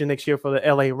to coaching next year for the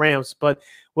LA Rams. But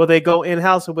will they go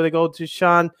in-house, or will they go to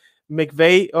Sean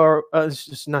McVay, or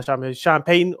Sean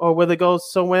Payton, or will they go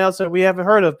somewhere else that we haven't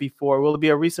heard of before? Will it be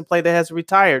a recent player that has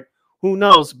retired? Who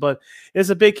knows? But there's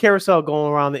a big carousel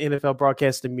going around the NFL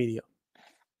broadcasting media.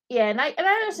 Yeah, and I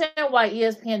understand why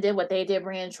ESPN did what they did,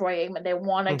 bringing in Troy Aikman. They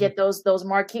want to Mhm. get those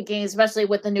marquee games, especially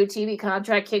with the new TV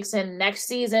contract kicks in next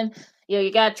season. You know,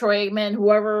 you got Troy Aikman,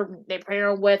 whoever they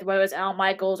pair him with, whether it's Al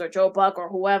Michaels or Joe Buck or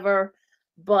whoever.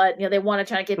 But they want to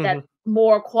try to get that Mhm.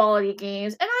 more quality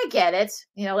games, and I get it.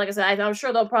 Like I said, I'm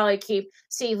sure they'll probably keep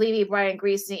Steve Levy, Brian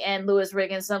Greasy, and Louis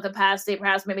Rig in some capacity.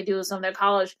 Perhaps maybe do some of their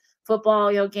college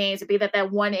football, games to be that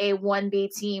 1A, 1B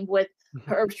team with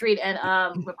Herb Street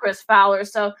and with Chris Fowler.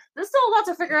 So there's still a lot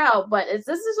to figure out, but this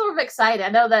is sort of exciting. I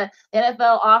know that the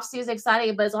NFL offseason is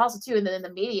exciting, but it's also too in the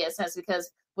media sense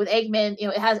because with Aikman,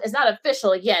 it's not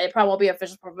official yet. It probably won't be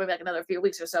official for maybe like another few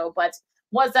weeks or so. But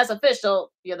once that's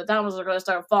official, the dominoes are going to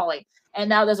start falling. And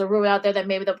now there's a rumor out there that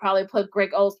maybe they'll probably put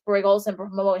Greg Olsen,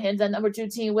 promote him to number 2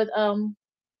 team with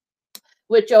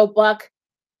Joe Buck.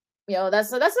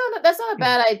 That's not a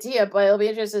bad idea, but it'll be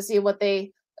interesting to see what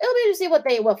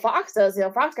Fox does.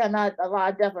 Fox got not a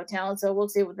lot of depth of talent, so we'll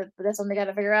see that's something they got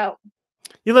to figure out.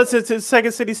 You listen to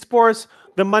Second City Sports,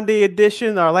 the Monday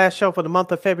edition, our last show for the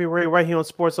month of February, right here on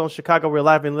Sports Zone Chicago. We're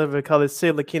live in living color.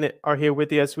 Sid Lakina are here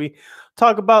with you as we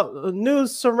talk about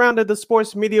news surrounding the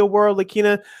sports media world.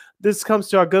 Lakina, this comes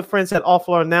to our good friends at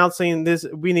Awful Announcing. This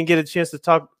we didn't get a chance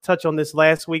to touch on this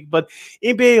last week, but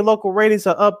NBA local ratings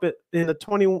are up in the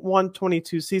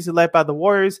 21-22 season, led by the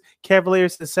Warriors,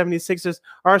 Cavaliers, and 76ers.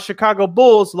 Our Chicago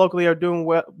Bulls locally are doing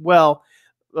well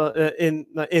in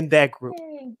that group.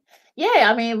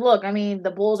 Yeah,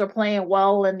 the Bulls are playing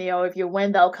well, and if you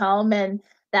win, they'll come, and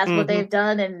that's what they've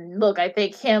done. And look, I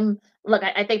think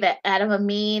I think that Adam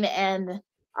Amin and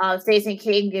Stacey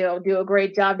King, do a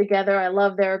great job together. I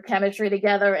love their chemistry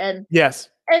together, and yes,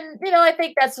 and I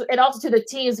think that's it. Also, to the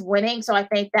teams winning, so I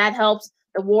think that helps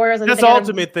the Warriors. That's the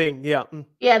ultimate thing. Yeah,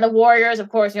 yeah, the Warriors, of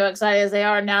course, excited as they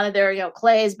are now that they're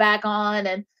Clay's back on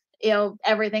and.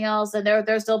 Everything else, and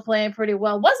they're still playing pretty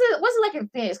well. What's it like in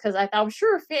Phoenix? Because I'm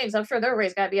sure their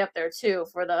rates got to be up there too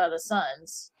for the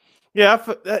Suns. Yeah,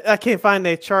 I can't find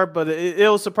that chart, but it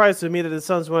was surprising to me that the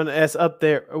Suns weren't as up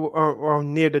there or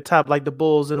near the top like the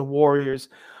Bulls and the Warriors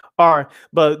are.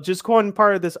 But just quoting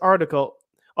part of this article,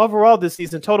 overall this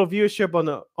season, total viewership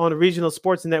on the regional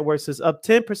sports networks is up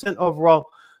 10%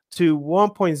 overall to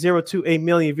 1.028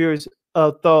 million viewers,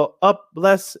 though up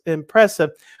less impressive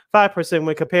 5%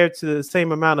 when compared to the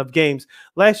same amount of games.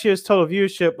 Last year's total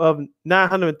viewership of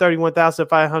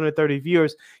 931,530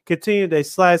 viewers continued a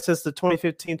slide since the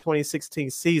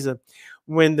 2015-2016 season,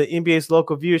 when the NBA's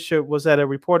local viewership was at a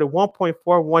reported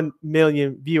 1.41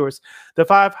 million viewers. The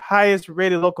 5 highest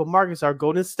rated local markets are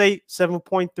Golden State,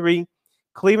 7.3,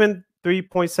 Cleveland,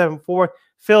 3.74,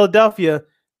 Philadelphia,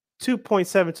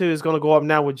 2.72 is going to go up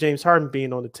now with James Harden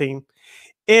being on the team.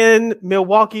 In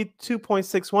Milwaukee,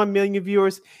 2.61 million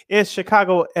viewers. In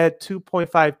Chicago, at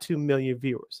 2.52 million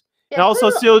viewers. Yeah, and also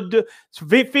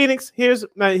Phoenix. Here's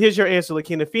your answer,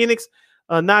 Lakina. Phoenix,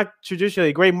 not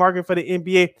traditionally a great market for the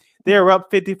NBA. They're up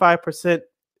 55%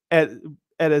 at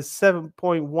a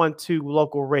 7.12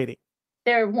 local rating.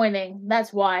 They're winning.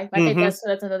 That's why. I think that's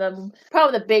another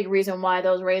probably the big reason why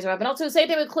those ratings are up. And also same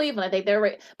thing with Cleveland. I think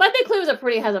but I think Cleveland's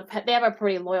they have a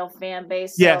pretty loyal fan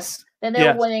base. So. Yes. And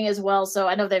they're winning as well. So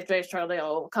I know they've struggled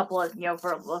a couple of,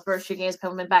 for the first few games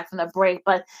coming back from the break.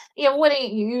 But,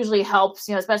 winning usually helps,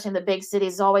 especially in the big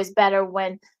cities. It's always better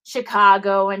when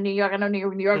Chicago and New York. I know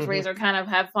New York's ratings are kind of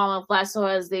have fallen flat. So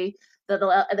as the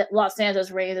Los Angeles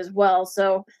ratings as well.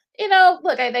 So,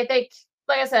 look, I think,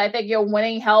 like I said, I think,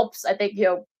 winning helps. I think,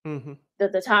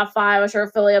 the top 5, I'm sure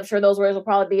Philly, I'm sure those ratings will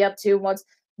probably be up to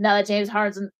now that James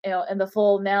Harden's in the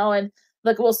fold now. And,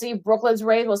 look, we'll see Brooklyn's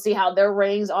ratings. We'll see how their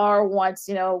ratings are once,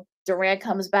 Durant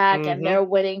comes back and they're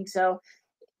winning. So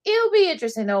it'll be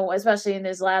interesting, though, especially in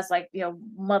this last,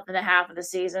 month and a half of the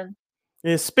season.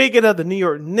 And speaking of the New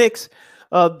York Knicks,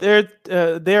 their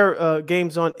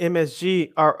games on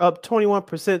MSG are up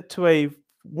 21% to a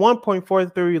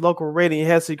 1.43 local rating. It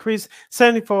has increased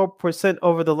 74%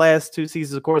 over the last 2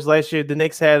 seasons. Of course, last year, the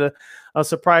Knicks had a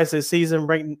surprising season.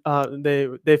 Ranked,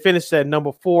 they finished at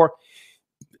number 4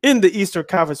 in the Eastern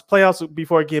Conference playoffs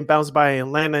before getting bounced by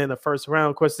Atlanta in the first round.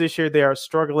 Of course, this year they are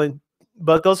struggling,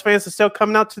 but those fans are still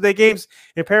coming out to their games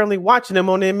and apparently watching them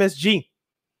on MSG.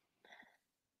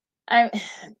 I think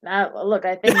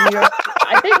New York.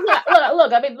 I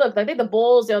think the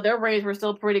Bulls, their ratings were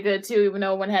still pretty good too, even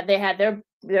though they had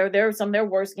their some of their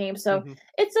worst games. So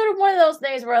it's sort of one of those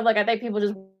things where, I think people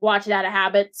just watch it out of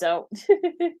habit. So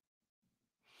it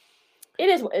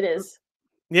is what it is.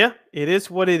 Yeah, it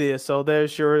is what it is. So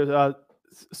there's your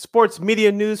sports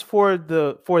media news for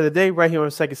the day right here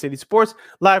on Second City Sports,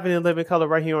 live and in living color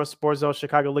right here on Sports Zone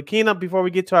Chicago. Lakina, before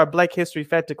we get to our Black History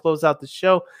Fact to close out the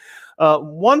show,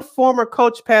 One former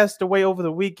coach passed away over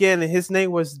the weekend, and his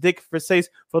name was Dick Versace.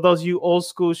 For those of you old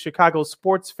school Chicago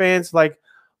sports fans like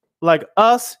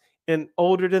us and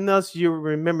older than us, you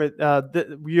remember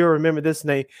this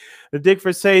name. Dick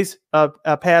Versace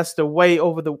passed away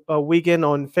over the weekend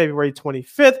on February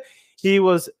 25th.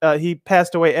 He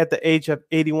passed away at the age of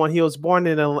 81. He was born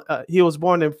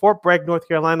in Fort Bragg, North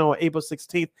Carolina on April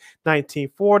 16th,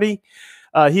 1940.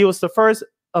 He was the first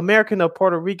American of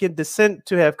Puerto Rican descent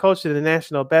to have coached in the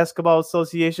National Basketball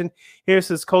Association. Here's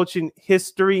his coaching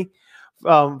history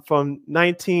from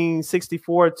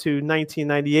 1964 to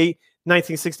 1998.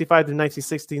 1965 to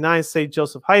 1969, St.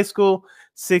 Joseph High School.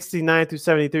 69 through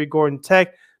 73, Gordon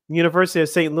Tech. University of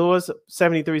St. Louis,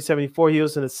 73-74, he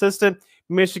was an assistant.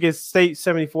 Michigan State,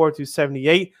 74 through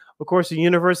 78. Of course, the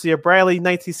University of Bradley,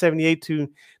 1978 to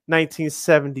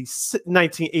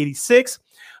 1986.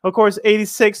 Of course,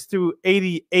 86 through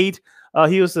 88,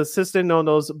 he was assistant on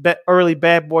those early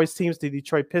bad boys teams, the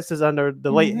Detroit Pistons, under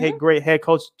the late great head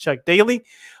coach Chuck Daly.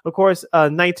 Of course,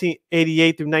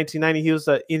 1988 through 1990, he was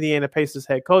the Indiana Pacers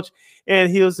head coach,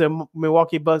 and he was a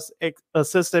Milwaukee Bucks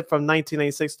assistant from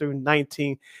 1996 through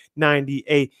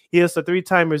 1998. He is a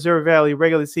three-time Missouri Valley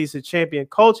regular season champion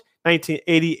coach,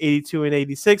 1980, 82, and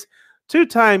 86.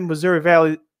 Two-time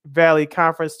Missouri Valley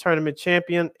Conference Tournament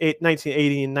champion,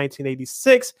 1980 and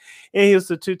 1986. And he was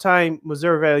the two-time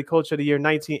Missouri Valley Coach of the Year,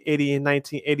 1980 and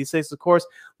 1986. Of course,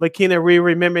 Lakina, we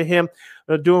remember him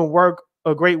doing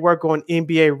great work on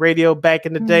NBA radio back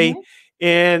in the day.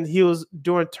 And he was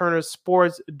doing Turner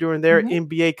Sports during their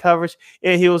NBA coverage.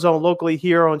 And he was on locally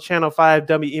here on Channel 5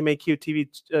 WMAQ TV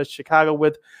Chicago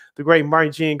with the great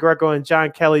Martin Jean Greco and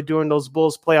John Kelly during those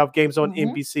Bulls playoff games on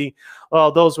NBC.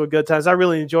 Those were good times. I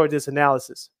really enjoyed this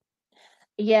analysis.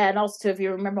 Yeah, and also, if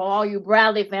you remember, all you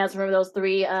Bradley fans remember those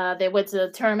three. They went to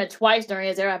the tournament twice during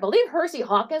his era. I believe Hersey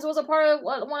Hawkins was a part of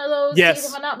one of those teams,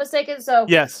 if I'm not mistaken. So,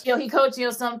 yes, he coached, he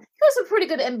was some pretty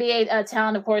good NBA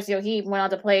talent. Of course, he went on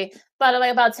to play, by the way,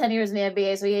 about 10 years in the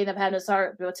NBA. So he ended up having to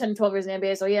start 10, 12 years in the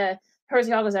NBA. So yeah,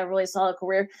 Hersey Hawkins had a really solid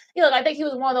career. I think he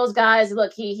was one of those guys.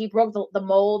 Look, he broke the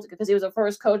mold because he was the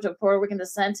first coach of Puerto Rican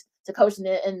descent to coach in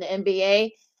the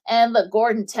NBA. And look,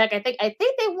 Gordon Tech, I think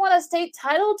they won a state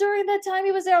title during that time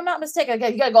he was there. I'm not mistaken.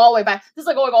 Again, you gotta go all the way back. This is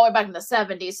like going all the way back in the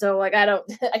 70s. So I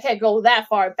can't go that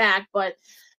far back. But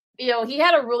he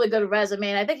had a really good resume,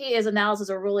 and I think his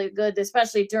analysis are really good,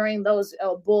 especially during those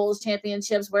Bulls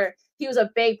championships where he was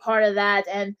a big part of that.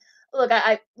 And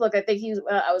I think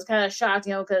I was kind of shocked,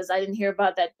 because I didn't hear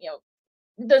about that.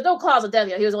 There's no cause of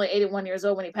death. He was only 81 years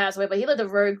old when he passed away, but he lived a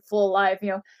very full life.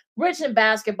 Rich in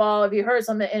basketball. If you heard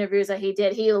some of the interviews that he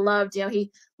did, he loved.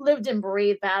 He lived and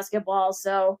breathed basketball.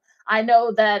 So I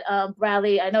know that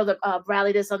Bradley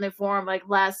did something for him like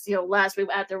last week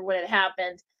after when it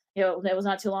happened. It was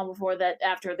not too long before that,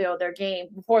 after their game,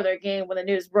 when the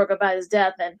news broke about his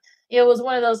death. And it was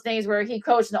one of those things where he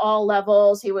coached in all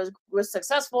levels. He was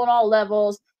successful in all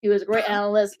levels. He was a great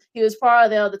analyst. He was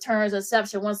part of the Turner's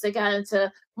inception once they got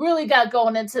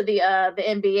going into the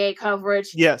NBA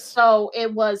coverage. Yes. So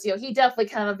it was, he definitely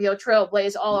kind of,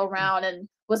 trailblazed all around and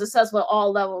was successful at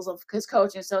all levels of his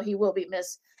coaching. So he will be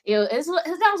missed. His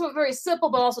analysis was very simple,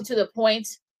 but also to the point.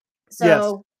 So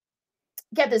yes.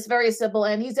 Get this very simple,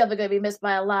 and he's definitely going to be missed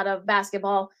by a lot of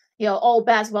basketball, old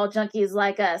basketball junkies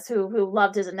like us who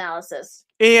loved his analysis.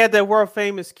 He had that world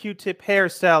famous Q-tip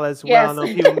hairstyle as well. Yes. I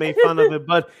know people made fun of it,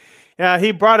 but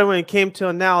he brought it when it came to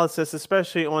analysis,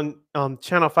 especially on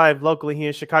Channel 5 locally here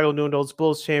in Chicago during those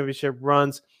Bulls championship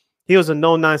runs. He was a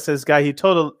no nonsense guy. He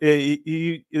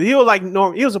was like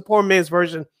Norm. He was a poor man's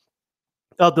version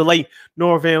of the late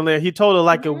Norm Van Leer. He told it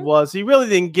like it was. He really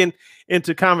didn't get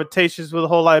into confrontations with a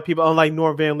whole lot of people, unlike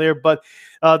Norm Van Leer, but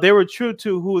they were true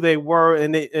to who they were.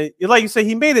 And like you say,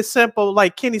 he made it simple,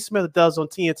 like Kenny Smith does on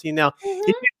TNT now. He made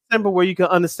it simple where you can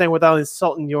understand without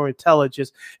insulting your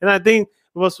intelligence. And I think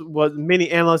what many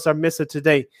analysts are missing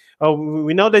today.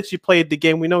 We know that you played the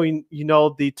game. We know you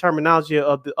know the terminology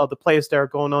of the players that are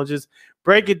going on. Just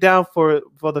break it down for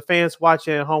the fans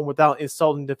watching at home without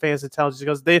insulting the fans' intelligence,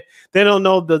 because they don't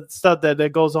know the stuff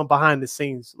that goes on behind the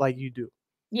scenes like you do.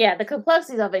 Yeah, the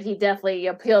complexities of it, he definitely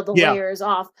peeled the layers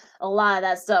off a lot of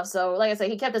that stuff. So, like I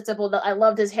said, he kept it simple. I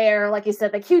loved his hair, like you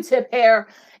said, the Q-tip hair.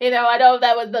 I know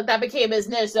that became his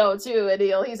niche, though, too. And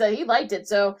he said he liked it,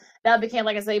 so that became,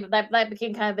 like I say, that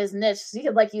became kind of his niche,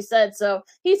 like you said. So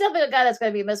he's definitely a guy that's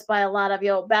going to be missed by a lot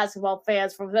of basketball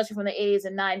fans, especially from the 80s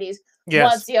and 90s.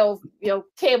 Yes. Once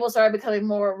cable started becoming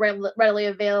more readily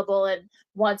available, and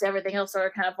once everything else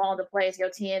started kind of falling into place,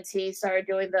 TNT started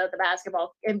doing the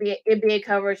basketball NBA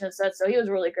coverage and such. So he was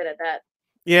really good at that.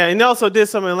 Yeah, and they also did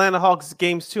some Atlanta Hawks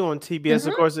games too on TBS.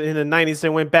 Of Mhm. course, in the 90s, they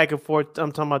went back and forth.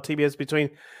 I'm talking about TBS between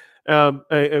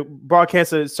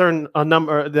broadcast a certain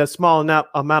number, the small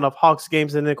amount of Hawks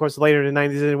games, and then of course later in the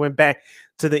 90s, they went back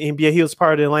to the NBA. He was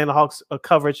part of the Atlanta Hawks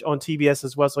coverage on TBS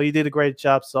as well, so he did a great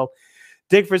job. So,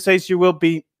 Dick Versace, you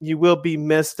will be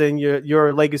missed, and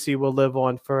your legacy will live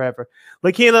on forever.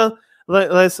 Lakina,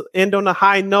 let's end on a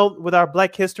high note with our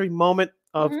Black History moment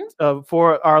of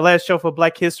for our last show for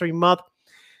Black History Month.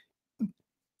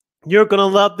 You're gonna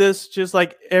love this, just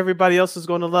like everybody else is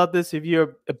gonna love this. If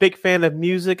you're a big fan of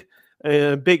music,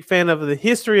 and a big fan of the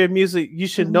history of music, you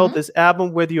should know this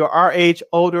album. Whether you're our age,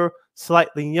 older,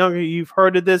 slightly younger, you've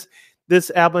heard of this. This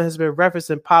album has been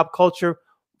referenced in pop culture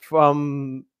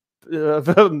from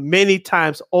many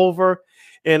times over.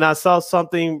 And I saw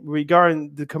something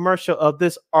regarding the commercial of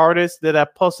this artist that I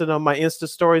posted on my Insta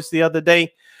stories the other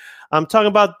day. I'm talking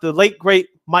about the late, great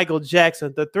Michael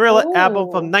Jackson, the Thriller album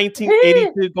from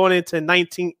 1982 going into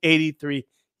 1983.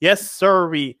 Yes,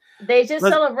 sirree. They just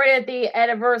celebrated the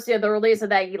anniversary of the release of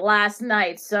that last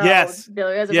night. So yes, the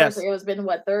anniversary, it was been,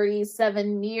 what,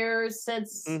 37 years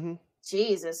since?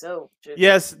 Jesus. Oh,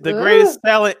 yes, the greatest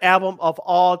selling album of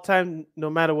all time, no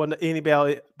matter what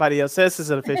anybody else says. Is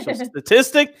an official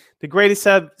statistic. The greatest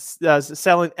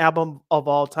selling album of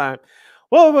all time.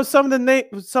 What were some of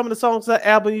the songs of that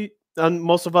album?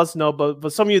 Most of us know, but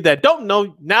for some of you that don't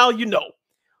know, now you know.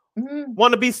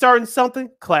 Want to be starting something?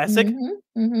 Classic.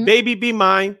 Baby Be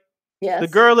Mine. Yes. The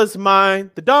Girl Is Mine.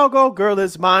 The Doggo Girl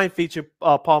Is Mine featured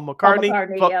Paul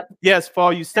McCartney. Yes, for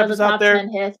all you steppers out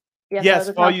there. Yes,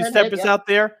 for all you steppers out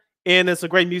there. And it's a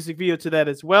great music video to that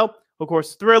as well. Of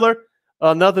course, Thriller,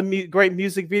 another great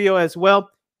music video as well.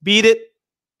 Beat It,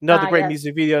 another great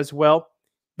music video as well.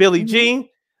 Billie Jean.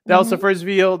 That was the first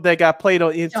video that got played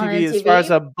on MTV as far as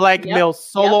a black male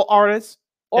solo artist.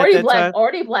 Or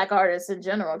black artists in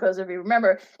general. Because if you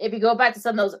remember, if you go back to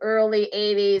some of those early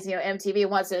 80s, MTV,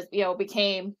 once it,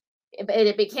 became,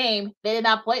 they did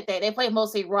not play, they played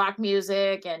mostly rock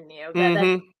music and,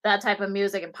 that type of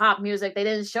music and pop music. They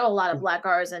didn't show a lot of black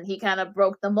artists, and he kind of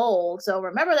broke the mold. So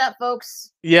remember that,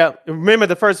 folks. Yeah. Remember,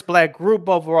 the first black group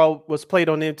overall was played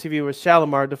on MTV with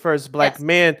Shalimar. The first black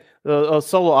man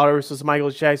solo artist was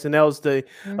Michael Jackson. That was the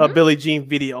Billie Jean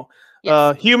video.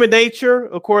 Human Nature,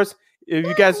 of course. If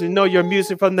you guys know your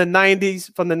music from the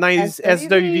 90s,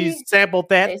 SWV sampled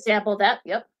that. They sampled that,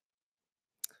 yep.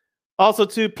 Also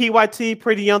to PYT,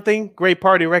 Pretty Young Thing, great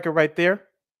party record right there.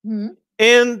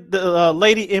 And the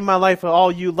Lady in My Life for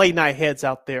all you late night heads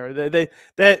out there.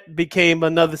 That became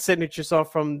another signature song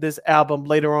from this album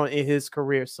later on in his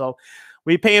career. So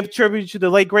we pay him tribute to the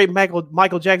late, great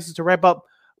Michael Jackson to wrap up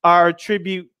our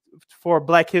tribute for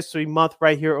Black History Month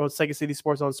right here on Second City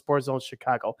Sports on Sports Zone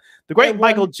Chicago. The great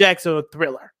Michael Jackson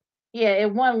Thriller. Yeah,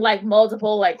 it won like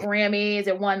multiple Grammys.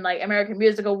 It won like American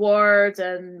Music Awards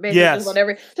and basically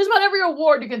just about every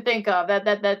award you can think of.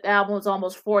 That album is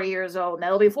almost 40 years old. Now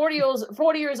it'll be 40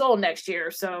 years old next year.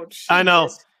 So Jesus. I know,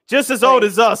 just as old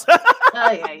as us.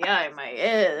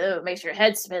 It makes your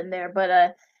head spin there.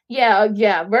 But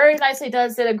yeah, very nicely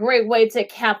done. Sid, a great way to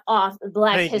cap off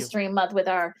Black History Month with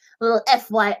our little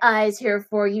FYIs here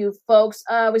for you folks.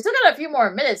 We still got a few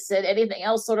more minutes, Sid. Anything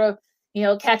else sort of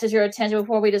catches your attention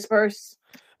before we disperse?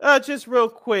 Just real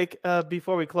quick,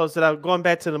 before we close it out, going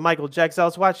back to the Michael Jackson, I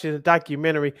was watching a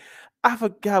documentary. I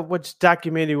forgot which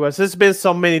documentary it was. There's been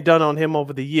so many done on him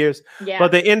over the years. Yeah.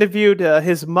 But they interviewed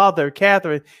his mother,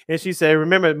 Catherine, and she said,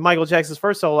 remember Michael Jackson's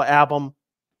first solo album,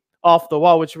 Off the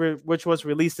Wall, which was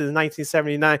released in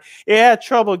 1979. It had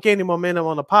trouble gaining momentum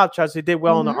on the pop charts. It did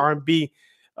well on the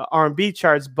R&B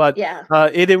charts, but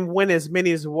it didn't win as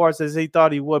many awards as he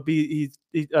thought he would be.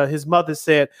 His mother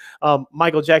said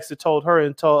Michael Jackson told her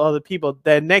and told other people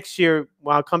that next year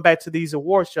when I come back to these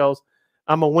award shows,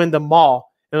 I'm gonna win them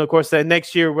all. And of course, that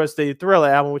next year was the Thriller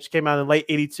album, which came out in late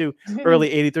 82,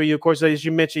 early 83. Of course, as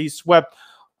you mentioned, he swept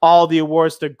all the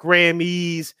awards, the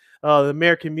Grammys, the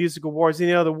American Music Awards,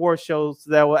 any other award shows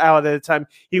that were out at the time.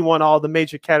 He won all the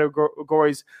major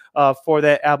categories for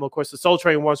that album. Of course, the Soul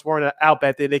Train awards weren't out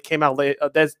back then. They came out late.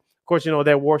 That's, of course, that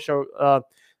award show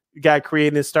got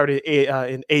created and started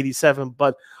in 87.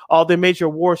 But all the major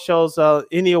award shows,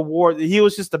 any award, he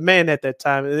was just a man at that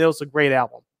time. And it was a great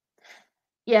album.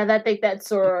 Yeah, I think that's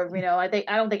sort of, I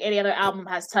don't think any other album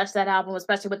has touched that album,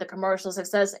 especially with the commercial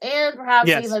success and perhaps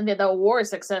even the award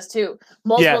success too.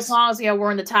 Multiple songs,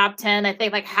 were in the top 10. I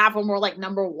think like half of them were like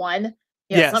number one.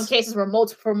 Some cases were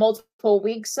for multiple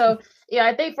weeks. So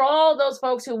I think for all those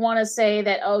folks who want to say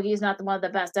that, oh, he's not one of the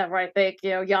best ever, I think,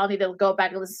 y'all need to go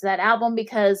back and listen to that album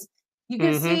because you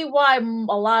can see why a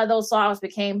lot of those songs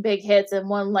became big hits. And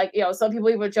one, some people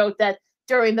even joke that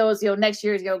during those, next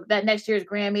year's, that next year's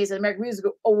Grammys and American Music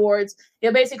Awards,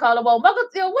 basically called him, well, Michael,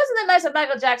 wasn't it nice of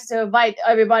Michael Jackson to invite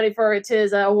everybody for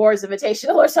his awards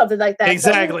invitational or something like that?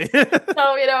 Exactly. So,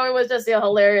 it was just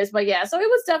hilarious. But yeah, so it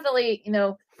was definitely,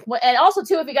 and also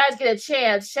too, if you guys get a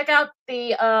chance, check out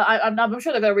the I'm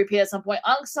sure they're going to repeat at some point.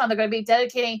 Unsung, they're going to be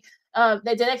dedicating.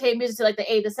 They dedicate music to like the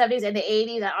 70s and the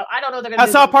 80s. I don't know if they're gonna. I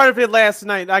saw part of it last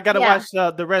night. I gotta watch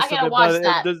the rest of it. Watch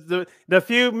but the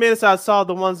few minutes I saw,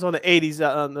 the ones on the 80s,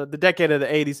 the decade of the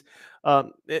 80s,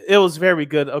 it was very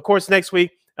good. Of course, next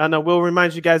week, I know we'll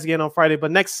remind you guys again on Friday, but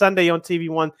next Sunday on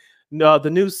TV1, the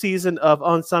new season of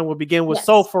Unsung will begin with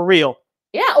Soul for Real.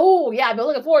 Yeah. Oh, yeah. I've been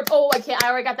looking forward. I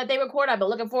already got that day recorded. I've been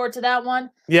looking forward to that one.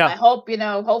 Yeah. I hope,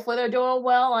 hopefully they're doing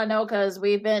well. I know, because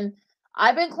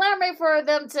I've been clamoring for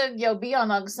them to, be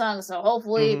on Unsung. So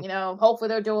hopefully, hopefully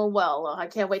they're doing well. I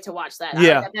can't wait to watch that.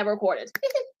 Yeah. I've never recorded.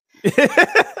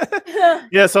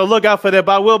 Yeah. So look out for that.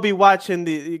 But I will be watching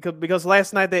because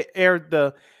last night they aired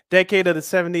the decade of the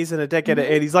 70s and the decade of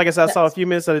the 80s. Like I said, I saw a few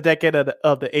minutes of the decade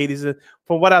of the 80s. And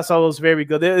from what I saw, it was very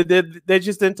good. They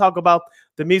just didn't talk about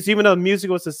the music, even though music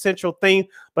was a central theme,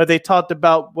 but they talked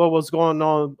about what was going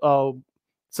on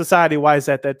society-wise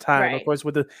at that time. Right. Of course,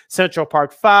 with the Central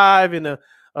Park 5 and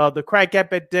the crack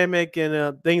epidemic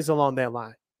and things along that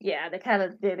line. Yeah, they kind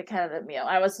of did.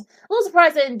 I was a little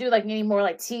surprised they didn't do like any more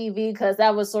like TV, because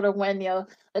that was sort of when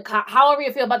however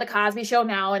you feel about the Cosby Show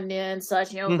now and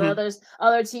such. There's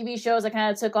other TV shows that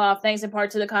kind of took off thanks in part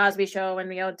to the Cosby Show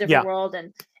and Different World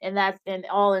and that and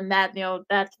all in that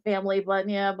that family.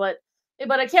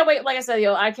 But I can't wait. Like I said,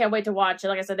 I can't wait to watch it.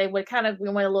 Like I said, we went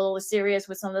a little serious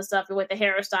with some of the stuff with the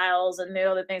hairstyles and the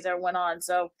other things that went on.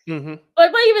 So, but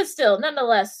even still,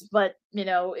 nonetheless, but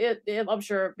I'm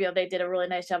sure they did a really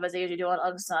nice job, as they usually do on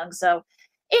Unsung. So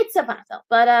it's a battle.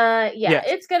 But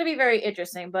it's going to be very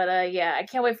interesting. But I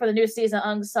can't wait for the new season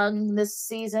Unsung this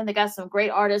season. They got some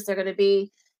great artists. They're going to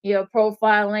be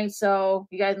profiling. So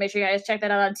you guys make sure you guys check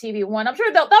that out on TV1. I'm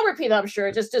sure they'll repeat it. I'm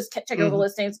sure. Just check over the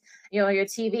listings, your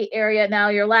TV area. Now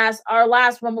our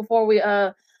last one before we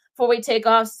take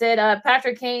off, Sid,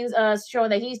 Patrick Kane's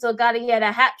showing that he still got it. He had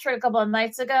a hat trick a couple of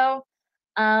nights ago.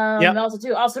 And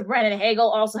also Brandon Hagel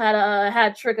also had a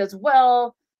hat trick as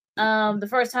well. The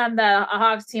first time that a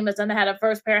Hawks team has had a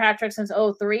first pair hat trick since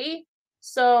 2003.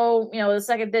 So, the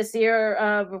second this year,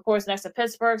 of course, next to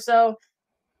Pittsburgh. So,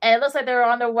 and it looks like they're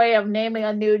on their way of naming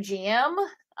a new GM.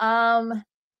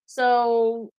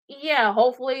 So yeah,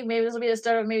 hopefully maybe this will be the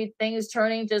start of maybe things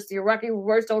turning. Just your Rocky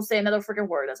words, don't say another freaking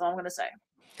word. That's all I'm gonna say.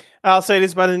 I'll say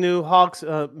this about the new Hawks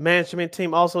management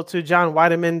team. Also to John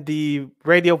Weideman, the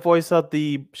radio voice of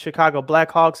the Chicago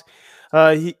Blackhawks.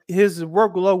 His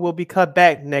workload will be cut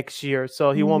back next year,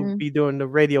 so he won't be doing the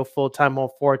radio full time,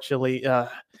 unfortunately.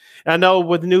 I know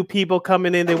with new people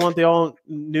coming in, they want their own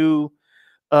new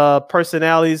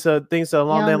personalities, things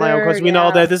along that line. Of course, we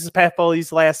know that this is Pat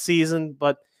Foley's last season,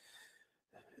 but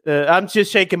I'm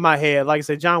just shaking my head. Like I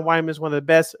said, John Weideman is one of the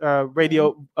best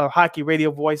hockey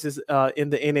radio voices in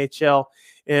the NHL,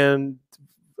 and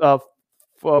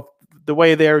for the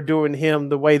way they're doing him,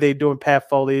 the way they're doing Pat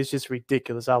Foley is just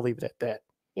ridiculous. I'll leave it at that.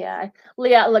 Yeah,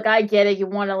 look, I get it. You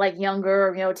want to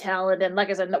younger, talent, and like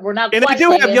I said, we're not. And they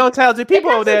do have young, talented people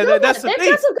over there. That's the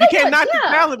thing. You can't knock the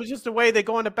talent, but just the way they're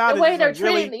going about it. The way they're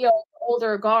treating the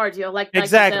older guards, exactly. You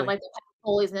said, like the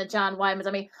Foley's and the John Weidmans.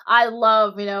 I mean, I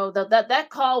love, that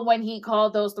call when he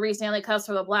called those 3 Stanley Cups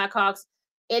for the Blackhawks.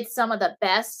 It's some of the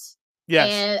best. Yes.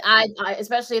 And I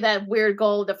especially that weird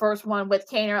goal, the first one with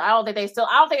Kaner. I don't think they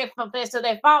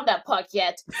found that puck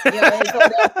yet.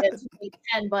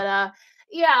 But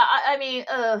yeah, I mean,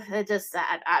 it's just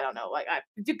sad. I don't know.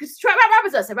 You can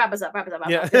wrap us up.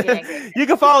 Yeah. You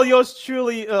can follow yours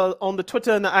truly on the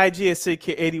Twitter and the IG at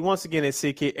SidKid80. Once again, at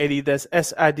SidKid80. That's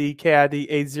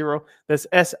SIDKID80. That's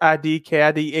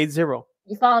SIDKID80.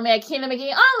 You follow me at Keena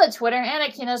McGee on the Twitter and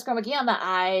at Keena _McGee on the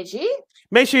IG.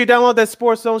 Make sure you download that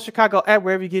Sports Zone Chicago app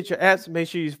wherever you get your apps. Make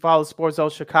sure you follow Sports Zone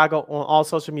Chicago on all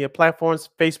social media platforms,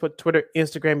 Facebook, Twitter,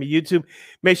 Instagram, and YouTube.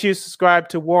 Make sure you subscribe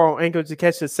to War on Anchor to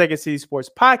catch the Second City Sports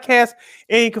podcast.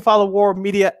 And you can follow War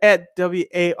Media at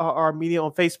WARR Media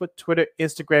on Facebook, Twitter,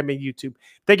 Instagram, and YouTube.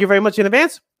 Thank you very much in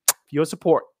advance for your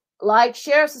support. Like,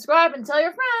 share, subscribe, and tell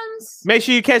your friends. Make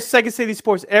sure you catch Second City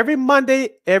Sports every Monday,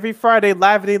 every Friday,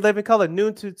 live in living color,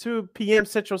 noon to 2 p.m.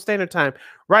 Central Standard Time,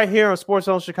 right here on Sports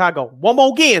Zone Chicago. One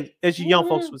more again, as you young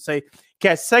folks would say.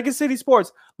 Catch Second City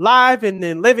Sports live and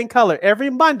in living color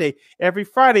every Monday, every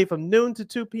Friday from noon to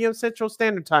 2 p.m. Central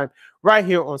Standard Time, right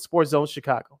here on Sports Zone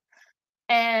Chicago.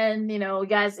 And, you know,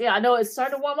 guys, I know it's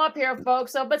starting to warm up here,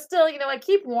 folks. So, but still,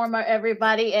 keep warm,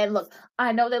 everybody. And look,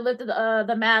 I know they lifted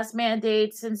the mask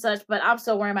mandates and such, but I'm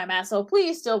still wearing my mask. So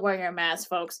please still wear your mask,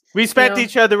 folks. Respect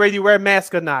each other, whether you wear a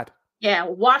mask or not. Yeah,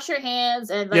 wash your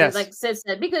hands. And like Sid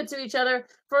said, be good to each other.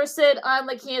 For Sid, I'm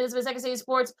Lakeena. This is Second City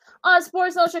Sports on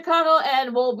Sports Zone Chicago.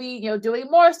 And we'll be,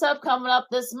 doing more stuff coming up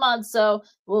this month. So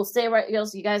we'll stay right,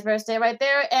 you guys better stay right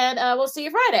there. And we'll see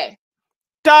you Friday.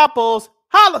 Doppels,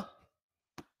 holla!